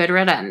 good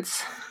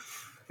riddance.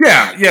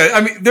 Yeah.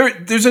 I mean,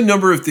 there's a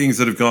number of things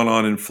that have gone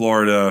on in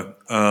Florida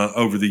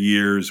over the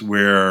years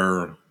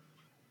where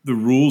the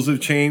rules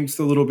have changed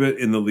a little bit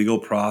in the legal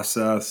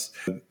process.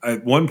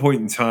 At one point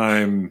in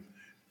time,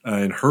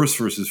 in Hearst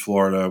versus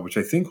Florida, which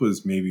I think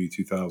was maybe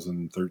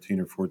 2013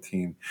 or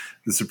 14,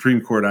 the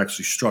Supreme Court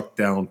actually struck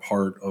down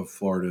part of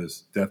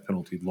Florida's death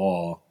penalty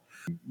law,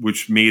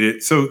 which made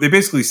it so they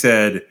basically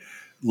said,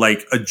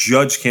 like, a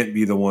judge can't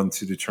be the one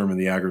to determine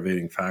the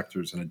aggravating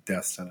factors in a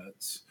death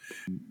sentence.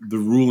 The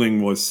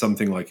ruling was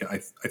something like,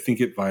 I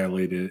think it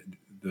violated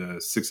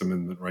the Sixth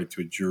Amendment right to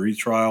a jury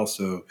trial.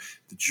 So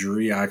the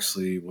jury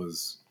actually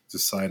was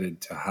decided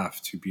to have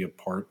to be a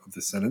part of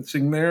the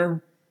sentencing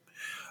there.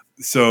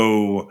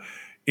 So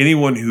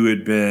anyone who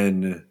had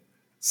been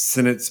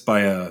sentenced by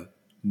a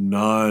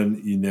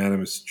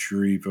non-unanimous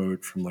jury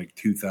vote from like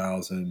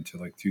 2000 to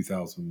like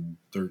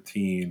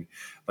 2013,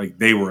 like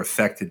they were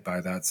affected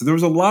by that. So there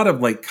was a lot of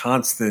like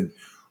constant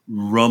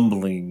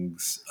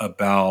rumblings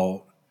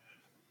about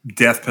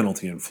death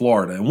penalty in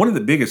Florida. And one of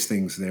the biggest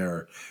things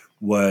there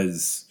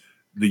was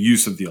the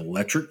use of the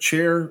electric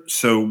chair.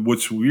 So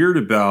what's weird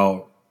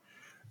about,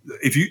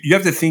 if you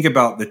have to think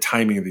about the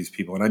timing of these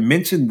people. And I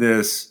mentioned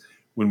this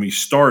when we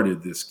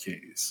started this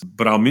case,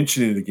 but I'll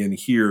mention it again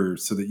here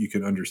so that you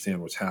can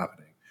understand what's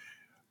happening.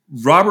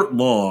 Robert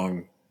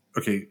Long,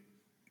 okay,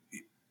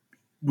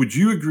 would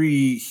you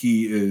agree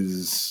he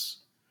is,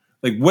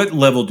 like, what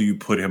level do you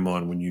put him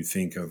on when you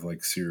think of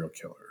like serial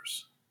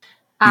killers?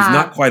 He's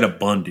not quite a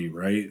Bundy,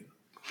 right?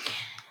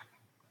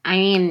 I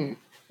mean,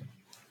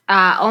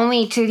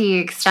 only to the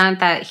extent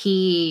that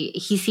he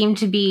seemed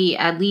to be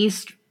at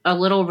least a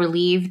little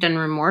relieved and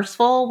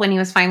remorseful when he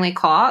was finally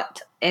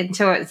caught. And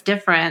so it's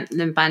different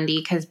than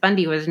Bundy, because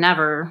Bundy was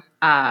never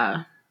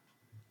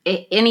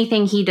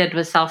anything he did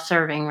was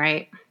self-serving,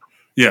 right?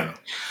 Yeah.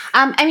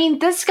 I mean,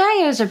 this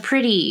guy is a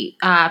pretty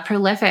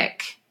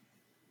prolific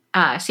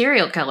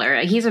serial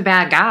killer. He's a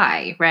bad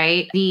guy,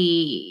 right?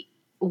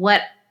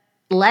 What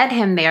led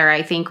him there,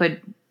 I think,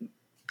 would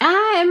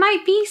it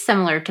might be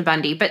similar to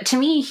Bundy, but to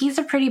me, he's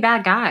a pretty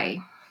bad guy.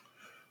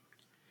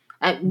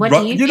 What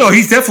do you think?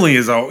 He definitely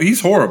is.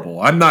 He's horrible.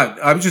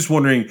 I was just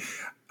wondering.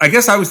 I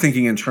guess I was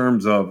thinking in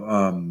terms of.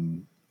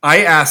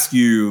 I asked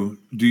you,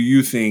 do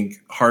you think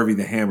Harvey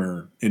the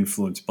Hammer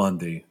influenced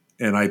Bundy?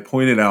 And I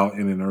pointed out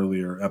in an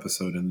earlier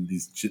episode in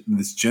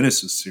this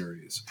Genesis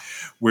series,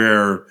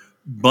 where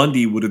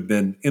Bundy would have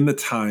been in the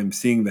time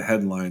seeing the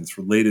headlines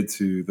related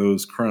to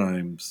those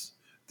crimes.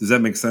 Does that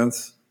make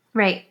sense?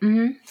 Right.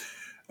 Mm-hmm.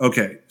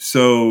 Okay,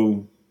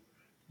 so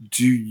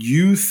do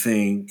you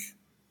think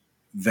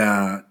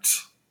that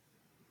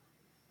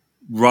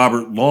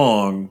Robert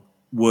Long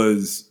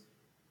was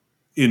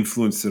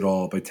influenced at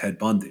all by Ted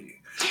Bundy?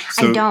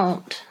 I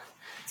don't.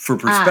 For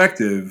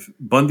perspective,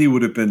 Bundy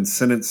would have been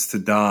sentenced to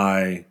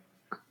die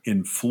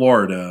in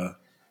Florida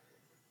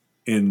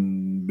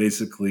in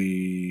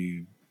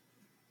basically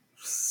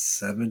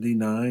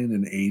 79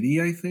 and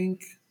 80, I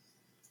think.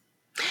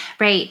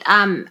 Right.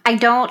 I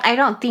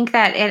don't think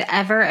that it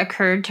ever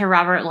occurred to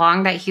Robert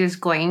Long that he was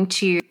going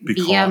to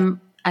be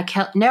a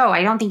killer. No,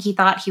 I don't think he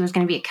thought he was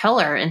going to be a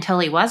killer until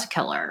he was a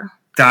killer.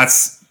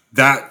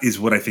 That is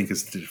what I think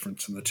is the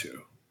difference in the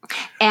two.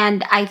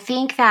 And I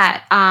think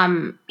that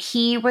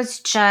he was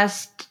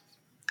just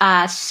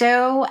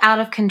so out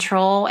of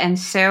control and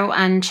so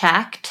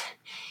unchecked,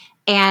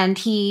 and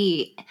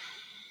he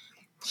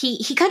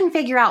couldn't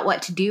figure out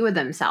what to do with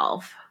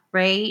himself.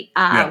 Right.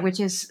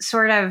 Which is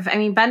sort of, I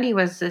mean, Bundy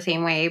was the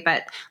same way,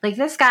 but like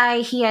this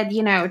guy, he had,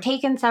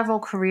 taken several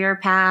career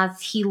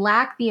paths. He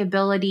lacked the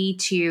ability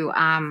to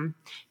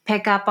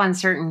pick up on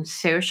certain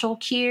social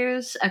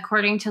cues,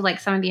 according to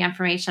like some of the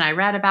information I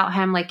read about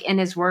him. Like in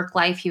his work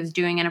life, he was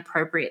doing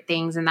inappropriate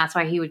things, and that's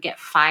why he would get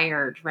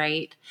fired.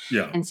 Right.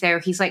 Yeah. And so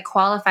he's like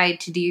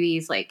qualified to do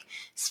these like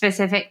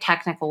specific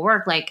technical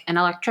work, like an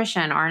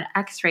electrician or an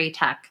X-ray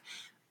tech.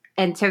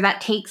 And so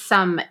that takes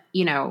some,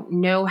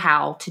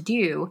 know-how to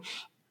do.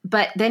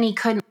 But then he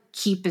couldn't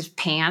keep his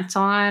pants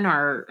on,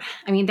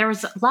 there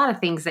was a lot of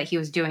things that he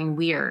was doing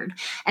weird.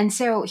 And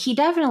so he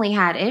definitely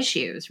had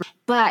issues.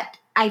 But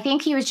I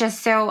think he was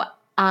just so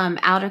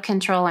out of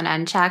control and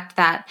unchecked,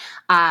 that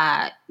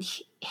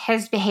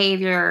his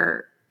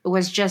behavior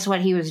was just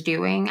what he was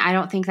doing. I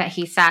don't think that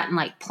he sat and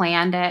like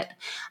planned it.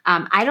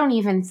 I don't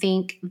even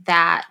think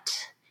that,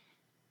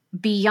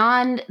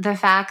 beyond the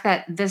fact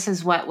that this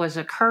is what was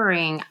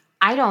occurring,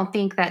 I don't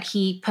think that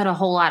he put a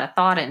whole lot of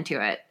thought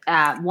into it.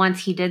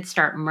 Once he did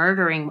start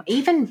murdering,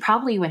 even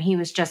probably when he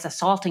was just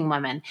assaulting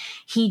women,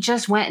 he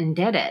just went and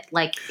did it.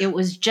 Like, it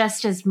was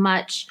just as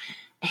much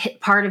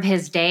part of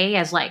his day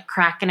as like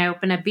cracking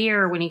open a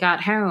beer when he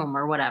got home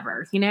or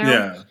whatever, you know?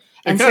 Yeah.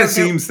 And it kind of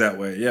so seems that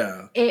way.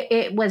 Yeah.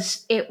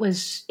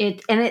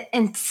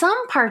 And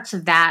some parts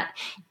of that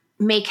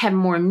make him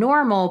more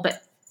normal,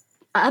 but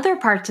other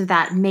parts of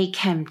that make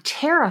him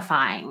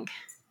terrifying,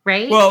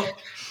 right? Well,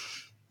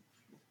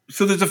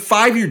 so there's a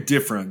 5-year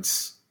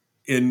difference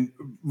in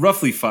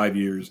roughly 5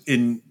 years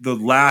in the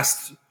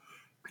last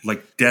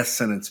like death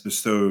sentence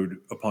bestowed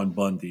upon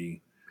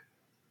Bundy.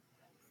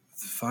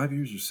 5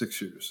 years or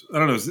 6 years? I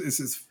don't know. It's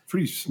a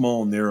pretty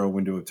small, narrow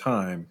window of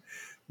time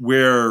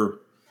where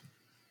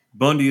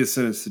Bundy is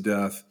sentenced to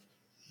death,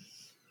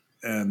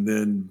 and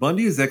then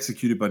Bundy is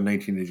executed by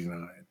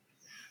 1989.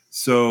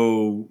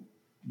 So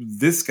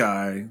this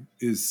guy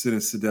is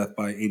sentenced to death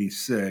by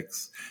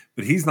 86,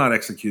 but he's not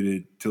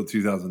executed till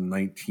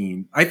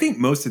 2019. I think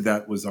most of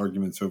that was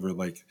arguments over,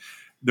 like,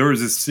 there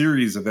was a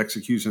series of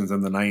executions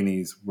in the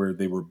 90s where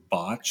they were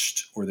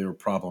botched or they were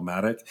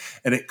problematic,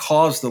 and it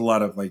caused a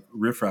lot of like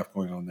riffraff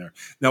going on there.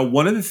 Now,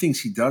 one of the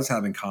things he does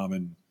have in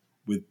common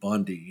with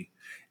Bundy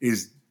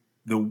is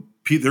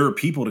there are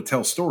people to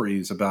tell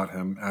stories about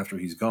him after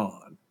he's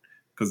gone,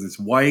 because his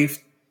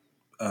wife,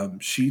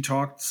 she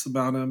talks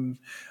about him.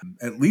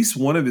 At least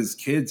one of his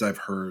kids I've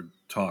heard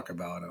talk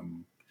about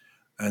him.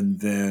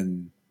 And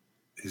then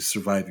his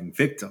surviving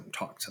victim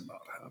talks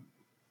about him.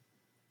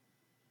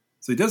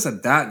 So he does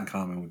have that in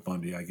common with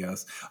Bundy, I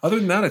guess. Other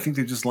than that, I think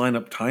they just line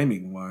up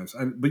timing-wise.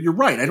 But you're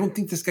right. I don't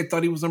think this guy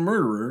thought he was a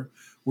murderer,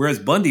 whereas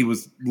Bundy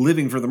was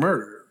living for the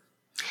murder.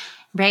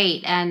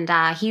 Right. And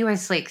he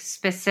was like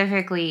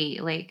specifically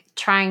like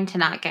trying to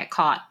not get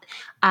caught.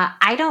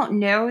 I don't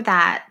know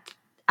that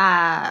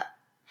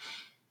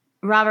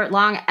Robert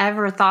Long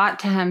ever thought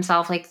to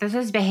himself, like, this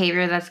is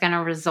behavior that's going to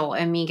result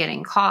in me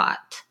getting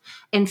caught.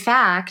 In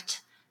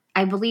fact,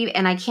 I believe,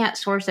 and I can't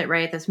source it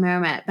right at this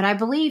moment, but I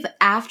believe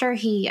after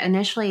he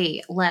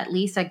initially let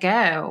Lisa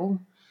go,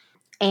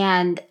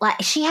 and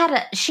like she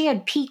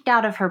had peeked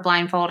out of her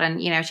blindfold,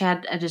 and you know, she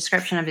had a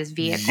description of his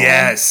vehicle.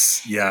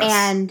 Yes.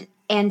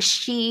 And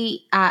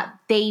she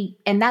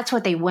and that's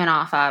what they went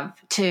off of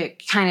to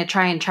kind of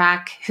try and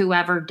track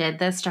whoever did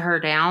this to her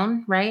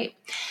down, right?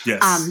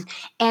 Yes.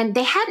 And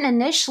they hadn't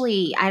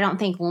initially, I don't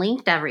think,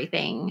 linked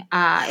everything.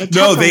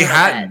 They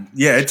hadn't.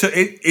 Yeah,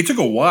 it took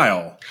a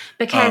while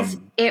because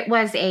it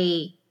was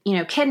a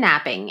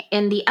kidnapping.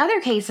 In the other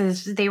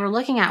cases, they were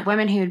looking at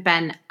women who had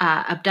been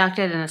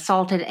abducted and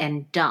assaulted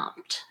and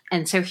dumped.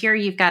 And so here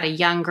you've got a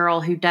young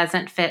girl who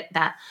doesn't fit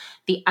the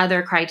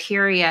other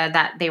criteria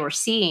that they were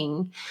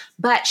seeing,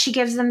 but she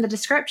gives them the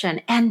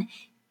description. And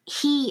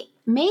he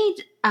made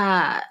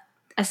a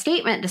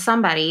statement to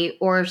somebody,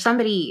 or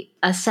somebody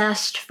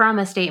assessed from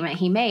a statement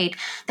he made,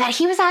 that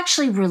he was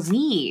actually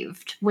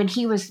relieved when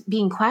he was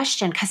being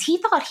questioned, because he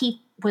thought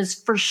he was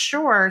for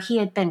sure he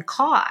had been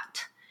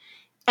caught.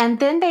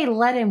 And then they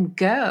let him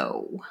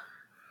go.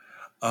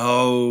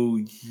 Oh,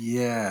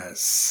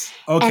 yes.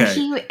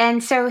 Okay.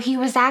 And so he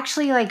was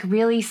actually like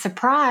really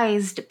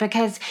surprised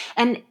because,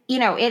 and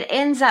it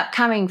ends up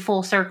coming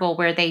full circle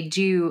where they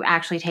do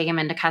actually take him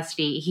into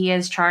custody. He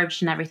is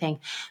charged and everything,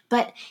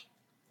 but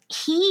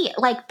he,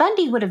 like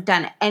Bundy, would have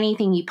done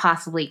anything he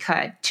possibly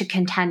could to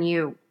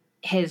continue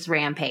his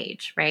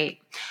rampage, right?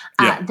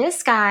 Yeah.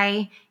 This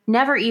guy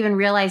never even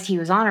realized he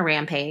was on a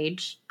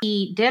rampage.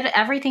 He did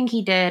everything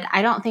he did.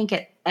 I don't think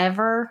it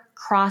ever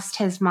crossed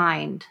his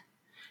mind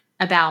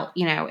about,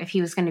 if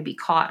he was going to be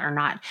caught or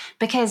not.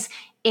 Because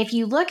if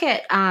you look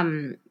at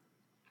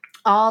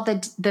all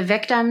the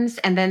victims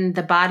and then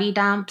the body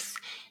dumps,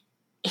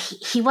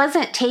 he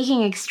wasn't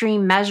taking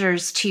extreme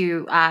measures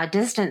to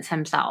distance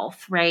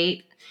himself,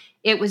 right?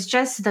 It was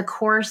just the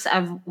course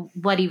of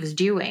what he was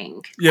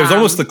doing. Yeah, it was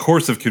almost the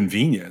course of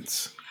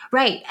convenience.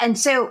 Right. And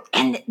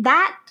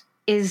that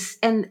is,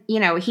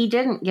 he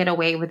didn't get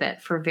away with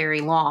it for very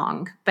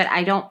long, but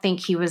I don't think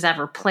he was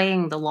ever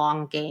playing the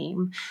long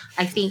game.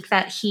 I think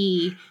that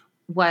he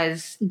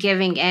was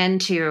giving in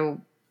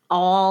to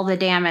all the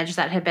damage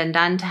that had been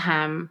done to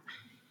him.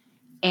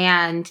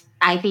 And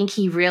I think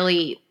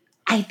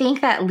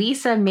that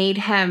Lisa made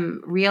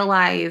him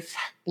realize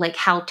like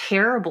how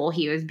terrible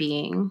he was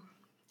being.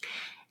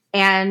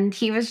 And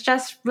he was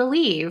just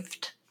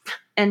relieved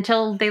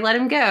until they let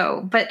him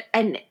go. But,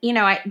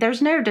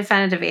 there's no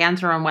definitive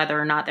answer on whether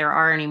or not there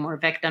are any more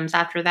victims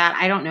after that.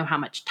 I don't know how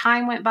much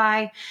time went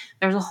by.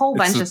 There's a whole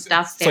bunch of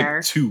stuff there.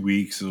 It's like 2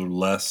 weeks or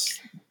less.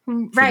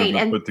 Right.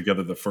 And put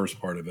together the first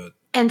part of it.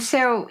 And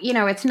so,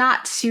 it's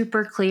not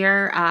super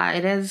clear.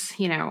 It is,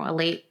 a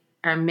late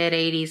or mid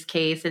 80s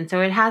case. And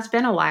so it has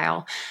been a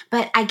while.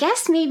 But I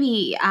guess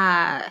maybe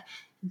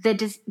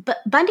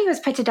Bundy was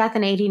put to death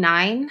in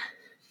 89.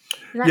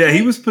 Yeah, right?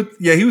 He was put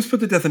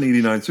to death in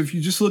 89. So if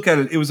you just look at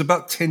it, it was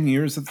about 10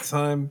 years at the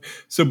time.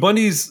 So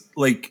Bundy's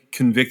like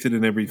convicted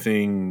and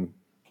everything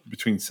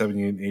between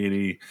 70 and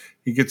 80.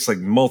 He gets like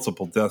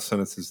multiple death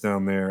sentences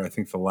down there. I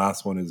think the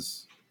last one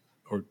is,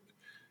 or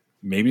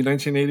maybe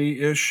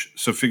 1980-ish.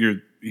 So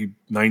figure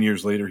 9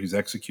 years later, he's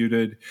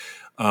executed.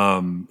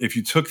 If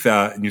you took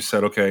that and you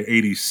said, okay,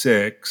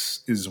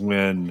 86 is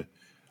when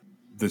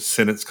the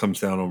sentence comes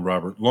down on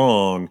Robert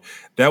Long,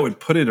 that would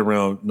put it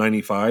around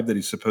 95 that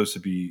he's supposed to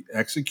be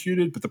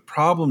executed. But the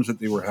problems that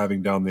they were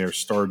having down there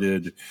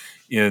started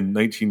in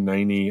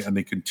 1990 and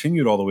they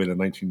continued all the way to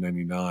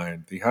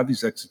 1999. They had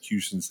these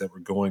executions that were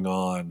going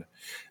on.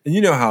 And you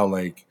know how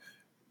like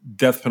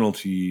death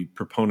penalty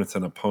proponents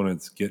and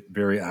opponents get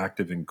very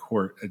active in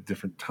court at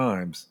different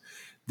times.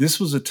 This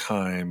was a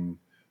time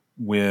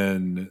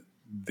when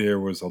there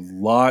was a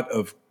lot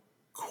of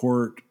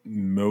court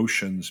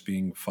motions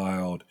being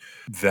filed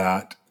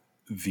that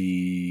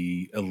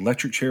the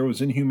electric chair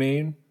was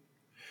inhumane.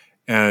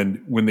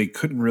 And when they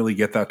couldn't really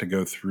get that to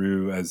go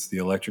through as the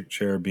electric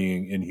chair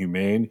being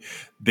inhumane,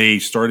 they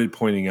started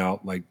pointing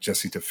out like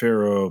Jesse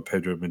Tefero,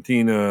 Pedro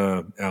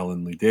Medina,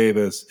 Alan Lee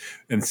Davis,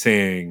 and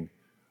saying,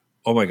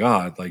 oh my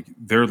God, like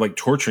they're like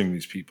torturing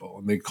these people.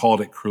 And they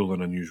called it cruel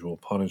and unusual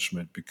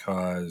punishment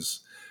because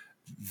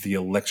the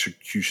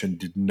electrocution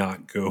did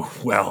not go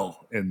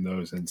well in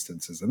those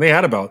instances. And they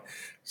had about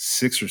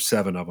 6 or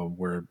 7 of them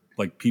where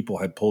like people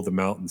had pulled them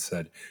out and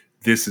said,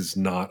 this is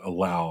not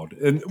allowed.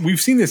 And we've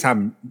seen this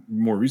happen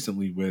more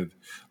recently with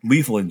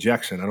lethal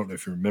injection. I don't know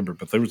if you remember,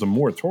 but there was a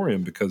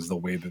moratorium because the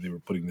way that they were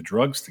putting the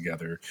drugs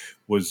together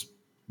was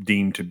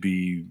deemed to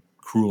be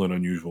cruel and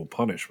unusual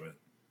punishment.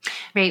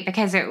 Right,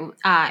 because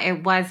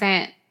it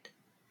wasn't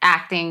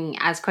acting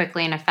as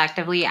quickly and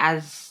effectively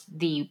as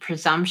the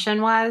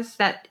presumption was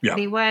that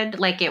they would.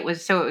 Like it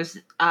was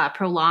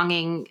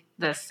prolonging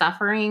the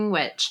suffering,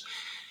 which,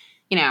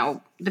 you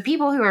know, the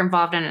people who are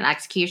involved in an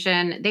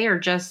execution, they are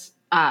just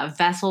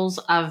vessels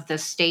of the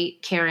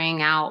state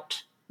carrying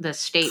out the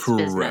state's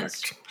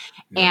business.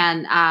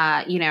 Yeah.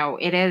 And, you know,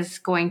 it is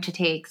going to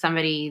take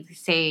somebody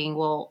saying,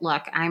 well,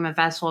 look, I'm a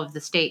vessel of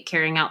the state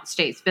carrying out the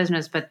state's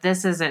business, but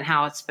this isn't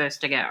how it's supposed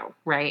to go.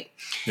 Right.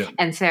 Yeah.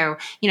 And so,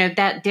 you know,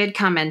 that did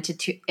come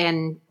into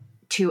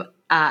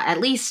at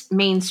least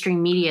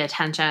mainstream media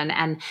attention.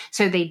 And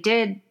so they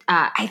did,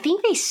 I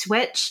think they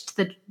switched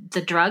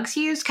the drugs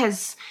used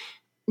because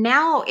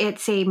now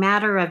it's a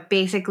matter of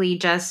basically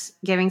just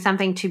giving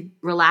something to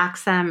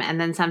relax them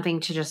and then something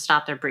to just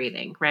stop their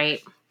breathing.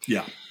 Right.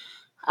 Yeah.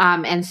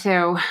 And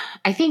so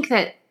I think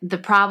that the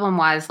problem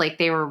was like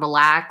they were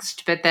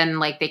relaxed, but then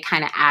like they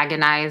kind of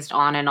agonized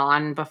on and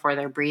on before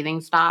their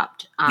breathing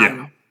stopped.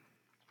 And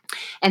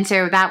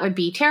so that would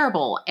be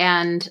terrible.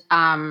 And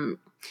I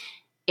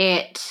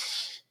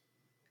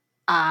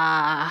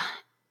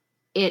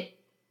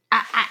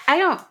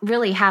don't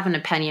really have an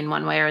opinion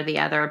one way or the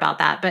other about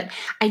that, but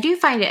I do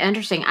find it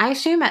interesting. I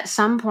assume at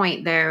some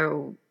point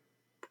though,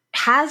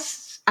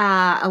 has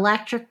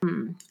electric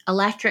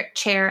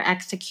chair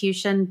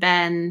execution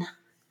been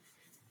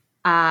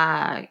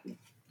done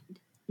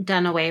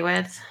away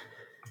with?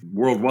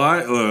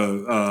 Worldwide,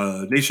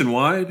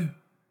 nationwide?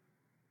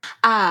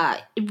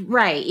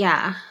 Right,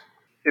 yeah.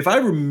 If I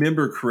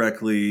remember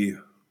correctly,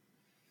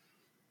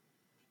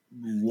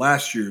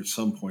 last year at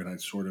some point I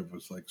sort of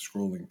was like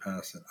scrolling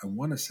past it. I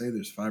want to say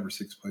there's 5 or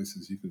 6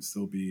 places you can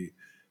still be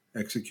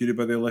executed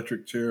by the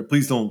electric chair.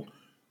 Please don't.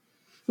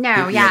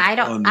 No, yeah, I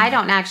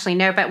don't actually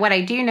know, but what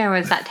I do know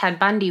is that Ted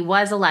Bundy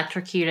was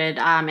electrocuted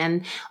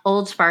in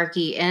Old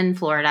Sparky in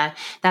Florida.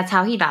 That's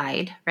how he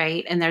died,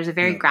 right? And there's a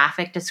very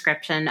graphic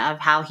description of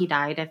how he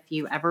died if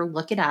you ever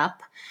look it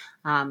up.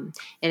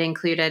 It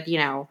included, you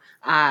know,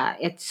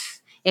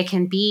 it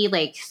can be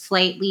like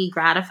slightly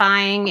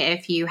gratifying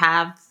if you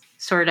have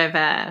sort of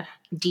a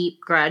deep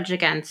grudge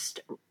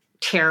against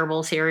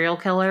terrible serial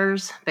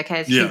killers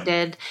because he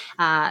did,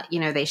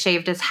 you know, they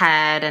shaved his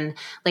head and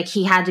like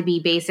he had to be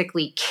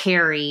basically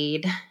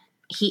carried.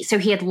 So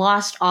he had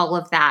lost all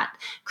of that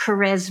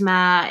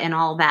charisma and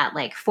all that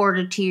like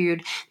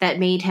fortitude that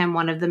made him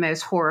one of the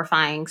most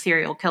horrifying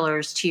serial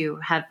killers to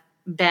have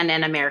been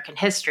in American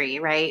history,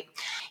 right?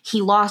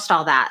 He lost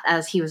all that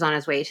as he was on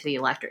his way to the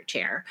electric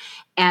chair.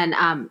 And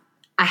I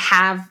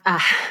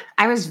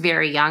was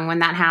very young when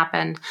that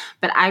happened,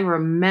 but I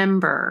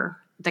remember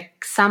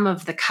some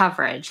of the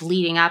coverage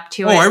leading up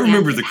to it. Oh, I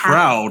remember the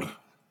crowd.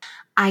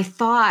 I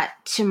thought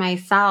to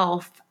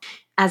myself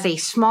as a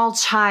small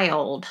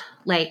child,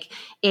 like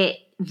it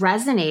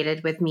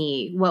resonated with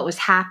me what was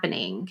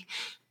happening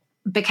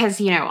because,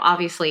 you know,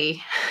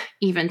 obviously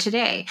even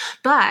today,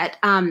 but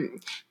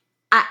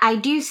I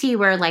do see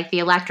where like the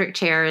electric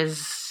chair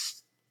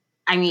is,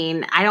 I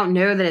mean, I don't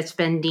know that it's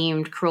been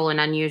deemed cruel and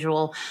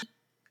unusual.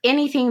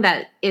 Anything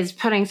that is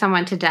putting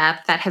someone to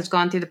death that has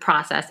gone through the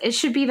process, it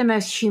should be the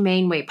most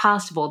humane way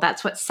possible.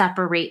 That's what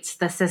separates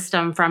the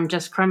system from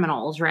just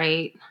criminals,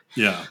 right?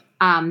 Yeah.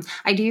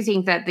 I do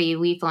think that the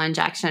lethal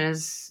injection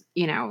is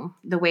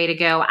the way to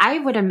go.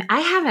 I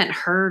haven't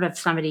heard of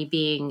somebody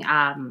being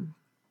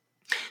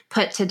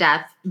put to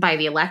death by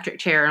the electric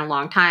chair in a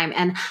long time.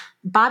 And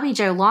Bobby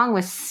Joe Long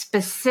was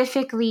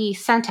specifically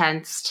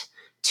sentenced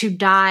to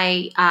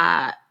die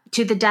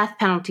to the death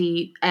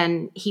penalty,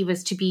 and he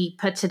was to be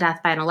put to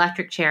death by an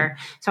electric chair.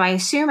 So I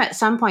assume at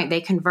some point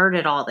they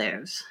converted all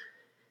those.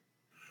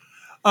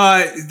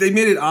 They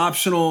made it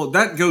optional.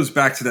 That goes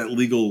back to that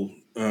legal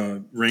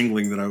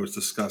wrangling that I was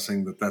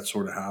discussing, that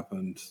sort of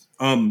happened.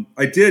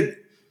 I did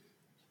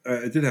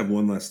have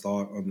one last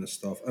thought on this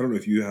stuff. I don't know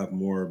if you have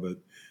more, but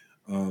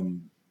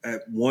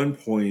at one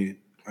point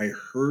I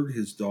heard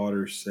his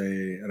daughter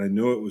say, and I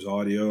know it was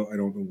audio, I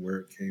don't know where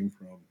it came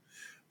from,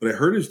 but I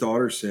heard his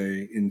daughter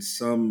say in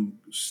some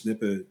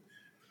snippet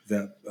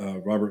that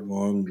Robert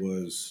Long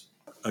was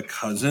a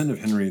cousin of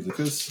Henry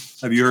Lucas.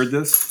 Have you heard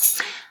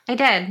this? I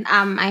did.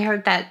 I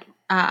heard that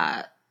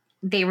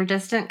they were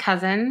distant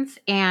cousins,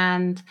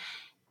 and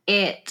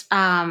it.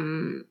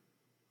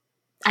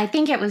 I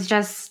think it was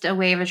just a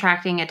way of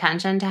attracting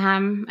attention to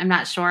him. I'm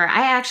not sure.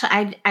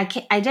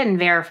 I didn't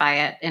verify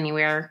it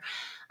anywhere,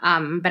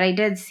 but I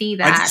did see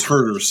that. I just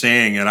heard her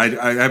saying it.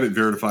 I haven't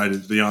verified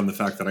it beyond the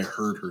fact that I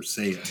heard her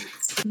say it.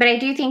 But I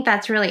do think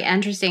that's really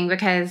interesting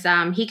because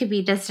he could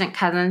be distant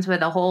cousins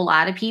with a whole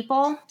lot of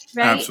people,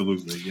 right?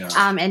 Absolutely,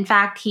 yeah. In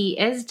fact, he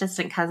is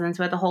distant cousins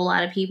with a whole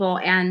lot of people.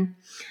 And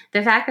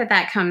the fact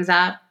that comes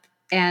up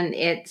and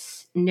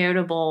it's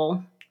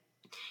notable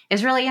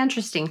is really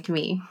interesting to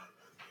me.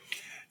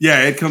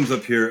 Yeah, it comes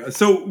up here.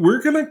 So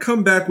we're going to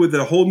come back with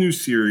a whole new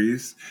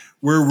series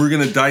where we're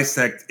going to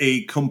dissect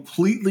a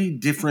completely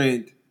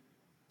different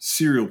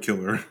serial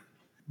killer.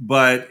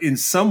 But in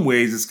some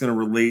ways, it's going to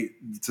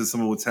relate to some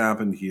of what's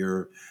happened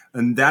here.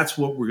 And that's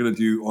what we're going to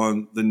do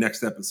on the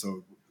next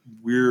episode.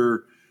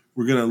 We're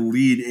going to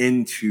lead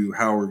into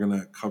how we're going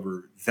to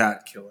cover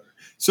that killer.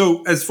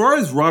 So as far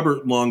as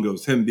Robert Long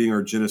goes, him being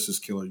our Genesis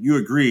killer, you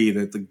agree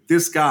that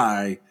this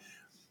guy,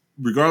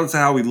 regardless of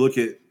how we look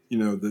at,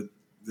 the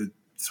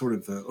sort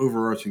of the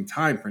overarching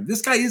time frame,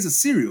 this guy is a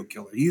serial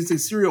killer. He's a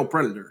serial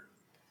predator.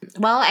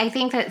 Well, I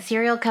think that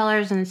serial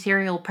killers and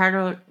serial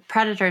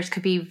predators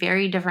could be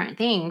very different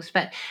things,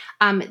 but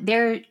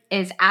there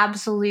is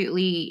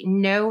absolutely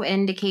no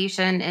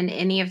indication in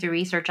any of the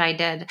research I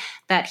did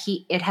that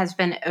it has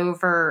been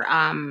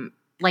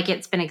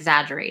it's been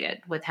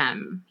exaggerated with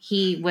him.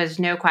 He was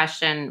no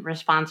question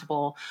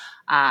responsible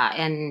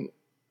and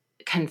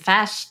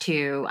confessed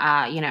to,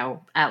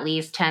 at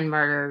least 10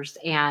 murders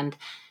and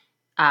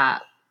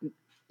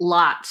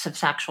lots of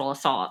sexual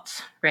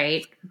assaults,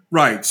 right?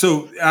 Right.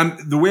 So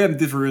the way I'm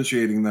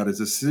differentiating that is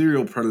the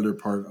serial predator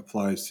part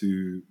applies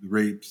to the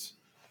rapes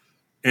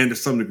and to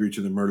some degree to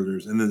the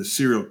murders. And then the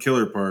serial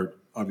killer part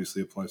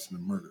obviously applies to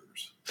the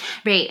murders.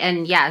 Right.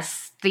 And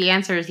yes, the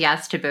answer is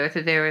yes to both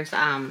of those.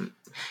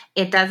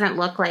 It doesn't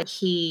look like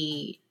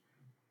he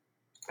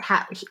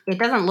had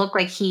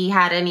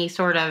any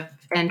sort of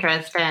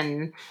interest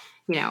in,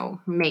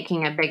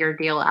 making a bigger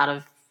deal out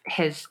of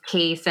his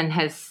case and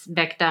his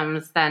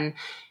victims than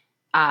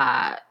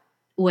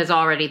was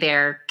already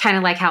there. Kind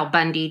of like how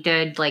Bundy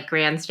did, like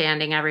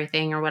grandstanding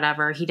everything or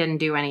whatever. He didn't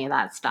do any of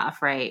that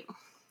stuff, right?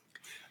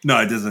 No,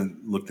 it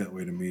doesn't look that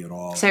way to me at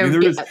all. So,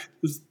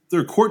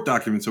 there are court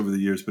documents over the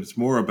years, but it's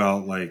more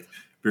about like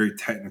very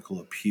technical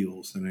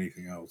appeals than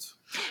anything else.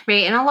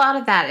 Right, and a lot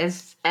of that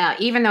is,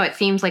 even though it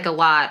seems like a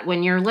lot,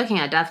 when you're looking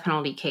at a death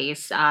penalty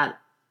case,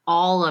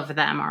 all of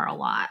them are a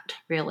lot,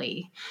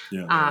 really.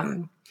 Yeah.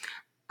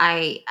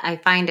 I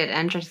find it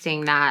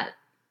interesting that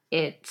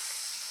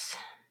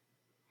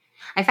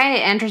I find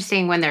it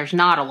interesting when there's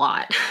not a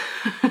lot.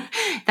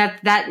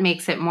 that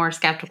makes it more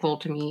skeptical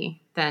to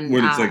me than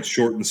when it's like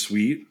short and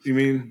sweet. You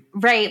mean?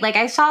 Right. Like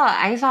I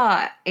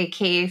saw a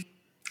case.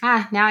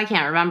 Now I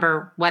can't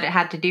remember what it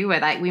had to do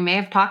with. We may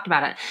have talked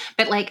about it,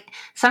 but like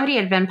somebody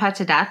had been put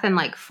to death in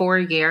like 4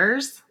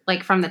 years,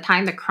 like from the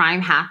time the crime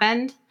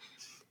happened,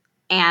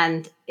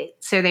 and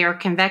so they were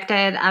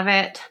convicted of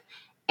it,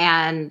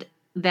 and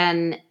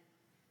then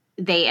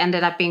they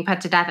ended up being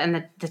put to death,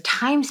 and the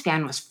time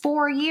span was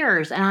 4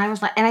 years. And I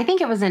was like, and I think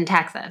it was in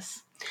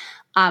Texas.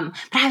 But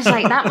I was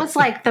like, that was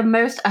like the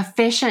most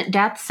efficient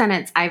death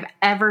sentence I've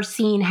ever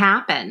seen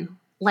happen.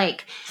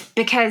 Like,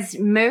 because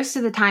most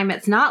of the time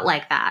it's not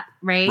like that,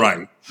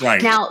 right?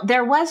 Right. Now,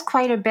 there was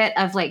quite a bit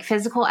of like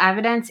physical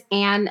evidence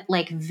and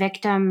like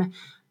victim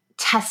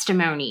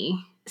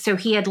testimony. So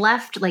he had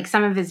left like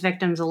some of his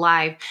victims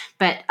alive,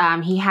 but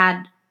he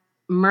had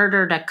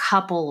murdered a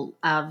couple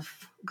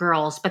of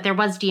girls, but there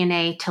was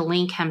DNA to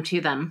link him to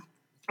them.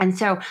 And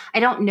so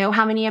I don't know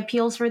how many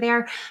appeals were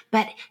there,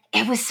 but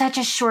it was such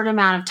a short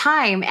amount of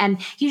time,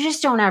 and you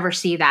just don't ever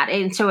see that.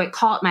 And so it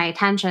caught my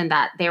attention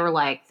that they were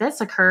like,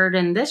 this occurred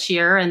in this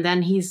year, and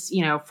then he's,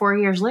 4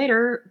 years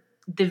later,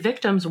 the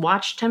victims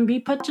watched him be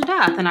put to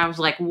death. And I was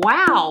like,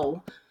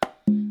 wow.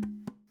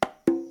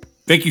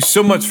 Thank you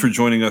so much for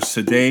joining us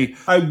today.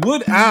 I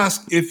would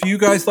ask, if you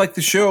guys like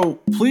the show,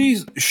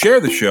 please share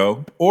the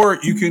show, or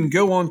you can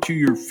go on to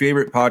your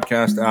favorite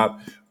podcast app,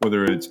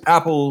 whether it's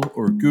Apple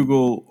or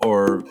Google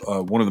or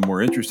one of the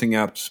more interesting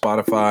apps,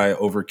 Spotify,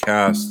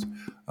 Overcast.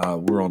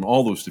 We're on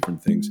all those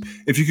different things.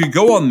 If you could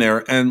go on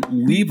there and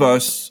leave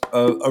us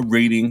a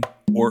rating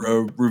or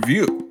a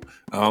review.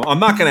 I'm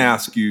not going to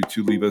ask you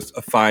to leave us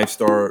a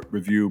 5-star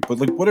review, but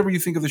like whatever you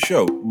think of the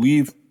show,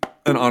 leave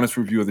an honest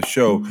review of the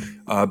show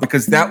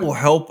because that will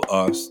help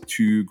us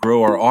to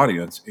grow our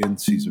audience in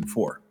season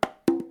 4.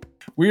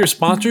 We are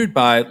sponsored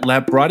by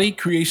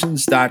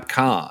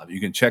LabbratiCreations.com. You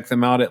can check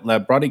them out at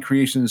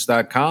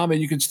LabbratiCreations.com,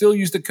 and you can still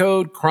use the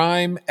code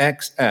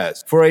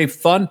CRIMEXS for a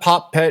fun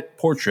pop pet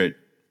portrait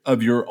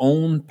of your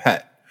own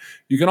pet.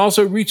 You can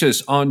also reach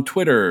us on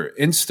Twitter,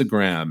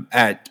 Instagram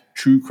at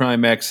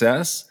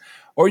TrueCrimeXS,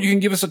 or you can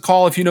give us a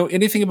call if you know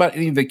anything about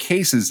any of the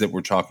cases that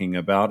we're talking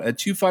about at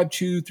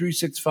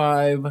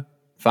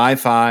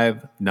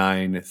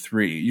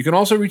 252-365-5593. You can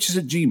also reach us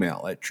at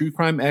Gmail at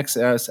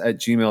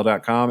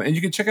truecrimexs@gmail.com, and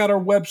you can check out our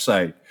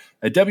website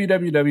at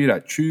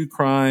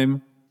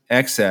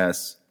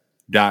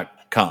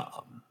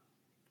www.truecrimexs.com.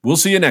 We'll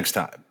see you next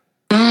time.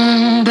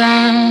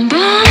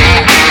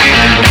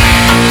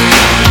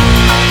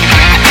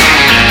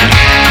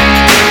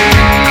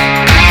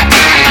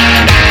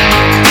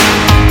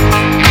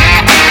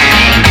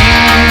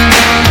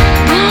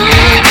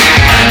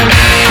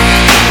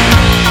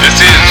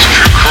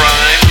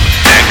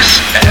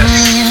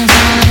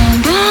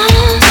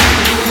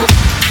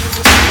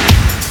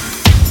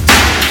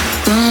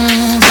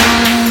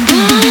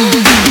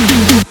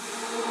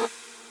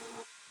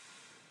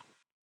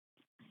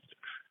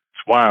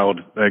 Wild.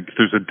 Like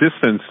there's a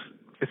distance.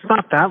 It's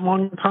not that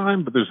long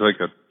time, but there's like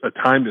a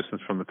time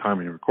distance from the time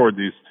when you record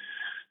these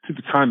to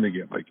the time they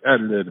get like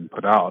edited and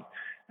put out.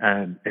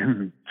 And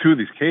in 2 of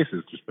these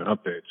cases, there's been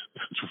updates.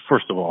 So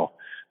first of all,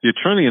 the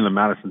attorney in the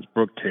Madison's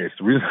Brook case,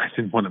 the reason I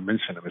didn't want to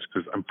mention him is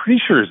because I'm pretty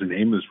sure his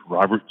name is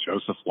Robert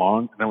Joseph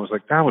Long. And I was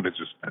like, that would have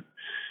just been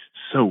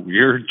so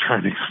weird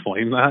trying to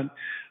explain that.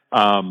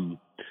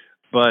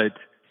 But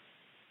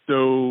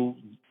so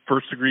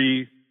first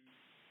degree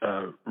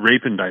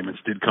rape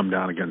indictments did come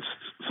down against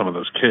some of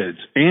those kids,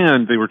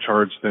 and they were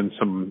charged in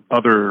some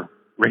other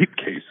rape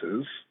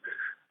cases,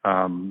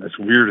 as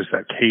weird as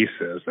that case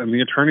is. And the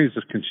attorneys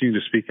just continue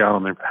to speak out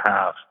on their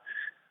behalf.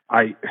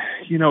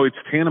 It's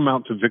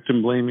tantamount to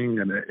victim blaming,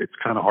 and it's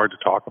kind of hard to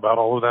talk about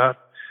all of that.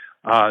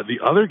 The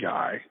other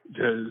guy,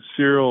 the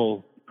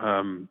serial,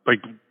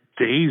 like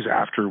days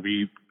after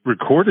we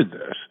recorded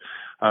this,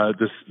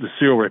 the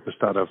serial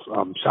rapist out of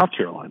South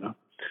Carolina,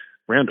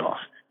 Randolph,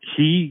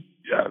 he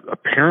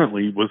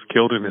apparently was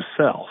killed in his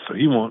cell, so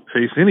he won't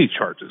face any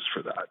charges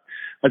for that.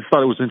 I just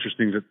thought it was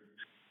interesting that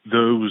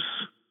those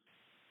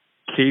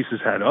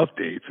cases had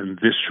updates in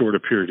this short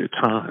a period of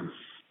time.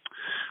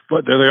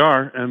 But there they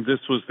are, and this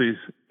was the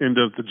end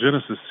of the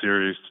Genesis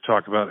series to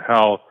talk about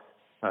how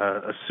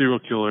a serial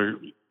killer,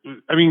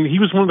 I mean, he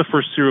was one of the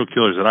first serial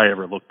killers that I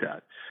ever looked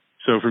at.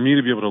 So for me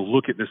to be able to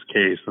look at this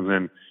case and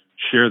then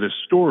share this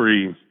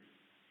story,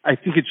 I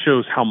think it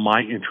shows how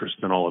my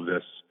interest in all of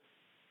this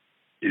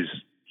is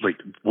like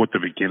what the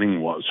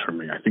beginning was for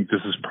me. I think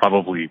this is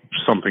probably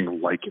something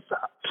like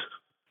that.